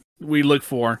look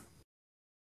for.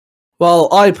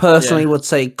 Well, I personally would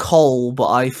say Cole, but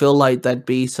I feel like there'd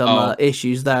be some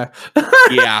issues there.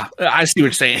 Yeah, I see what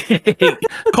you're saying.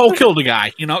 Cole killed a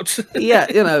guy, Yeah,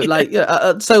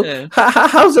 so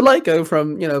how's it like go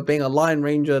from being a Lion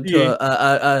Ranger to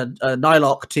a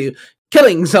Nylok to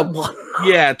killing someone?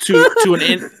 Yeah,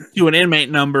 to an inmate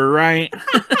number, right?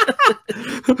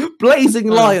 Blazing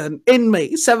Lion,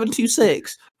 inmate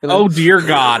 726. Oh dear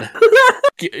God.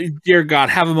 Dear God,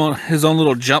 have him on his own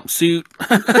little jumpsuit.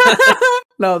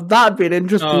 No, that'd be an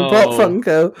interesting Pop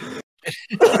Funko.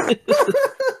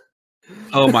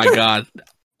 Oh my God.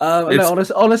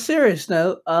 On a serious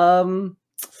note,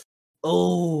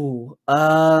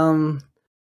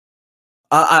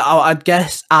 I'd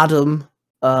guess Adam.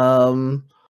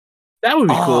 That would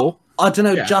be cool. I don't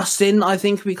know, Justin. I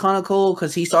think would be kind of cool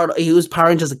because he was Power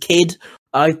Rangers as a kid.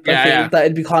 I think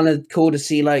that'd be kind of cool to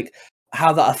see like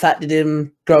how that affected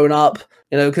him growing up.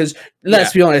 Because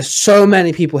let's be honest, so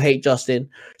many people hate Justin.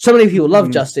 So many people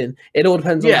love Justin. It all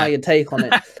depends on how you take on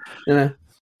it.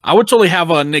 I would totally have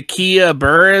Nakia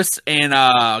Burris and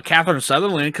Catherine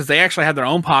Sutherland because they actually have their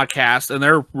own podcast and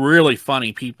they're really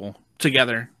funny people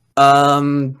together.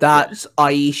 That's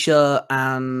Aisha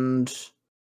and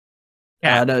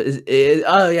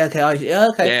okay.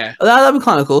 Yeah. That'd be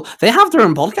kind of cool. They have their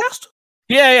own podcast.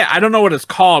 Yeah. I don't know what it's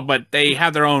called, but they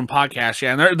have their own podcast.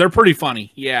 Yeah, and they're pretty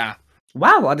funny. Yeah.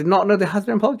 Wow, I did not know they had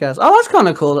their own podcast. Oh, that's kind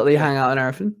of cool that they hang out and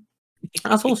everything.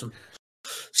 That's awesome.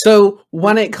 So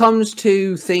when it comes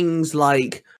to things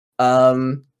like,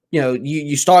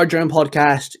 you started your own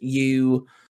podcast,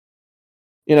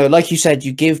 like you said,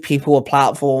 you give people a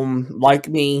platform like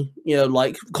me,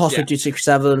 like Cosplay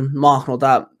 267, Mark and all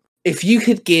that. if you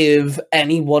could give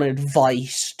anyone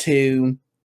advice to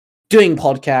doing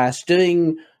podcasts,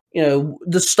 doing,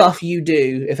 the stuff you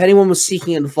do, if anyone was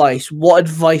seeking advice, what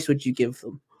advice would you give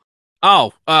them?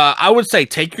 I would say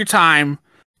take your time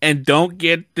and don't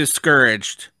get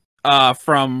discouraged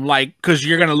from because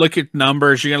you're gonna look at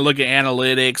numbers, you're gonna look at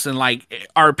analytics, and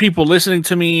are people listening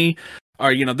to me,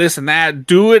 or this and that.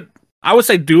 Do it. I would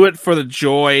say do it for the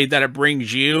joy that it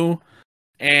brings you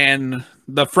and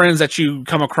the friends that you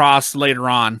come across later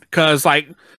on. Because I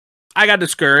got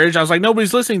discouraged. I was like,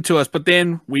 nobody's listening to us. But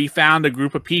then we found a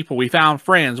group of people. We found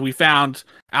friends. We found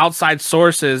outside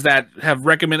sources that have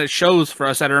recommended shows for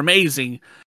us that are amazing.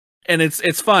 And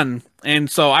it's fun. And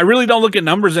so I really don't look at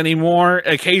numbers anymore.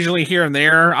 Occasionally here and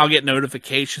there, I'll get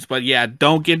notifications. But yeah,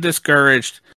 don't get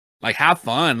discouraged. Have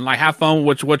fun. Have fun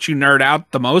with what you nerd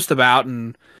out the most about,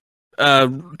 and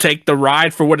take the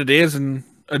ride for what it is, and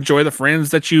enjoy the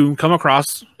friends that you come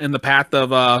across in the path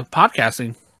of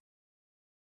podcasting.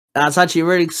 That's actually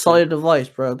really solid advice,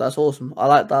 bro. That's awesome. I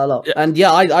like that a lot. Yeah. And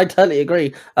yeah, I totally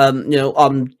agree.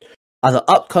 As an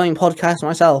upcoming podcast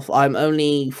myself, I'm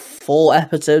only 4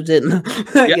 episodes in,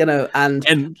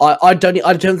 and I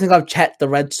don't think I've checked the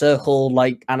red circle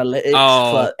analytics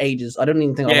for ages. I don't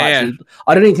even think I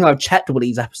don't even think I've checked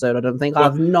Willie's episode. I don't think I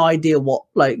have no idea what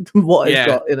it's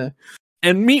got,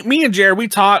 And me and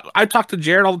Jared, I talk to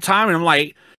Jared all the time, and I'm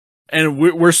like, and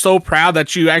we're so proud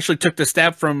that you actually took the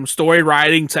step from story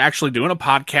writing to actually doing a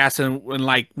podcast. And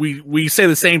we say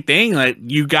the same thing,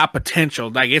 you got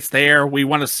potential, it's there. We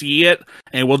want to see it,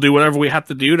 and we'll do whatever we have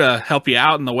to do to help you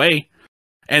out in the way.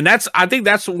 And I think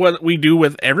that's what we do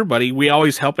with everybody. We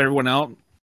always help everyone out.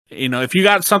 If you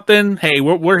got something, hey,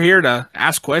 we're here to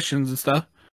ask questions and stuff.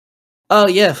 Oh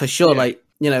yeah, for sure.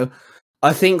 Yeah.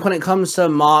 I think when it comes to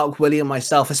Mark, Willie, and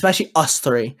myself, especially us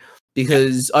three,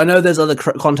 because I know there's other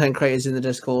content creators in the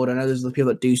Discord. I know there's other people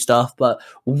that do stuff, but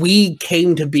we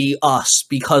came to be us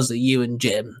because of you and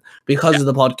Jim, because of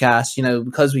the podcast,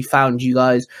 because we found you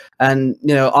guys. And,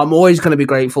 I'm always going to be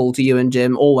grateful to you and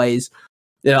Jim, always.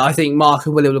 I think Mark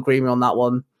and Willie will agree with me on that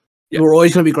one. Yep. We're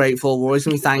always going to be grateful. We're always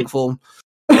going to be thankful.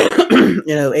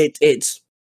 It's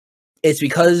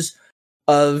because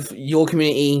of your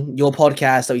community, your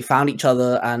podcast, that we found each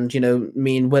other. And,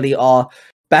 me and Willie are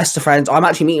best of friends. I'm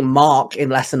actually meeting Mark in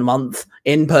less than a month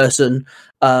in person.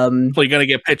 So you're gonna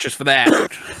get pictures for that.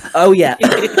 Oh yeah.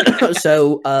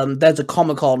 So there's a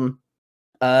Comic-Con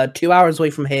 2 hours away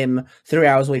from him, 3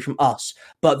 hours away from us.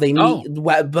 But they meet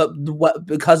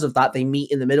because of that, they meet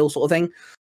in the middle, sort of thing.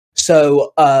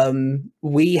 So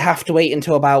we have to wait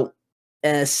until about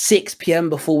 6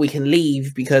 p.m. before we can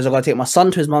leave, because I've got to take my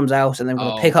son to his mum's house, and then we're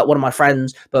going to pick up one of my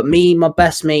friends. But me, my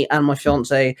best mate, and my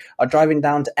fiance are driving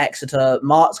down to Exeter.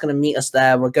 Mark's going to meet us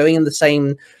there. We're going in the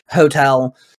same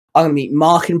hotel. I'm going to meet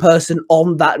Mark in person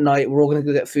on that night. We're all going to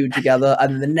go get food together.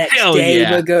 And the next day,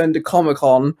 we're going to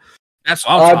Comic-Con. That's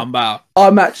what I'm talking about.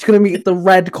 I'm actually going to meet the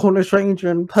Red Corner Stranger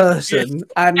in person.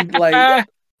 And I'm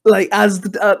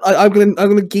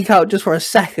gonna geek out just for a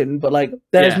second, but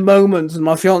there's moments, and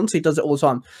my fiance does it all the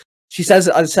time. She says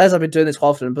I've been doing this quite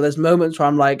often, but there's moments where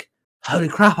I'm like, holy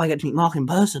crap, I get to meet Mark in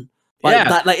person.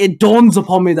 It dawns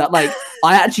upon me that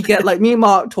I actually get me and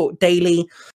Mark talk daily.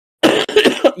 We're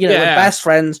best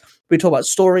friends. We talk about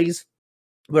stories.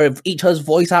 We're each other's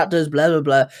voice actors. Blah blah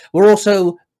blah. We're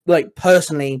also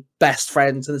personally best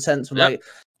friends in the sense of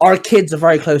our kids are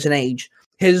very close in age.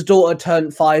 His daughter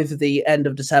turned 5 at the end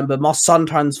of December. My son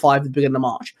turns 5 at the beginning of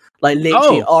March.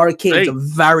 Literally, our kids are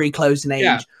very close in age.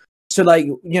 Yeah. So,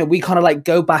 we kind of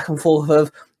go back and forth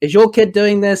of, is your kid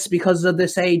doing this because of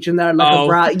this age and they're a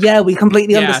brat? Yeah, we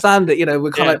completely understand it. We're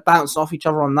kind of bouncing off each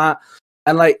other on that.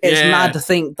 And, it's mad to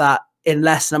think that in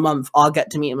less than a month, I'll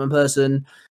get to meet him in person.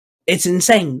 It's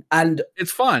insane, and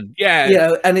it's fun.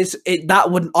 Yeah, and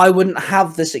I wouldn't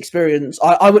have this experience.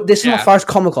 This is my first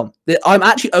Comic-Con. I'm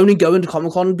actually only going to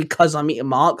Comic-Con because I'm meeting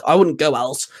Mark. I wouldn't go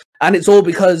else, and it's all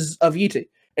because of you two.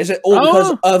 Is it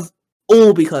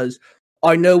all because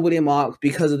I know William Mark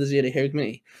because of the Zeo To Hero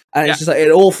community, and it's just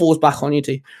it all falls back on you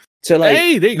two. So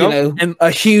hey, there you go. And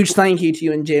a huge thank you to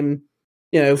you and Jim.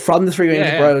 From the Three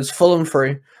Ranger Bros, full and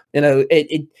through.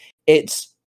 It's.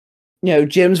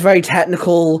 Jim's very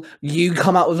technical. You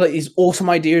come out with these awesome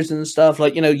ideas and stuff.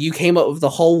 You came up with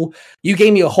you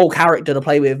gave me a whole character to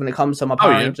play with when it comes to my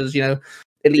Power Rangers. You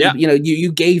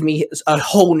gave me a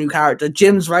whole new character.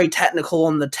 Jim's very technical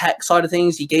on the tech side of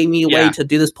things. He gave me a way to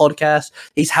do this podcast.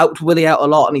 He's helped Willie out a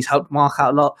lot, and he's helped Mark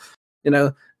out a lot.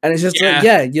 And it's just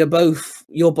you're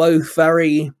both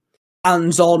very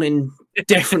hands-on in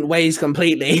different ways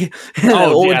completely,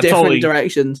 all different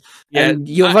directions, and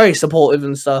you're very supportive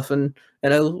and stuff, and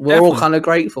we're all kind of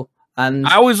grateful. And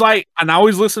I always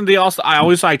listen to y'all. I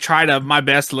always try to my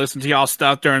best to listen to y'all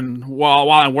stuff while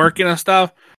I'm working and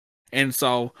stuff. And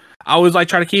so I always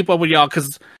try to keep up with y'all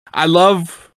because I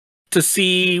love to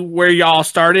see where y'all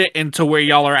started and to where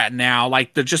y'all are at now.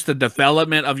 Like the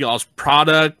development of y'all's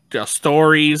product, the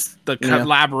stories, the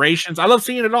collaborations. I love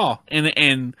seeing it all.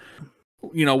 And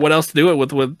what else to do it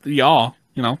with y'all,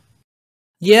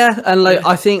 Yeah, and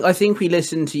I think we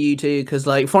listen to you too, because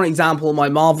for example, my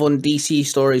Marvel and DC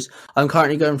stories, I'm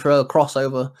currently going through a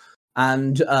crossover,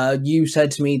 and you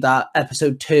said to me that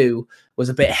episode 2 was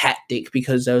a bit hectic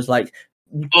because there was 3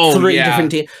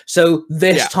 different teams. So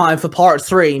this time for part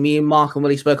 3, me and Mark and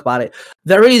Willie spoke about it.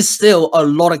 There is still a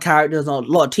lot of characters, a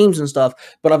lot of teams and stuff,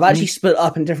 but I've actually split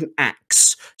up in different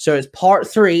acts. So it's part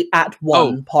 3, act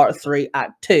 1, part 3,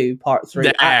 act 2, part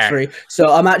 3, act 3.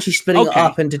 So I'm actually splitting it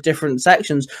up into different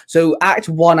sections. So act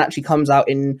 1 actually comes out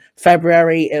in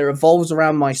February. It revolves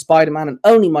around my Spider-Man and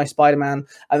only my Spider-Man.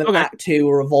 And then act 2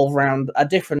 will revolve around a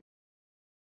different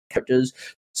characters.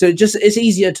 So it's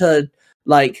easier to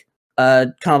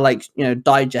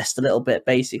digest a little bit,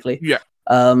 basically.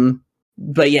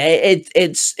 But yeah,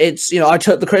 it's I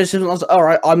took the criticism and I was like, all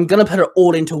right, I'm gonna put it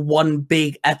all into one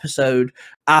big episode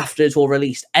after it's all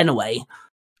released anyway.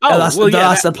 That's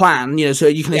the plan, so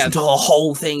you can listen to the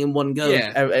whole thing in one go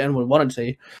if anyone wanted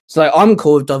to. So I'm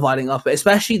cool with dividing up,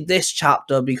 especially this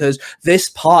chapter, because this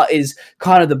part is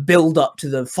kind of the build up to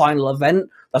the final event.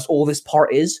 That's all this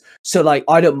part is. So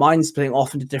I don't mind splitting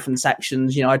off into different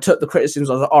sections. I took the criticisms.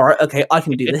 I was like, all right, okay, I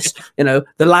can do this. The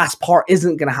last part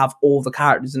isn't going to have all the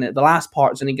characters in it. The last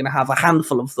part is only going to have a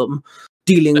handful of them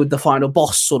dealing with the final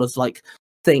boss sort of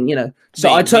thing.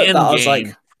 So I took that. I was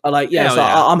like,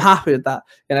 I'm happy with that.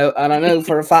 And I know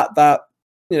for a fact that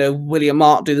William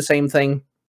Mark do the same thing.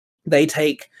 They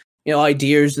take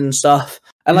ideas and stuff.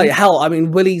 And hell, I mean,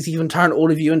 Willie's even turned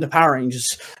all of you into Power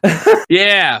Rangers. And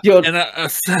I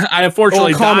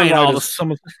unfortunately died in all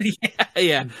the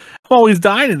I'm always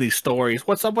dying in these stories.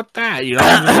 What's up with that?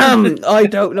 I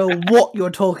don't know what you're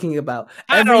talking about.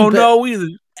 I don't know either.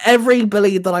 Every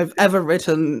Billy that I've ever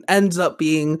written ends up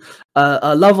being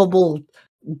a lovable,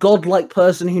 godlike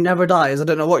person who never dies. I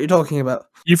don't know what you're talking about.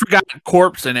 You forgot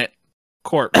corpse in it.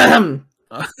 Corpse.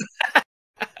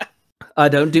 I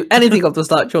don't do anything of the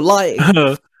start. You're lying.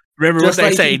 Remember what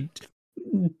they say.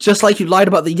 Just like you lied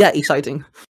about the Yeti sighting.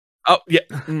 Oh, yeah.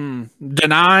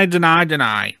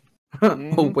 Deny.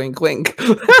 Oh, wink, wink.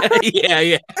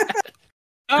 Yeah.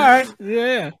 All right.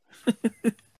 Yeah.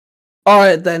 All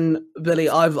right, then, Billy.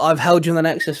 I've held you in the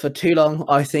Nexus for too long.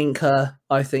 I think the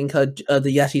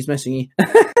Yeti's missing you.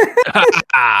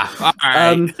 All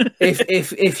right.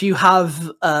 If you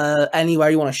have anywhere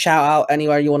you want to shout out,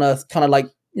 anywhere you want to kind of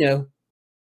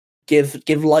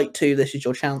give light to, this is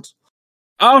your chance.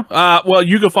 Well,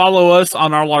 you can follow us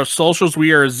on our socials.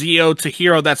 We are Zeo To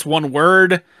Hero. That's one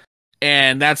word,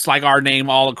 and that's our name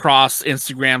all across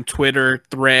Instagram, Twitter,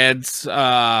 Threads,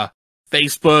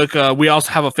 Facebook. We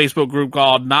also have a Facebook group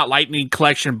called Not Lightning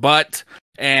Collection,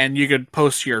 and you could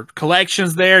post your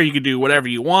collections there. You can do whatever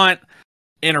you want.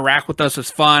 Interact with us.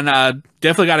 It's fun.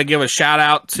 Definitely got to give a shout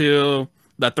out to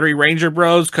the 3 Ranger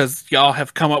Bros, because y'all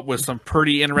have come up with some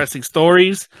pretty interesting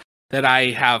stories that I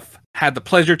have had the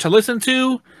pleasure to listen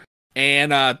to.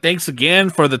 And thanks again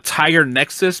for the Tiger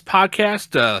Nexus podcast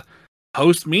to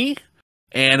host me.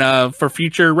 And for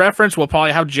future reference, we'll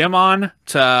probably have Jim on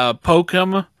to poke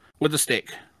him with a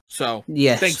stick. So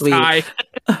yes, thanks, Ty.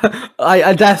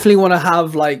 I definitely want to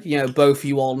have both of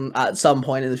you on at some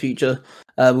point in the future.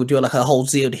 We'll do a whole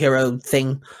Zeo To Hero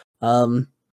thing.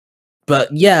 But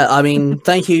yeah, I mean,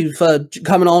 thank you for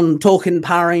coming on, talking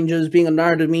Power Rangers, being a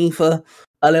nerd with me for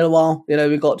a little while.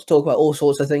 We got to talk about all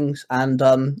sorts of things, and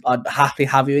I'd happily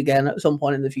have you again at some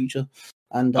point in the future.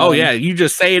 And you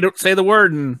just say the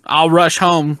word, and I'll rush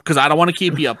home because I don't want to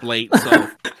keep you up late. So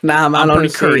nah, man,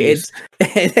 honestly,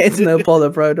 it's no bother,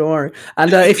 bro. Don't worry.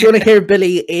 And if you want to hear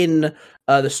Billy in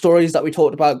the stories that we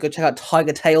talked about, go check out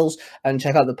Tiger Tales and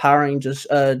check out the Power Rangers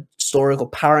story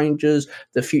called Power Rangers: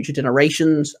 The Future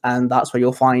Generations, and that's where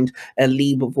you'll find a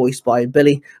Lieb voiced by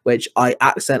Billy, which I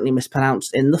accidentally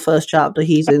mispronounced in the first chapter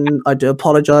he's in. I do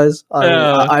apologize.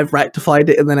 I've rectified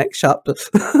it in the next chapter.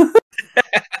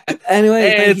 Anyway,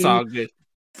 it's all good.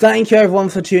 Thank you, everyone,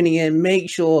 for tuning in. Make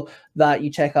sure that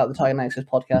you check out the Tiger Nexus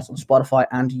podcast on Spotify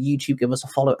and YouTube. Give us a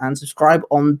follow and subscribe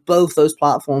on both those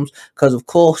platforms, because, of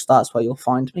course, that's where you'll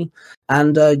find me.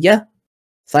 And,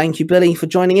 thank you, Billy, for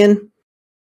joining in.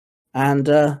 And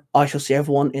I shall see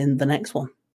everyone in the next one.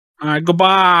 All right,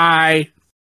 goodbye.